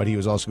fired, but he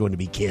was also going to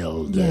be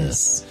killed.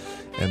 Yes.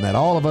 And that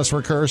all of us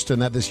were cursed,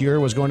 and that this year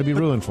was going to be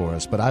ruined for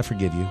us. But I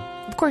forgive you.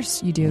 Of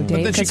course you do, But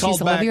Dave, then she because she's called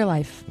the love back. of your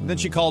life. Then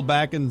she called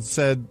back and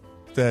said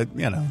that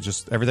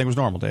just everything was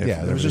normal, Dave.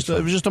 Yeah, it was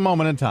just a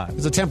moment in time.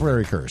 It's a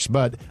temporary curse,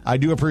 but I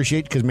do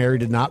appreciate because Mary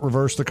did not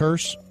reverse the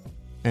curse,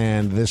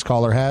 and this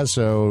caller has.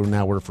 So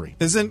now we're free.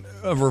 Isn't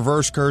a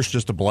reverse curse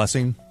just a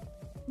blessing?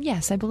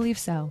 Yes, I believe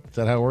so. Is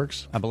that how it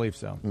works? I believe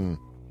so.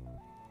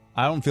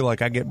 I don't feel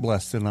like I get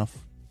blessed enough.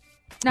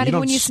 Not even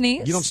when you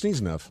sneeze? You don't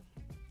sneeze enough.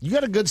 You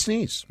got a good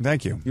sneeze.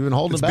 Thank you. You've been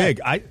holding It's it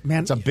back. big.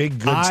 It's a big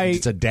good.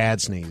 It's a dad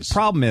sneeze.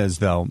 Problem is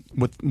though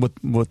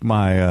with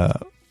my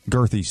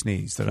girthy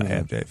sneeze that I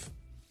have, Dave.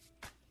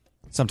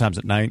 Sometimes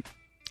at night,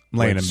 I'm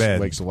laying in bed,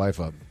 wakes the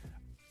wife up.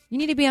 You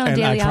need to be on a and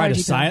daily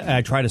allergy pill.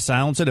 I try to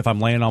silence it if I'm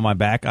laying on my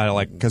back.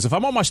 Because if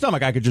I'm on my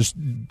stomach, I could just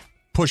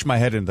push my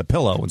head into the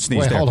pillow and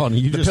sneeze. Wait, there. hold on.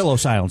 You the just pillow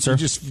silencer. You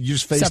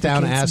just face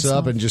down, ass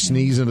up, and just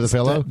sneeze into the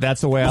pillow.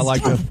 That's the way I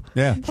like to.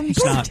 Yeah,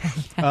 it's not.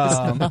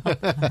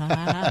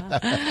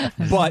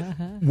 But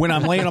when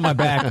I'm laying on my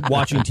back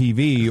watching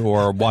TV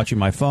or watching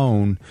my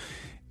phone,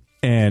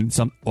 and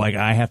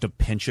I have to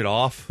pinch it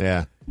off.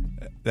 Yeah,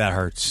 that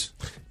hurts.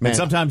 Man. And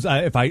sometimes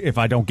if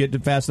I don't get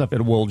it fast enough,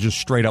 it will just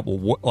straight up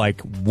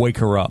wake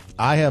her up.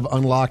 I have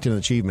unlocked an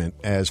achievement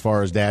as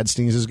far as dad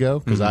sneezes go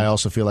because I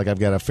also feel like I've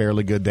got a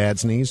fairly good dad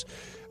sneeze.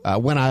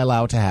 When I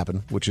allow it to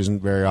happen, which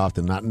isn't very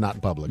often, not in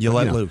public. You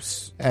let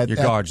loose. Your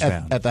guard's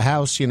down. At the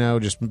house,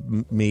 just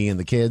me and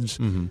the kids.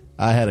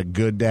 I had a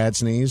good dad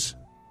sneeze,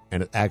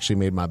 and it actually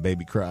made my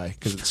baby cry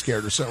because it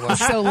scared her so much.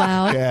 So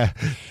loud. Yeah.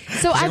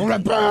 So I look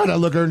at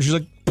her and she's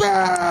like,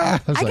 bah!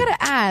 I got to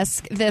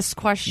ask this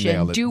question.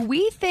 Nailed it. Do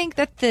we think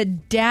that the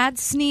dad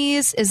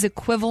sneeze is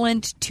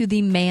equivalent to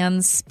the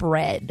man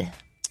spread?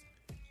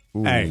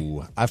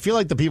 Ooh. I feel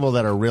like the people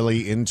that are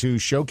really into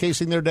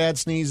showcasing their dad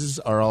sneezes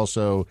are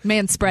also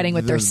man spreading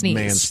with their sneeze.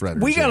 Man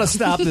spreaders. We got to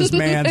stop this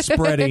man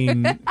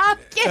spreading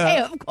okay,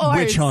 of course.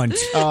 witch hunt.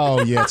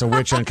 Oh yeah, it's a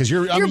witch hunt because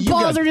your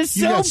balls are just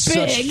you so got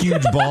such big.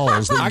 huge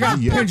balls. That I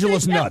got you,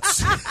 pendulous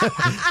nuts.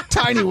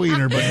 Tiny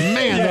wiener, but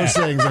man, those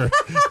things are.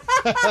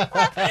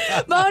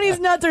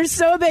 Mahoney's nuts are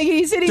so big.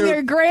 He's sitting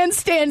there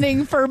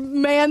grandstanding for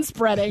man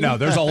spreading. No,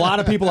 there's a lot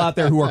of people out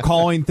there who are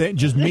calling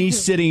just me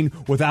sitting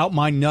without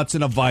my nuts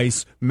in a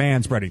vice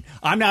man spreading.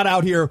 I'm not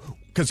out here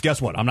because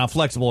guess what? I'm not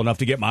flexible enough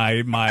to get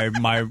my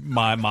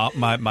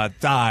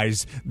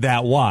thighs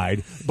that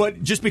wide.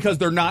 But just because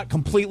they're not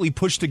completely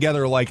pushed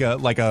together like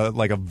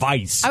a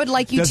vice, I would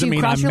like you doesn't to mean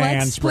cross I'm your legs,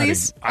 man-spreading.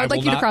 please. I would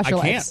like you to cross your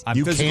legs.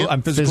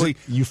 I'm physically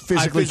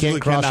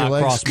can't cross your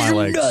legs. Cross my Your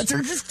legs. nuts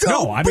are just so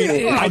no, I mean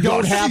big. I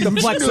don't have the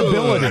Huge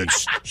flexibility.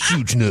 nuts.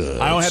 Huge nuts.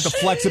 I don't have the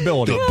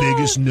flexibility. The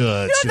biggest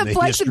nuts. You have in the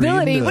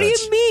flexibility. history of What do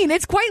nuts. you mean?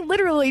 It's quite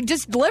literally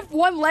just lift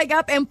one leg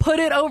up and put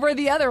it over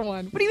the other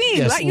one. What do you mean?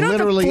 Yes, You don't have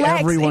to literally flex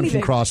everyone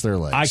anything. can cross their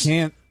legs. I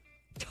can't.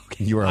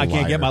 You're a I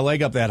can't liar. get my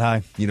leg up that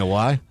high. You know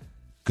why?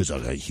 Because I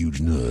got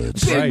huge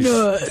nuts. Big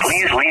nuts.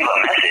 Please leave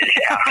a message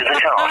after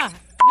the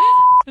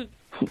tone.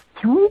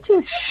 Can we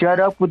just shut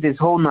up with this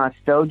whole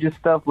nostalgia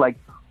stuff? Like,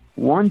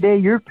 one day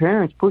your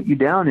parents put you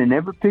down and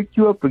never picked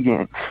you up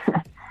again.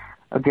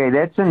 Okay,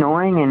 that's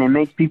annoying, and it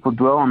makes people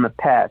dwell on the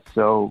past,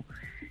 so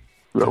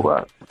grow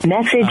up.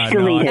 Message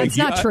deleted. That's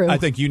not true. I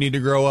think you need to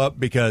grow up,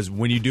 because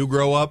when you do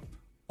grow up,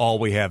 all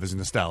we have is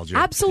nostalgia.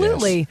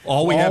 Absolutely. Yes.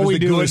 All we have is the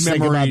do good is think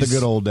about the memories.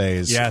 good old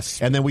days.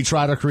 Yes. And then we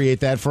try to create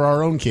that for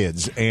our own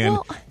kids. And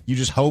you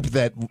just hope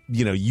that,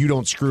 you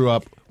don't screw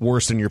up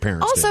worse than your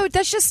parents Also, did.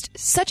 that's just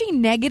such a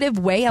negative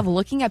way of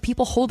looking at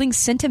people holding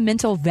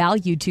sentimental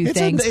value to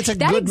things. It's a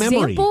that good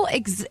memory.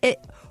 example,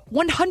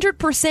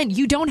 100%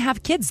 you don't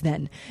have kids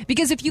then.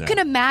 Because if you can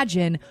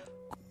imagine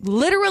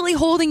literally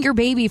holding your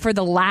baby for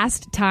the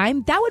last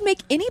time, that would make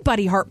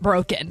anybody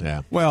heartbroken.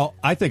 Yeah. Well,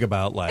 I think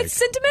about It's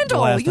sentimental.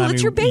 the last You time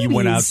let your You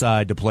went babies.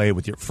 outside to play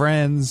with your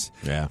friends.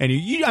 Yeah. And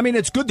I mean,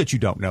 it's good that you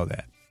don't know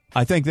that.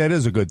 I think that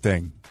is a good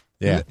thing.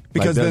 Yeah.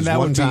 Because like then that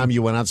one would be- time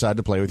you went outside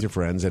to play with your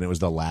friends, and it was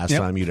the last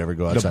Yep. time you'd ever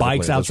go outside The to play bike's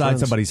with those outside friends.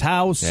 somebody's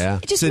house. Yeah.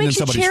 It just sitting makes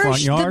in you somebody's cherish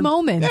front yard. the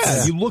moments.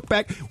 Yeah, you look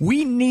back.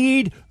 We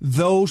need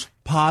those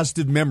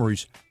positive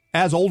memories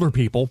as older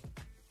people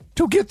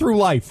to get through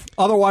life.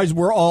 Otherwise,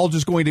 we're all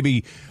just going to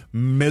be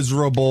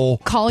miserable.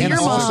 Call And your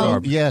also-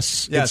 mom.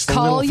 Yes. Yes. it's the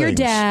Call little your things.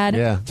 dad.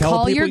 Yeah.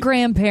 Call your people-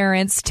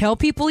 grandparents. Tell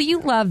people you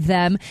love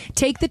them.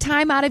 Take the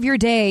time out of your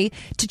day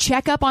to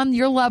check up on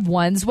your loved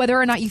ones, whether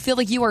or not you feel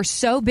like you are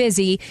so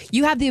busy.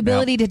 You have the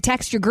ability to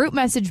text your group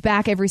message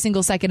back every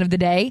single second of the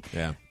day.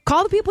 Yeah.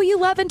 Call the people you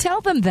love and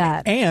tell them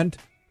that. And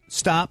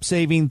stop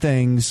saving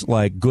things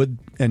like good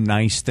and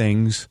nice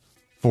things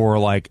for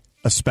like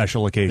a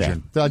special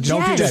occasion. Don't do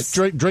Yes.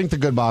 that. Drink the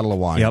good bottle of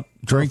wine. Yep.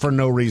 Drink for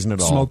no reason at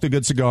all. Smoke the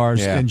good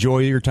cigars. Yeah. Enjoy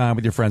your time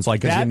with your friends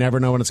like Because that. you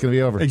never know when it's going to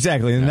be over.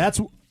 Exactly. And that's,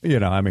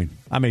 I mean,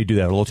 I may do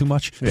that a little too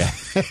much. Yeah.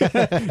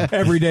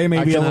 Every day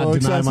maybe I a cannot little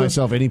deny excessive.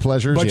 myself any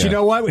pleasures. But yeah. you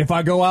know what? If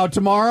I go out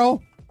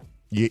tomorrow,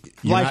 You're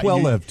life not- well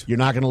you- lived. You're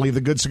not going to leave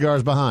the good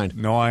cigars behind.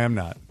 No, I am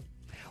not.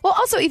 Well,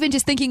 also even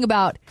just thinking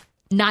about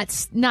not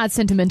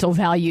sentimental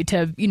value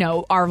to,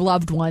 our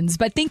loved ones,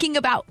 but thinking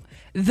about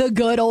the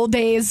good old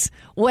days,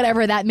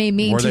 whatever that may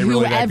mean Were to they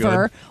really that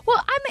whoever. good? Well,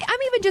 I'm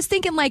even just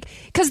thinking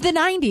because the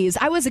 90s,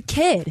 I was a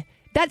kid.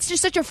 That's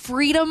just such a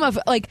freedom of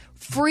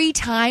free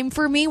time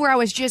for me where I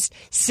was just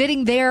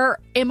sitting there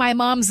in my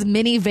mom's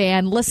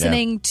minivan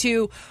listening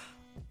to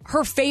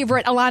her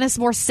favorite Alanis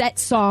Morissette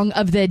song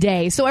of the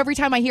day. So every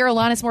time I hear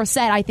Alanis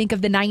Morissette, I think of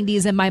the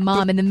 90s and my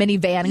mom in the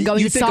minivan and going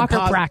You to think of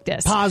soccer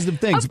practice. Positive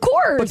things. Of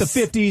course. But the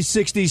 50s,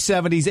 60s,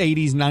 70s,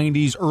 80s,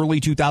 90s, early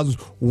 2000s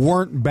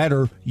weren't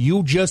better.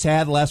 You just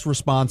had less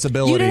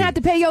responsibility. You didn't have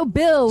to pay your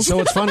bills. So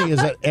what's funny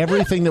is that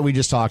everything that we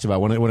just talked about,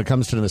 when it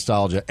comes to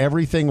nostalgia,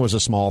 everything was a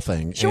small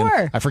thing. Sure.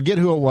 And I forget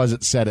who it was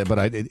that said it,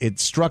 but it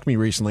struck me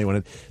recently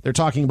when they're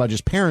talking about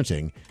just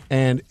parenting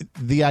and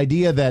the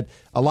idea that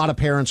a lot of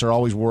parents are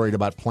always worried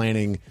about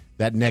planning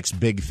that next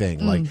big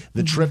thing, like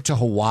the trip to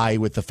Hawaii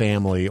with the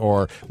family,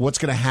 or what's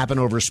going to happen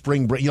over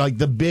spring break, like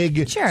the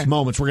big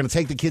moments. We're going to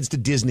take the kids to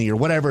Disney or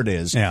whatever it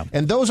is. Yeah.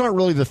 And those aren't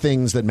really the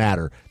things that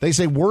matter. They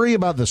say worry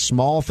about the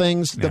small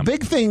things. The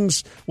big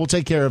things will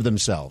take care of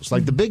themselves.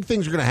 Like the big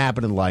things are going to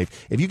happen in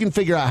life. If you can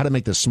figure out how to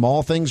make the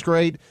small things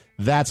great,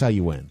 that's how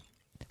you win.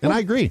 And I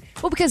agree.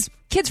 Well, because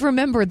kids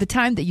remember the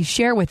time that you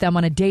share with them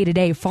on a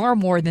day-to-day far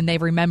more than they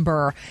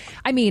remember.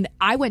 I mean,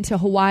 I went to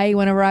Hawaii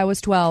whenever I was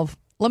 12.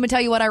 Let me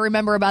tell you what I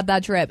remember about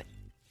that trip.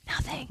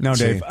 Nothing. No,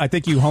 Dave, I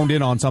think you honed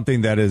in on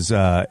something that is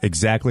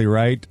exactly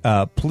right.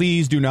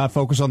 Please do not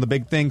focus on the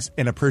big things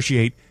and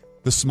appreciate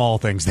the small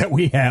things that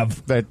we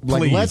have.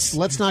 Please.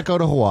 Let's not go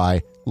to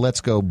Hawaii. Let's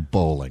go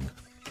bowling.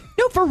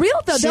 No, for real,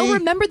 though. See? They'll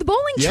remember the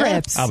bowling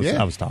trips.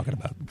 I was talking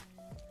about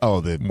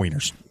the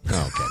wieners.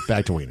 Okay,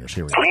 back to wieners.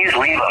 Here we go. Please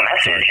leave a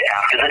message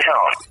after the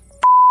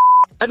tone.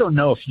 I don't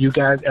know if you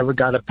guys ever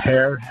got a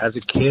pair as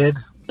a kid,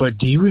 but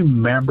do you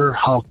remember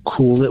how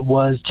cool it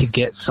was to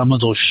get some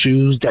of those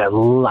shoes that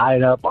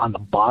light up on the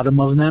bottom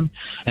of them?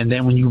 And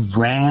then when you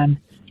ran,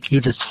 you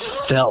just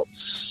felt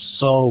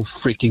so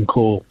freaking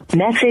cool.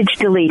 Message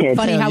deleted.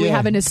 Funny how we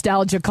have a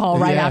nostalgia call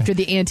right after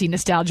the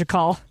anti-nostalgia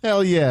call.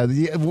 Hell yeah!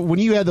 When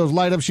you had those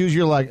light up shoes,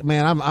 you're like,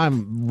 man,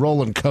 I'm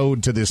rolling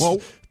code to this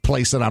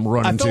place that I'm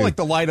running I feel to. like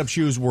the light up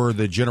shoes were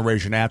the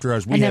generation after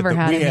us. I never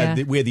had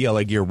them, we had the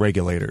LA Gear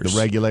regulators. The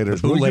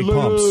regulators. The bootleg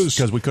Regulators. pumps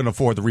because we couldn't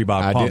afford the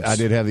Reebok pumps. I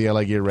did have the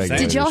LA Gear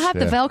regulators. Did y'all have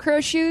the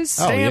Velcro shoes?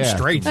 Oh, Damn yeah.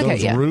 straight. Okay,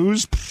 Those yeah.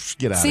 ruse, pff,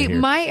 get out See, of here.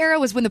 my era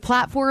was when the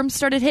platforms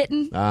started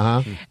hitting.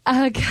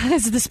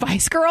 Because of the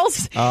Spice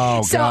Girls.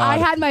 Oh, so God. I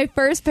had my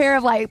first pair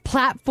of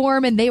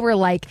platform, and they were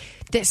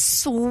this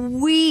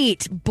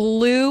sweet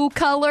blue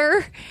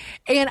color,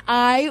 and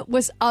I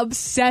was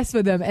obsessed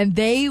with them, and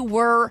they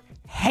were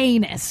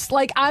heinous.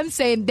 I'm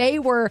saying they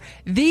were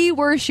the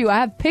worst shoe. I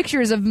have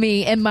pictures of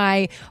me in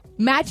my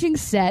matching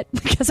set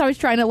because I was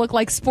trying to look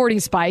like Sporty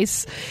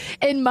Spice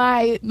in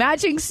my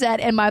matching set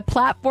and my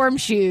platform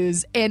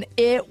shoes, and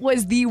it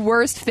was the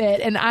worst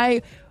fit, and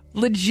I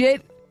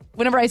legit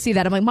Whenever I see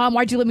that, I'm like, Mom,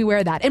 why'd you let me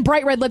wear that? And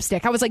bright red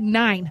lipstick. I was like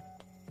 9.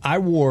 I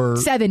wore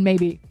 7,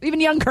 maybe. Even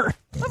younger.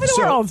 Live in the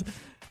world.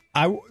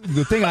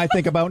 The thing I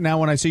think about now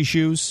when I see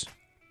shoes,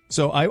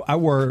 so I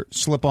wore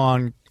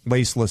slip-on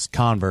laceless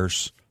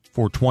Converse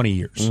for 20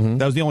 years. Mm-hmm.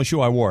 That was the only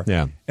shoe I wore.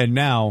 Yeah. And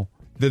now,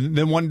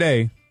 then one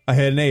day, I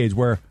had an age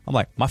where I'm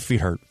like, my feet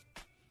hurt.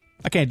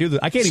 I can't do this.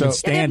 I can't even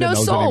stand in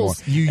those anymore.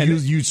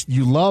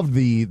 You loved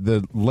the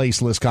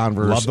laceless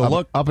Converse. Love the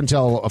look. Up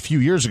until a few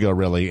years ago,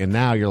 really, and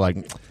now you're like,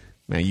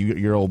 man,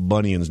 your old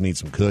bunions need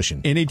some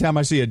cushion. Anytime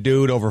I see a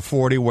dude over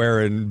 40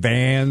 wearing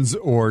Vans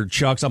or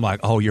Chucks, I'm like,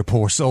 oh, your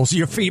poor souls,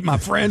 your feet, my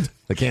friend.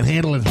 They can't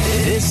handle it.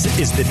 This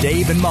is the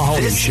Dave and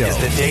Mahoney Show. This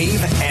is the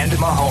Dave and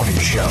Mahoney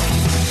Show.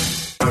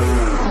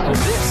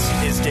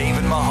 This is Dave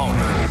and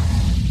Mahoney.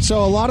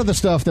 So a lot of the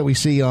stuff that we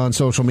see on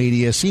social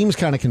media seems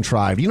kind of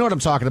contrived. You know what I'm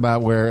talking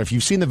about, where if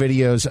you've seen the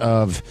videos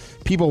of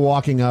people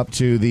walking up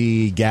to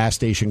the gas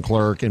station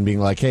clerk and being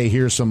like, hey,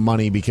 here's some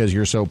money because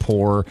you're so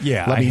poor.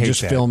 Yeah, Let I me hate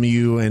just that. film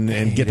you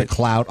and get the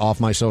clout off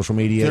my social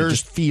media. It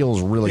just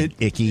feels really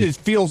icky. It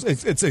feels,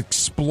 it's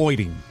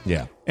exploiting.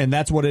 Yeah. And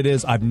that's what it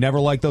is. I've never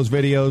liked those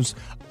videos.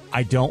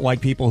 I don't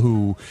like people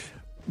who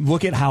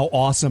look at how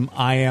awesome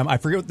I am. I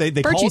forget what they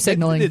Virtue call it.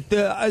 signaling.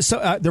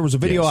 There was a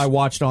video I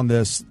watched on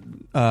this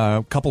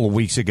a couple of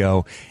weeks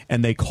ago,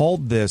 and they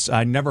called this,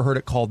 I never heard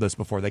it called this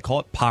before, they call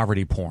it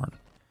poverty porn.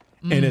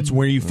 And it's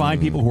where you find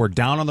people who are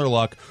down on their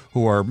luck,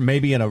 who are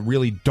maybe in a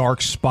really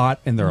dark spot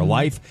in their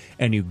life,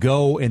 and you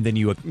go and then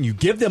you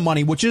give them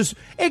money, which is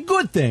a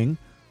good thing.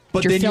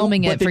 But you're then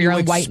filming it for your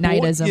own white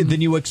knightism. Then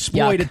you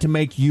exploit Yuck. it to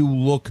make you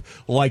look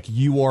like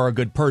you are a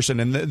good person.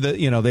 And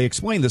they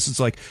explain this. It's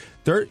like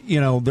there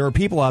are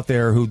people out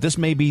there who this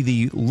may be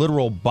the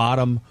literal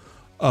bottom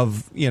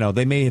of,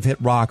 they may have hit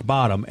rock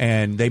bottom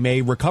and they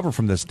may recover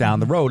from this down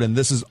the road. And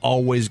this is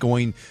always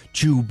going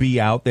to be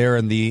out there,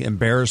 and the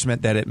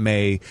embarrassment that it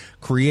may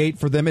create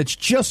for them. It's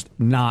just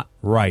not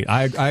right.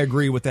 I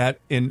agree with that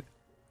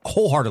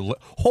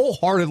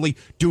wholeheartedly.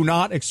 Do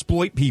not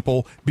exploit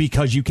people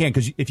because you can.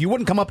 Because if you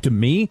wouldn't come up to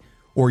me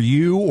or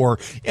you or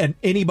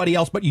anybody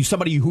else, but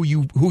somebody who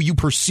you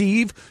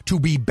perceive to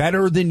be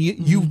better than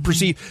you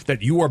perceive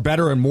that you are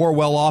better and more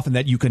well off, and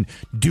that you can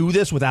do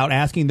this without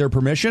asking their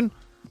permission.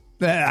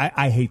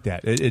 I hate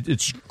that.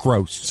 It's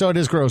gross. So it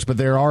is gross, but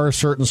there are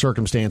certain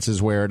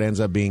circumstances where it ends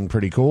up being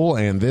pretty cool,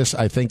 and this,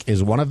 I think,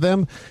 is one of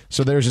them.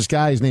 So there's this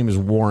guy, his name is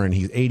Warren.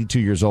 He's 82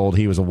 years old.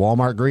 He was a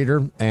Walmart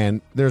greeter,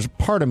 and there's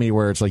part of me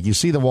where it's like you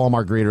see the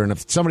Walmart greeter, and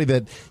if it's somebody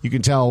that you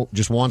can tell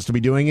just wants to be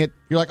doing it,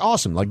 you're like,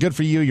 awesome. Like, good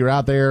for you. You're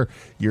out there.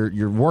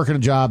 You're working a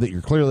job that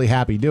you're clearly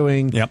happy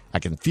doing. Yep. I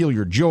can feel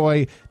your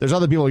joy. There's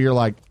other people you're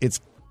like,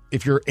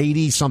 if you're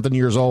 80-something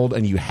years old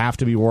and you have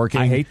to be working.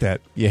 I hate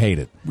that. You hate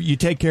it. You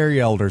take care of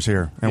your elders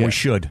here, and we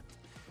should.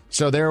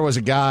 So there was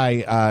a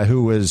guy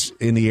who was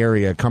in the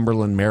area,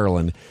 Cumberland,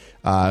 Maryland,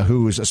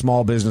 who's a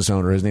small business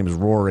owner. His name is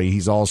Rory.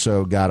 He's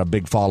also got a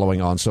big following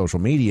on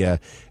social media,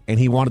 and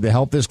he wanted to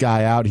help this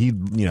guy out. The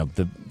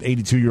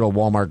 82-year-old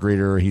Walmart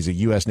greeter, he's a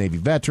U.S. Navy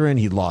veteran.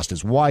 He'd lost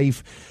his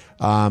wife.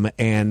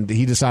 And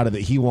he decided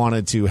that he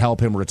wanted to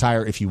help him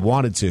retire if he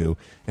wanted to.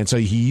 And so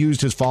he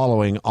used his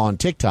following on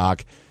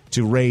TikTok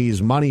to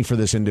raise money for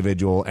this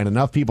individual, and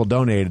enough people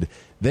donated.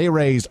 They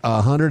raised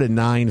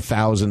 $109,000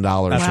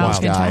 for this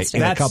guy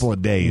in a couple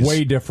of days.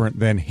 Way different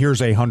than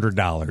here's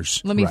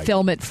 $100. Let me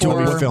film it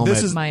for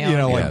this is my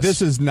own.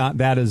 This is not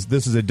that is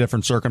this is a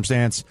different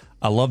circumstance.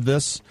 I love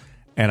this,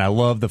 and I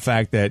love the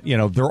fact that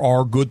there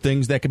are good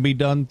things that can be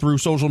done through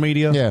social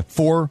media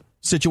for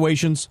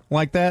situations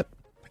like that,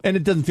 and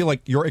it doesn't feel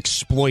like you're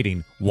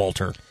exploiting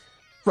Walter.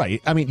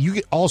 Right. I mean,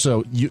 you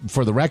also,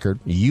 for the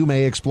record, you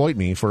may exploit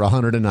me for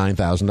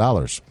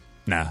 $109,000.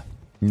 Nah.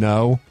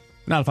 No.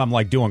 Not if I'm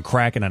like doing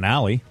crack in an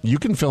alley. You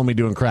can film me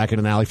doing crack in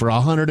an alley for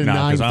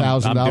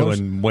 $109,000. I'm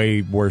doing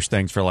way worse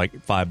things for like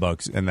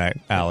 $5 in that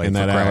alley. In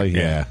that crack. alley,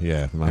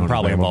 yeah. And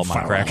probably involve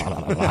my crack.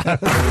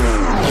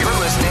 You're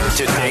listening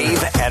to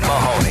Dave and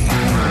Mahoney.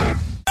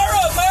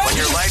 When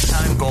your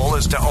lifetime goal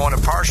is to own a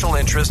partial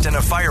interest in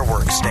a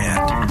fireworks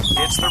stand,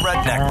 it's the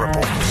Redneck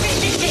Report.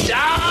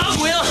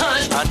 Dog will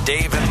hunt. On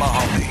Dave and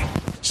Mahoney.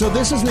 So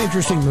this is an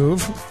interesting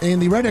move. In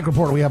the Redneck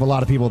Report, we have a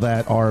lot of people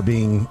that are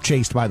being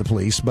chased by the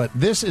police, but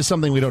this is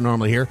something we don't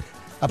normally hear.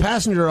 A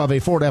passenger of a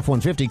Ford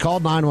F-150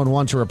 called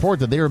 911 to report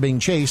that they were being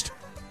chased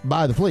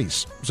by the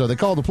police. So they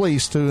called the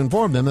police to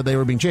inform them that they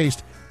were being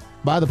chased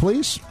by the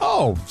police.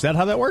 Oh, is that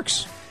how that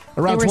works?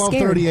 Around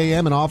 12:30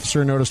 a.m., an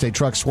officer noticed a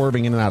truck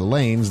swerving in and out of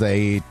lanes.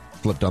 They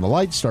flipped on the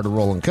lights, started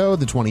rolling code.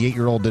 The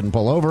 28-year-old didn't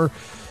pull over.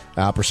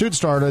 Pursuit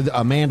started.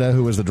 Amanda,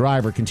 who was the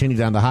driver, continued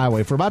down the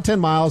highway for about 10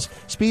 miles,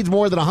 speeds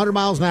more than 100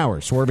 miles an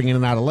hour, swerving in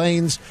and out of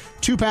lanes.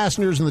 2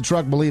 passengers in the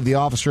truck believe the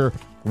officer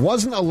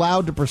wasn't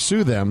allowed to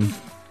pursue them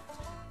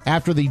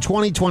after the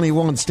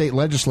 2021 state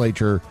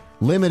legislature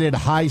limited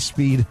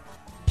high-speed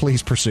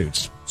police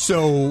pursuits.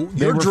 So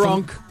you're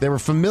drunk. They were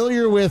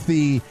familiar with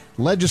the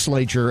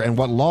legislature and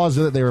what laws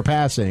that they were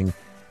passing,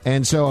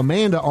 and so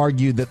Amanda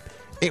argued that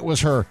it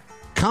was her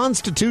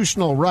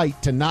constitutional right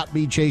to not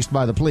be chased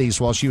by the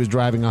police while she was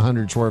driving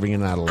 100 swerving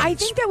in and out of lanes. I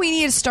think that we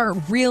need to start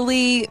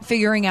really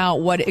figuring out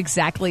what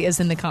exactly is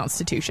in the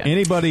Constitution.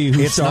 Anybody who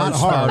It's not starts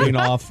hard. spouting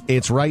off,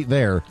 It's right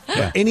there.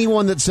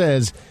 Anyone that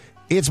says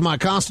it's my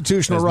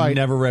constitutional has right,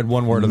 never read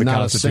one word of the not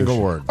Constitution. a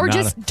single word. Or Not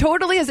just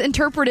totally has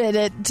interpreted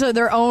it to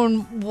their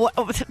own,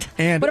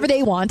 whatever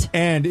they want.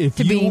 And if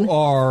to you be.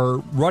 are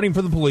running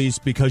for the police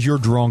because you're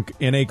drunk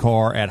in a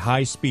car at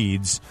high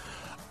speeds,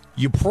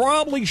 you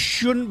probably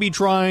shouldn't be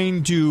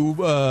trying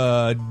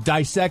to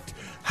dissect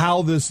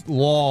how this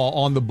law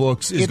on the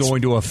books is It's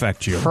going to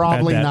affect you.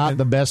 Probably That- not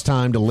the best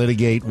time to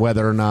litigate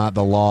whether or not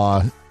the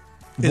law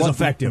Is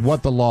effective.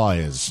 What the law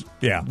is.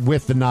 Yeah.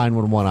 With the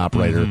 911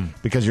 operator, Mhm.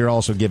 because you're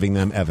also giving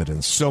them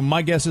evidence. So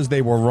my guess is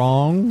they were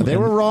wrong. They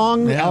were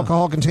wrong. Yeah.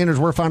 Alcohol containers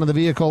were found in the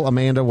vehicle.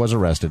 Amanda was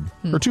arrested.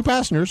 Her 2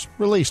 passengers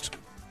released.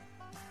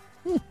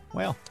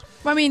 Well,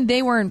 I mean,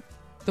 they weren't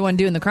the one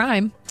doing the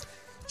crime.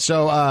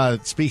 So,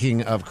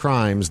 speaking of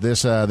crimes,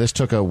 this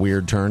took a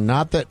weird turn.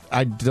 Not that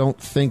I don't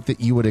think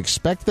that you would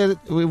expect that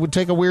it would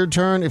take a weird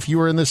turn if you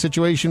were in this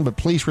situation, but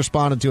police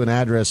responded to an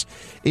address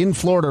in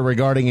Florida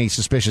regarding a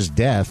suspicious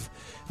death.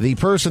 The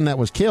person that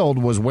was killed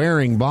was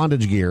wearing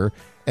bondage gear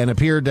and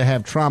appeared to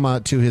have trauma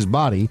to his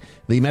body.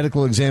 The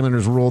medical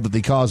examiners ruled that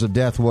the cause of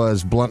death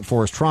was blunt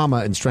force trauma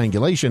and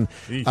strangulation.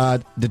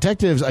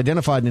 Detectives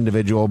identified an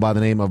individual by the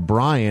name of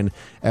Brian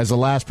as the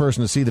last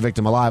person to see the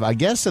victim alive. I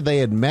guess that they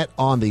had met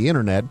on the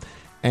internet,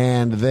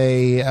 and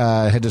they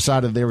had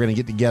decided they were going to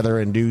get together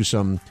and do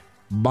some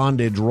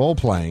bondage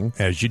role-playing.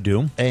 As you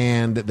do.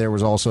 And there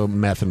was also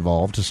meth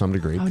involved to some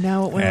degree. Oh,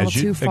 no, it went a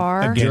little too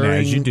far. Again,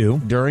 as you do.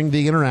 During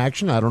the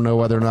interaction, I don't know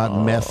whether or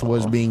not meth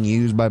was being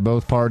used by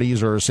both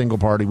parties or a single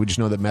party. We just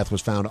know that meth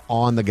was found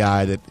on the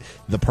guy, the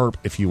perp,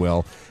 if you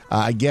will.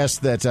 I guess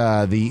that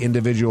the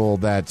individual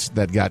that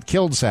got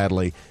killed,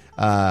 sadly,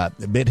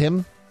 bit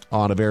him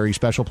on a very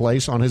special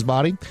place on his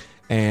body,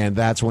 and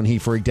that's when he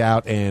freaked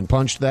out and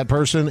punched that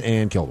person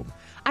and killed him.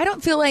 I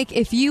don't feel like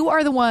if you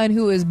are the one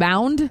who is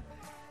bound,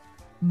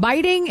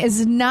 biting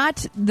is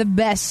not the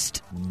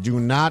best. Do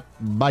not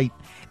bite.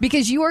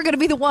 Because you are going to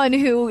be the one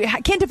who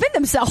can't defend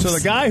themselves. So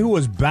the guy who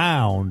was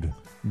bound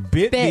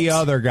bit the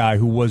other guy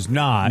who was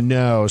not.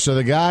 No, so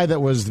the guy that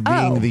was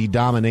being the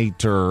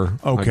dominator,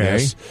 Okay. I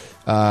guess,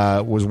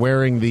 was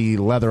wearing the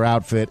leather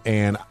outfit,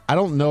 and I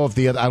don't think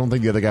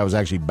the other guy was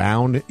actually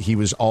bound. He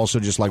was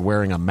also just like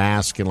wearing a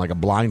mask and like a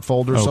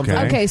blindfold or something.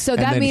 Okay, so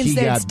And that then means he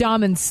that got- it's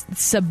dom and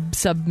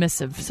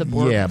submissive.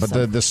 Yeah,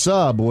 but the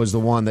sub was the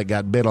one that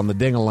got bit on the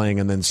ding-a-ling,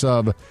 and then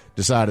sub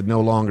decided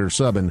no longer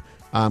subbing.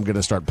 I'm going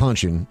to start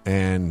punching,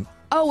 and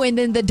Oh, and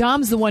then the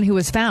dom's the one who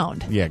was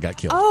found. yeah, got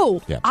killed.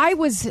 Oh, Yeah. I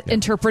was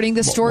interpreting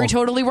the story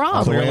totally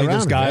wrong. Clearly,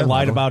 this guy yeah.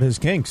 lied about his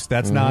kinks.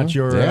 That's not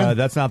your. Yeah.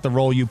 That's not the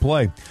role you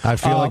play. I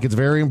feel like it's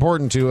very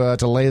important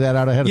to lay that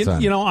out ahead of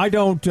time. You know, I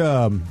don't. I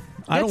don't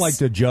That's- like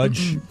to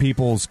judge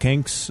people's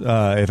kinks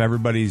if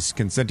everybody's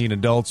consenting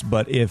adults.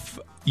 But if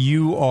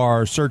you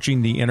are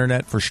searching the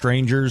internet for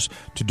strangers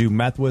to do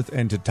meth with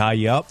and to tie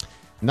you up,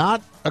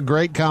 not a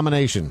great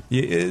combination.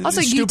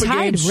 Also, you stupid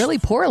tied games. really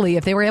poorly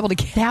if they were able to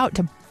get out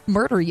to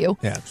murder you.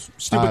 Yeah,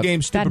 stupid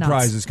games, bad stupid nuts.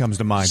 prizes comes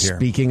to mind here.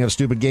 Speaking of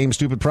stupid games,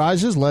 stupid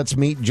prizes, let's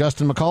meet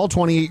Justin McCall,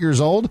 28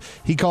 years old.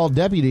 He called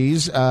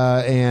deputies,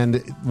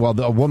 a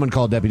woman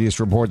called deputies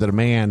to report that a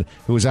man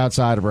who was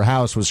outside of her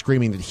house was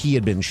screaming that he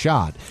had been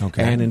shot.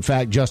 Okay. And in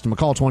fact, Justin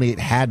McCall, 28,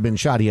 had been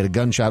shot. He had a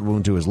gunshot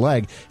wound to his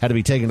leg, had to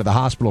be taken to the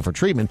hospital for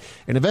treatment.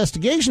 An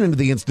investigation into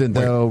the incident,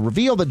 though,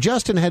 revealed that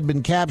Justin had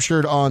been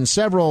captured on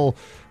several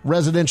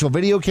residential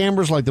video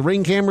cameras, like the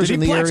Ring cameras Did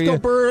in he the area.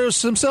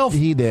 Plaxico himself?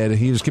 He did.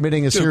 He was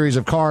committing a series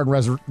of car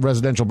and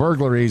residential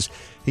burglaries.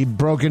 He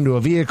broke into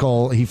a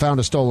vehicle. He found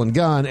a stolen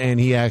gun, and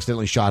he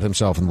accidentally shot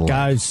himself in the leg.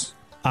 Guys,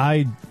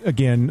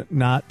 again,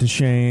 not to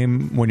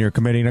shame when you're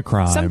committing a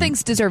crime. Some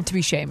things deserve to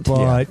be shamed.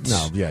 But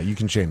you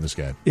can shame this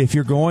guy. if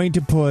you're going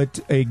to put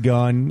a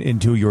gun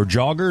into your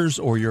joggers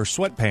or your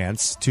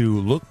sweatpants to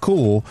look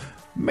cool,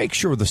 make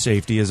sure the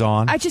safety is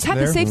on. I just have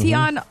there. the safety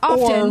on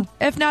often, Or-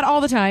 if not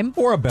all the time.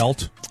 Or a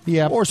belt.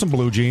 Yeah. Or some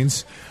blue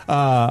jeans.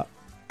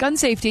 Gun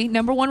safety,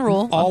 number one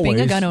rule of being a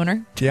Always. gun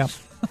owner. Yeah.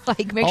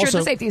 Like, make sure Also,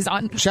 the safety is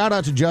on. Shout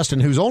out to Justin,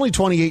 who's only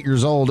 28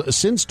 years old.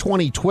 Since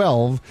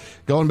 2012,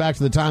 going back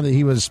to the time that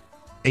he was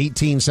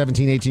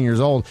 17, 18 years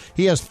old,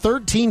 he has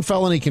 13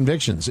 felony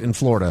convictions in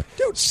Florida.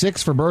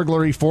 6 for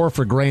burglary, 4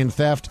 for grand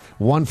theft,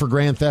 1 for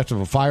grand theft of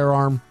a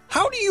firearm.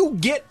 How do you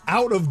get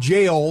out of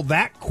jail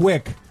that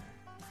quick?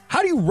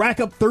 How do you rack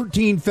up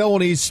 13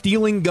 felonies,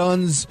 stealing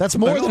guns? That's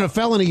more than a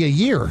felony a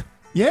year.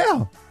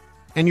 Yeah.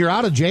 And you're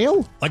out of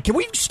jail? Like, can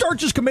we start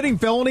just committing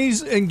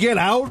felonies and get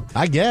out?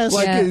 I guess.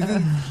 Like,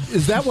 Yeah.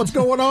 is that what's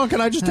going on?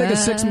 Can I just take a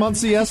 6-month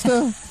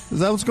siesta? Is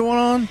that what's going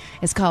on?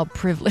 It's called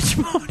privilege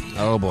mode.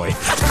 Oh, boy.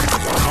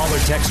 Call or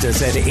text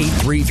us at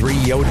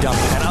 833-YO-DUMP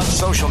and on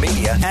social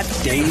media at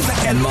Dave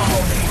and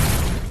Mahoney.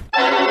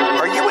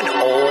 Are you an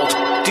old?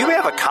 Do you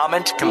have a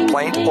comment,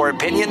 complaint, or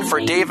opinion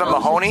for Dave and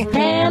Mahoney?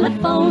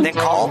 Then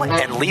call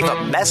and leave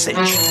a message.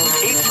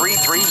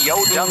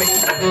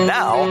 833-YO-DUMMY.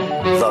 Now,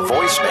 the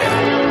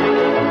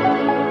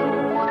voicemail.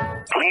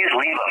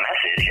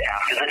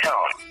 the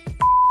tone.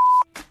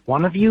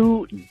 One of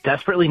you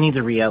desperately needs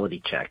a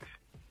reality check,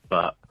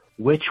 but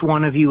which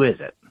one of you is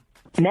it?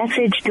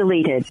 Message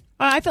deleted.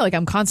 I feel like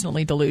I'm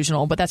constantly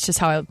delusional, but that's just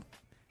how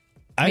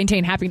I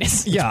maintain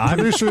happiness. Yeah,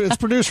 it's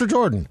producer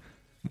Jordan.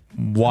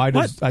 Why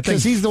does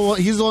Because he's the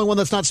only one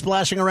that's not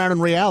splashing around in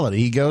reality.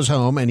 He goes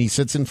home and he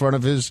sits in front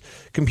of his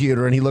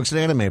computer and he looks at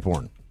anime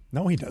porn.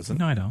 No, he doesn't.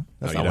 No, I don't.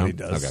 That's No, not you what he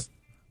don't? does. Okay.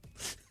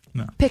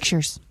 No.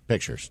 Pictures.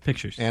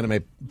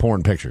 Anime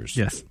porn pictures.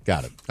 Yes.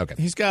 Got it. Okay.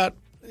 He's got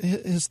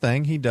his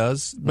thing. He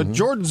does. But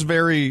Jordan's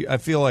very, I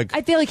feel like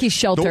he's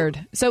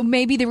sheltered. So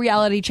maybe the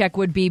reality check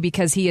would be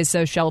because he is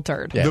so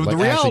sheltered. Yeah, The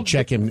actually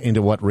check him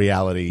into what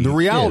reality the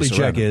reality is check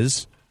around him.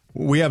 is,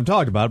 we haven't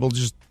talked about it, but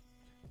just,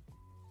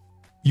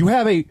 you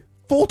have a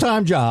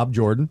full-time job,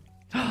 Jordan.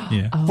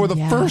 Yeah. For the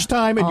first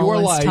time in your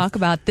let's life, talk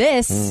about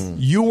this.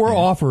 you were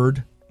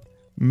offered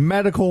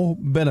medical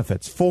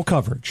benefits, full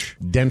coverage.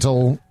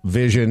 Dental,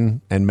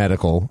 vision, and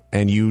medical,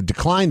 and you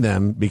declined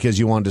them because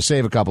you wanted to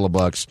save a couple of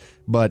bucks.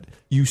 But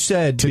you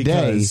said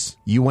today because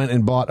you went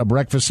and bought a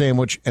breakfast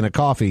sandwich and a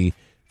coffee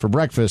for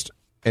breakfast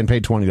and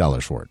paid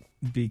 $20 for it.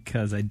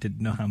 Because I didn't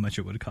know how much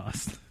it would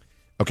cost.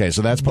 Okay,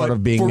 so that's part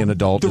of being an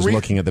adult is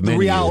looking at the menu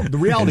the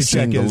reality and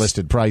seeing check the is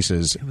listed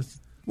prices.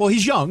 Well,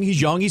 he's young.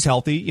 He's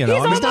healthy. You know,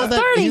 He's almost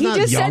 30. He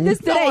just said this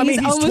today. No, I mean,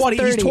 he's almost 20.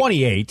 30. He's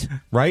 28,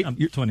 right? I'm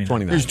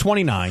 29. He's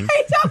 29.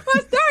 He's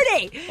almost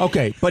 30.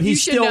 Okay, but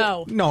he's You should still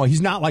know. no.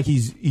 He's not like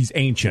he's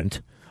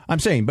ancient. I'm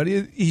saying, but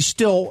he's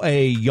still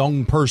a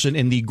young person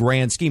in the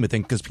grand scheme of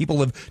things because people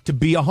live to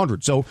be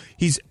 100. So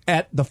he's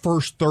at the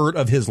first third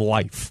of his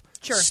life.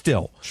 Sure.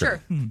 Still.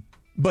 Sure.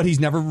 But he's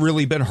never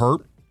really been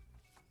hurt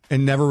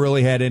and never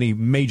really had any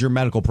major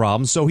medical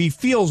problems. So he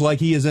feels like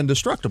he is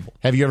indestructible.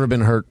 Have you ever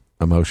been hurt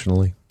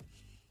emotionally?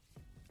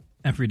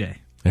 Every day.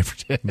 Every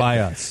day. By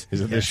us.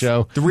 Is it this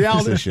show? The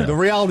reality, It's this show. the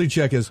reality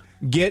check is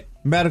get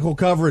medical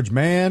coverage,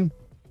 man.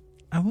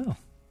 I will.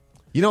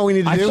 You know what we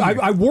need to do?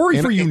 I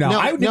worry for you now.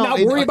 I did not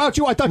worry about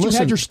you. I thought you listen,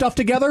 had your stuff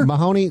together.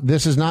 Mahoney,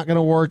 this is not going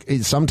to work.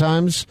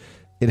 Sometimes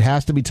it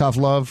has to be tough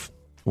love.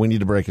 We need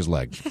to break his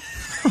leg.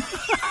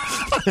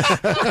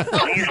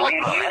 Please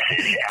leave a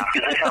message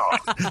after the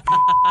tone.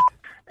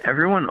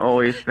 Everyone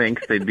always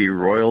thinks they'd be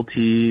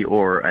royalty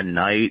or a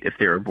knight if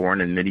they were born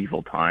in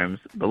medieval times,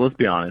 but let's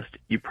be honest,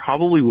 you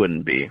probably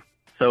wouldn't be.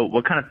 So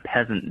what kind of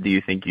peasant do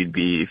you think you'd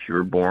be if you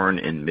were born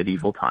in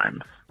medieval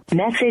times?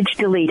 Message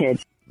deleted.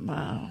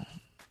 Wow.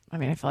 I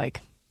mean, I feel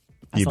like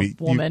as You'd a be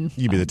woman.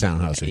 You'd be the town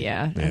hussy.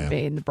 Yeah, I'd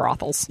be in the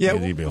brothels. Yeah.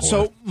 You'd be a whore.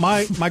 So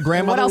my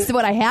grandmother. What else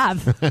would I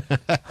have?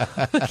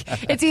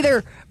 It's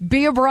either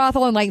be a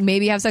brothel and like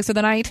maybe have sex with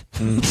a knight.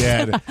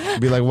 Yeah,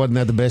 it'd be like, wasn't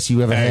that the best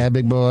you ever had,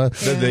 big boy?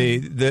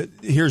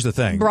 Here's the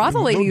thing.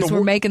 Brothel ladies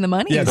were making the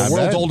money. Yeah, the I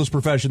world's bet. oldest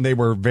profession. They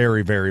were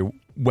very, very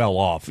well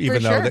off,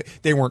 even though sure.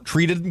 they weren't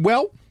treated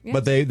well. Yeah.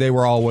 But they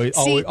were always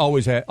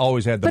had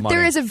the But money.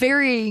 there is a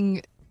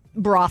varying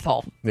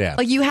brothel. Yeah.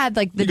 Like you had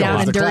like the You go down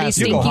high and dirty, class.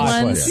 You stinky go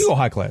high ones. class. You go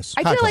high class.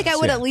 I High feel like class, I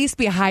would yeah. at least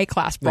be a high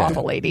class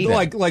brothel lady.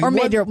 Like or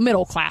what-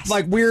 middle class.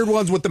 like weird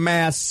ones with the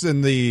masks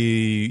and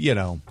the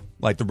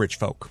like the rich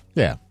folk.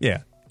 Yeah.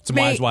 Yeah. Some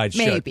eyes wide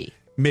shut. maybe.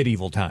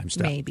 Medieval time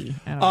stuff. Maybe.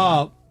 I don't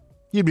know.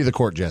 You'd be the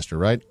court jester,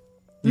 right?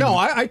 No,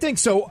 I think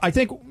so. I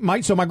think my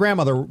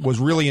grandmother was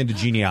really into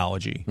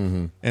genealogy,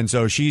 and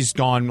so she's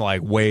gone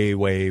like way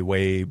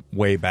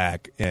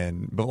back,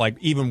 but like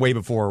even way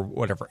before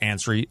whatever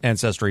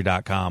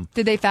Ancestry.com.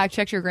 Did they fact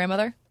check your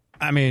grandmother?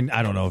 I mean,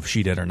 I don't know if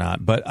she did or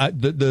not, but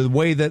the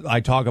way that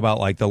I talk about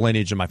like the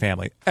lineage of my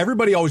family,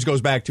 everybody always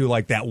goes back to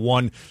like that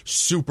one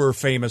super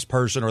famous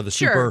person or the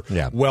super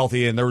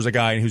wealthy, and there was a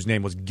guy whose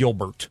name was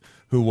Gilbert,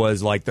 who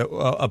was like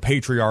a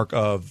patriarch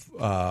of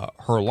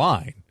her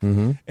line,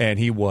 and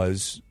he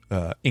was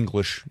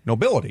English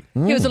nobility.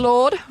 He was a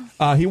lord.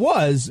 He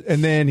was,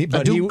 and then he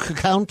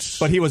counts.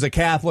 But he was a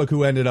Catholic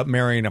who ended up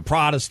marrying a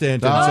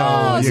Protestant. And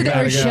Oh, so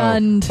they were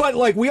shunned. But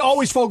like we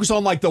always focus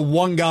on like the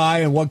one guy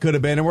and what could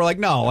have been, and we're like,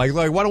 no, like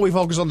why don't we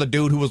focus on the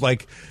dude who was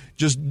like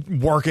just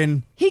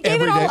working? He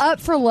gave it all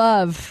up for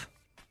love.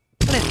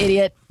 What an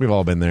idiot. We've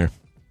all been there.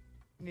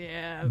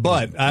 Yeah.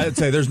 But I'd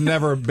say there's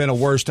never been a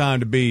worse time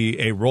to be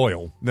a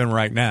royal than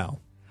right now.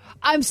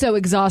 I'm so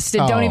exhausted.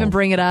 Don't Oh. even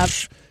bring it up.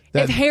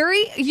 That- If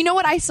Harry, you know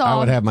what I saw? I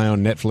would have my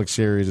own Netflix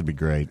series. It'd be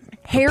great.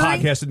 Harry,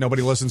 Podcast that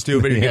nobody listens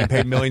to, but you're getting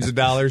paid millions of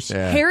dollars.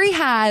 Harry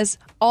has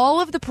all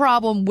of the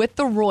problem with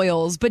the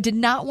royals, but did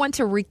not want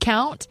to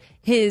recount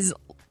his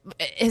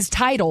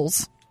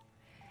titles.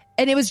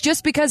 And it was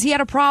just because he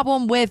had a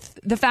problem with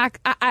the fact,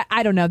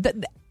 I don't know,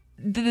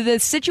 the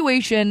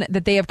situation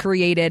that they have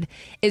created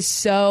is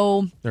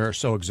so... They're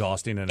so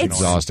exhausting and It's-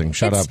 annoying. Exhausting.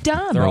 Shut it's up.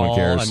 dumb. They're No one all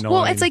cares. annoying.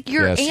 Well, it's like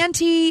you're Yes.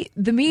 anti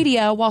the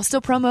media while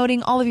still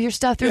promoting all of your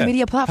stuff through Yeah.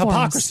 media platforms.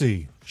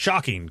 Hypocrisy.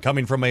 Shocking.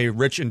 Coming from a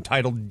rich,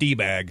 entitled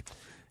D-bag.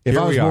 If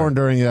Here I was we are. born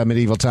during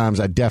medieval times,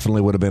 I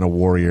definitely would have been a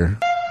warrior.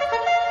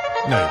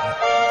 No.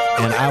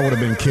 And I would have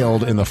been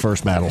killed in the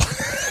first battle.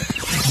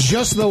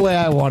 just the way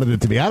I wanted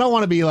it to be. I don't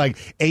want to be like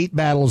 8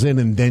 battles in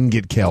and then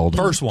get killed.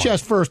 First one.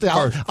 Just first.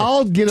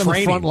 I'll get in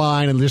the front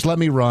line and just let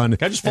me run.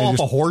 Can I just fall off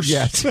a horse?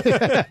 Yeah.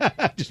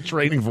 Just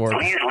training for it.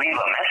 Please leave a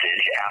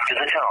message after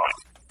the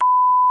tone.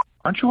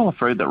 Aren't you all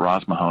afraid that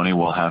Ross Mahoney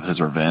will have his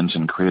revenge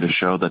and create a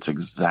show that's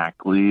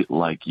exactly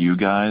like you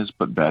guys,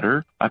 but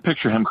better? I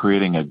picture him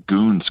creating a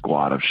goon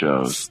squad of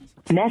shows.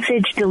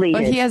 Message deleted.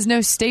 But he has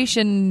no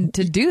station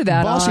to do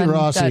that. Bossy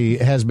Rossi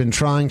has been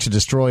trying to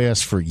destroy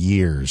us for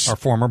years. Our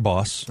former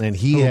boss. And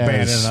he who has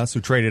abandoned us, who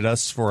traded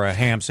us for a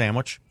ham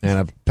sandwich.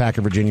 And a pack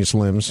of Virginia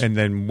Slims. And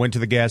then went to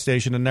the gas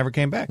station and never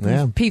came back.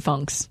 Yeah.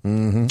 P-Funks.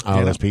 Mm-hmm. Oh,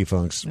 Yeah. that's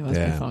P-Funks. It was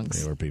yeah,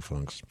 P-Funks. They were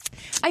P-Funks.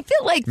 I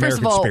feel like, first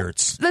American of all,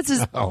 spirits. this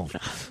is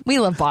we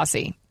love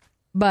Bossy,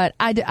 but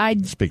I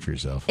Speak for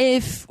yourself.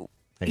 if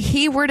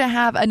he were to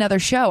have another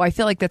show, I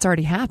feel like that's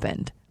already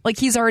happened. Like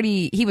he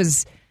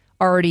was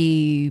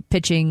already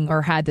pitching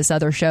or had this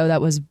other show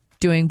that was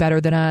doing better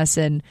than us,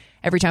 and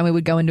every time we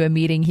would go into a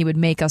meeting, he would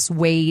make us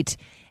wait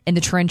in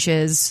the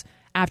trenches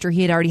after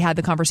he had already had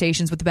the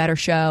conversations with the better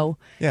show,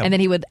 and then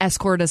he would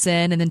escort us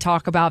in and then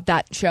talk about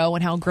that show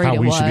and how great How it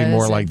we was. should be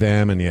more and like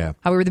them, and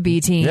how we were the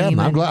B team. Yeah,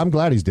 and- I'm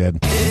glad he's dead.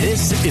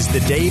 This is the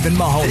Dave and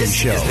Mahoney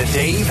Show. This is the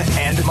Dave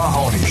and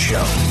Mahoney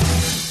Show.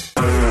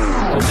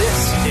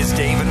 This is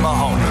Dave and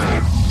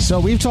Mahoney. So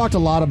we've talked a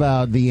lot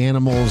about the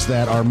animals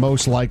that are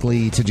most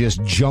likely to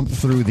just jump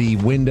through the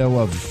window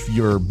of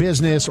your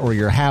business or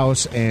your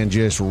house and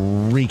just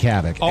wreak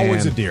havoc.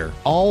 Always And a deer.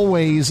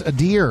 Always a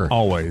deer.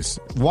 Always.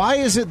 Why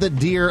is it that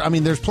deer? I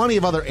mean, there's plenty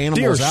of other animals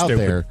Deer are out stupid.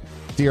 there.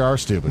 Deer are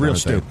stupid. Real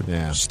aren't they? stupid.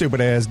 Yeah.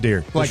 Stupid ass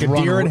deer. Like Just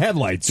a deer run- in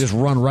headlights. Just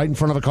run right in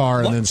front of a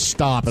car and then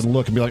stop and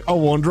look and be like, "I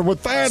wonder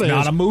what that It's is."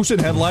 not a moose in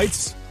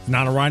headlights. It's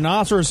not a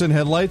rhinoceros in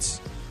headlights.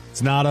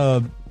 It's not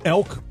a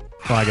elk.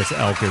 Well, I guess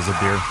elk is a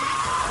deer.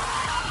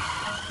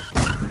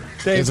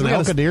 Dave, Is an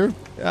elk a deer?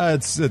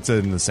 It's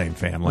in the same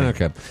family.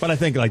 Okay. But I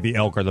think like the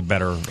elk are the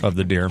better of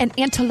the deer. An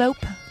antelope.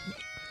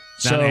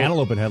 Not an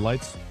antelope in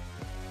headlights.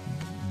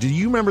 Do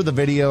you remember the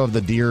video of the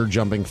deer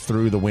jumping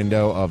through the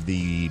window of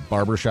the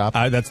barber shop?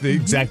 That's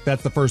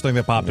the first thing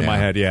that popped in my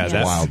head. Yeah, It's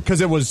that's wild.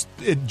 because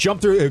it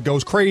jumped through. It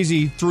goes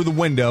crazy through the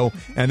window,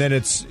 and then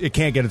it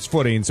can't get its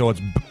footing, so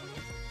it's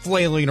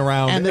flailing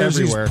around And there's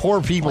everywhere. these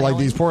poor people, like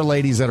these poor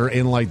ladies that are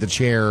in like the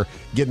chair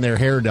getting their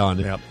hair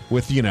done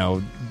with,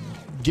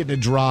 getting it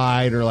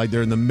dried, or like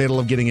they're in the middle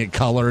of getting it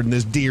colored, and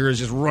this deer is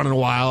just running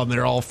wild and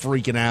they're all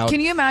freaking out. Can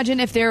you imagine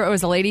if there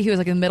was a lady who was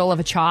like in the middle of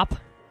a chop,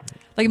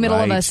 like in the middle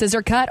of a Right.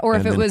 scissor cut, or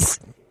if And it then was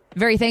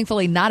very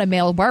thankfully not a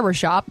male barber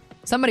shop,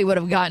 somebody would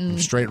have gotten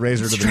Straight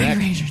razor to the straight neck.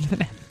 razor to the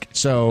neck.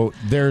 So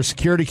there's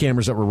security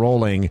cameras that were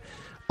rolling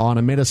on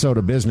a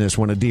Minnesota business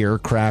when a deer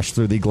crashed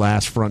through the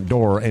glass front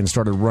door and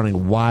started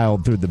running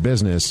wild through the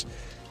business.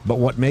 But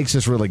what makes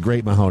this really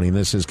great, Mahoney, and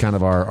this is kind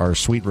of our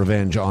sweet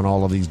revenge on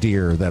all of these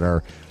deer that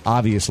are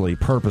obviously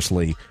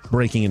purposely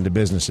breaking into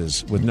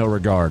businesses with no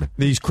regard.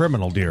 These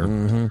criminal deer.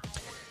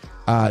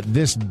 Mm-hmm.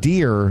 This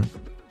deer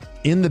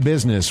in the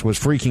business was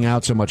freaking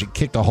out so much it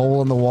kicked a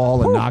hole in the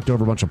wall and knocked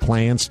over a bunch of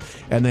plants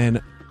and then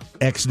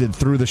exited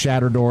through the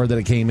shattered door that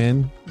it came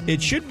in.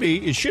 It should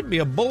be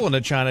a bull in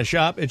a china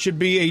shop. It should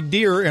be a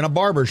deer in a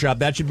barber shop.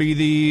 That should be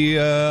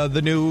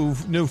the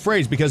new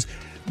phrase, because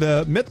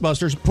the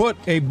Mythbusters put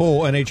a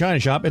bull in a china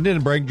shop and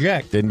didn't break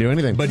jack. Didn't do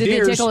anything. But Did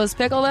deers, they tickle his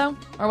pickle though,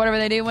 or whatever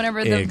they do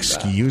whenever the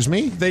Excuse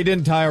me? they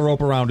didn't tie a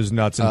rope around his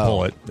nuts and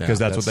pull it, because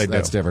that's what they do.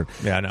 That's different.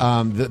 Yeah,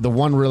 I know. The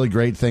one really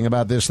great thing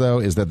about this, though,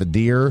 is that the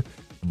deer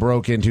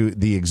broke into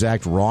the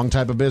exact wrong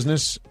type of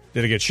business.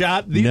 Did it get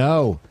shot?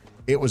 No.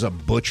 It was a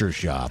butcher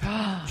shop.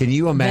 Can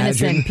you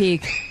imagine? Venison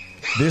Peak.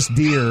 This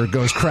deer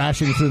goes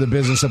crashing through the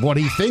business of what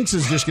he thinks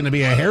is just going to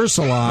be a hair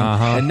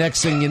salon, and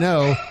next thing you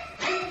know,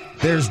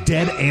 there's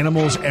dead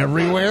animals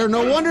everywhere.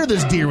 No wonder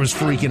this deer was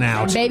freaking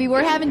out. Baby,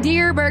 we're having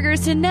deer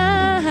burgers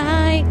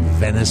tonight.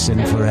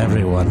 Venison for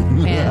everyone.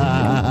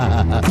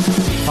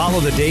 Follow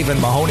the Dave and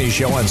Mahoney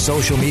Show on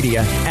social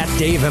media at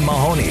Dave and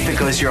Mahoney. It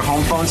goes to your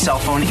home phone, cell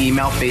phone,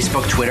 email,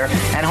 Facebook, Twitter,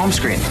 and home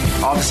screen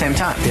all at the same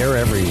time. They're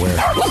everywhere.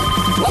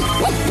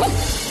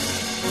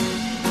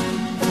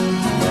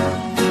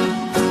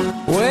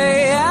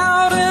 Way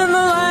out in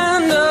the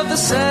land of the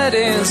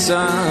setting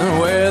sun,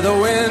 where the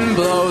wind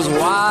blows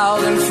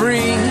wild and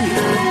free,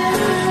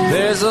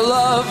 there's a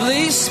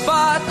lovely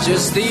spot,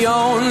 just the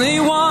only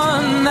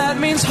one that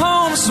means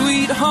home,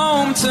 sweet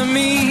home to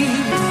me.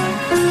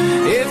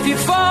 If you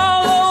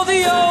follow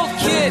the old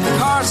Kit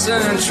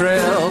Carson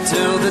trail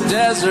till the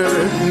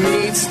desert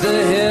meets the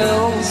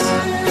hills,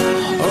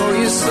 oh,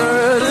 you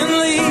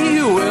certainly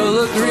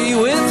will agree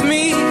with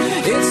me,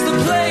 it's the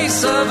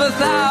place of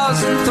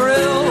 1,000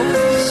 thrills.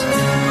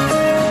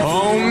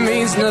 Home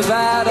means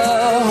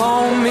Nevada,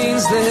 home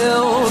means the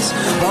hills,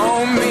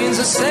 home means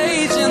a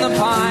sage in the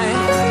pine,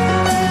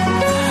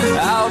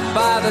 out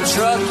by the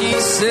Truckee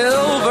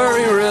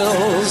silvery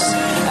rills,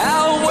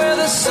 out where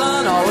the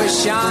sun always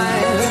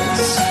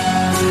shines.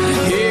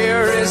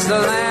 Here is the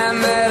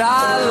land that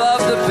I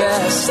love the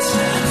best,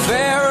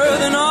 fairer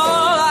than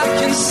all I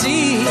can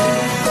see.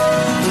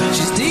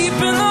 She's deep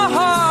in the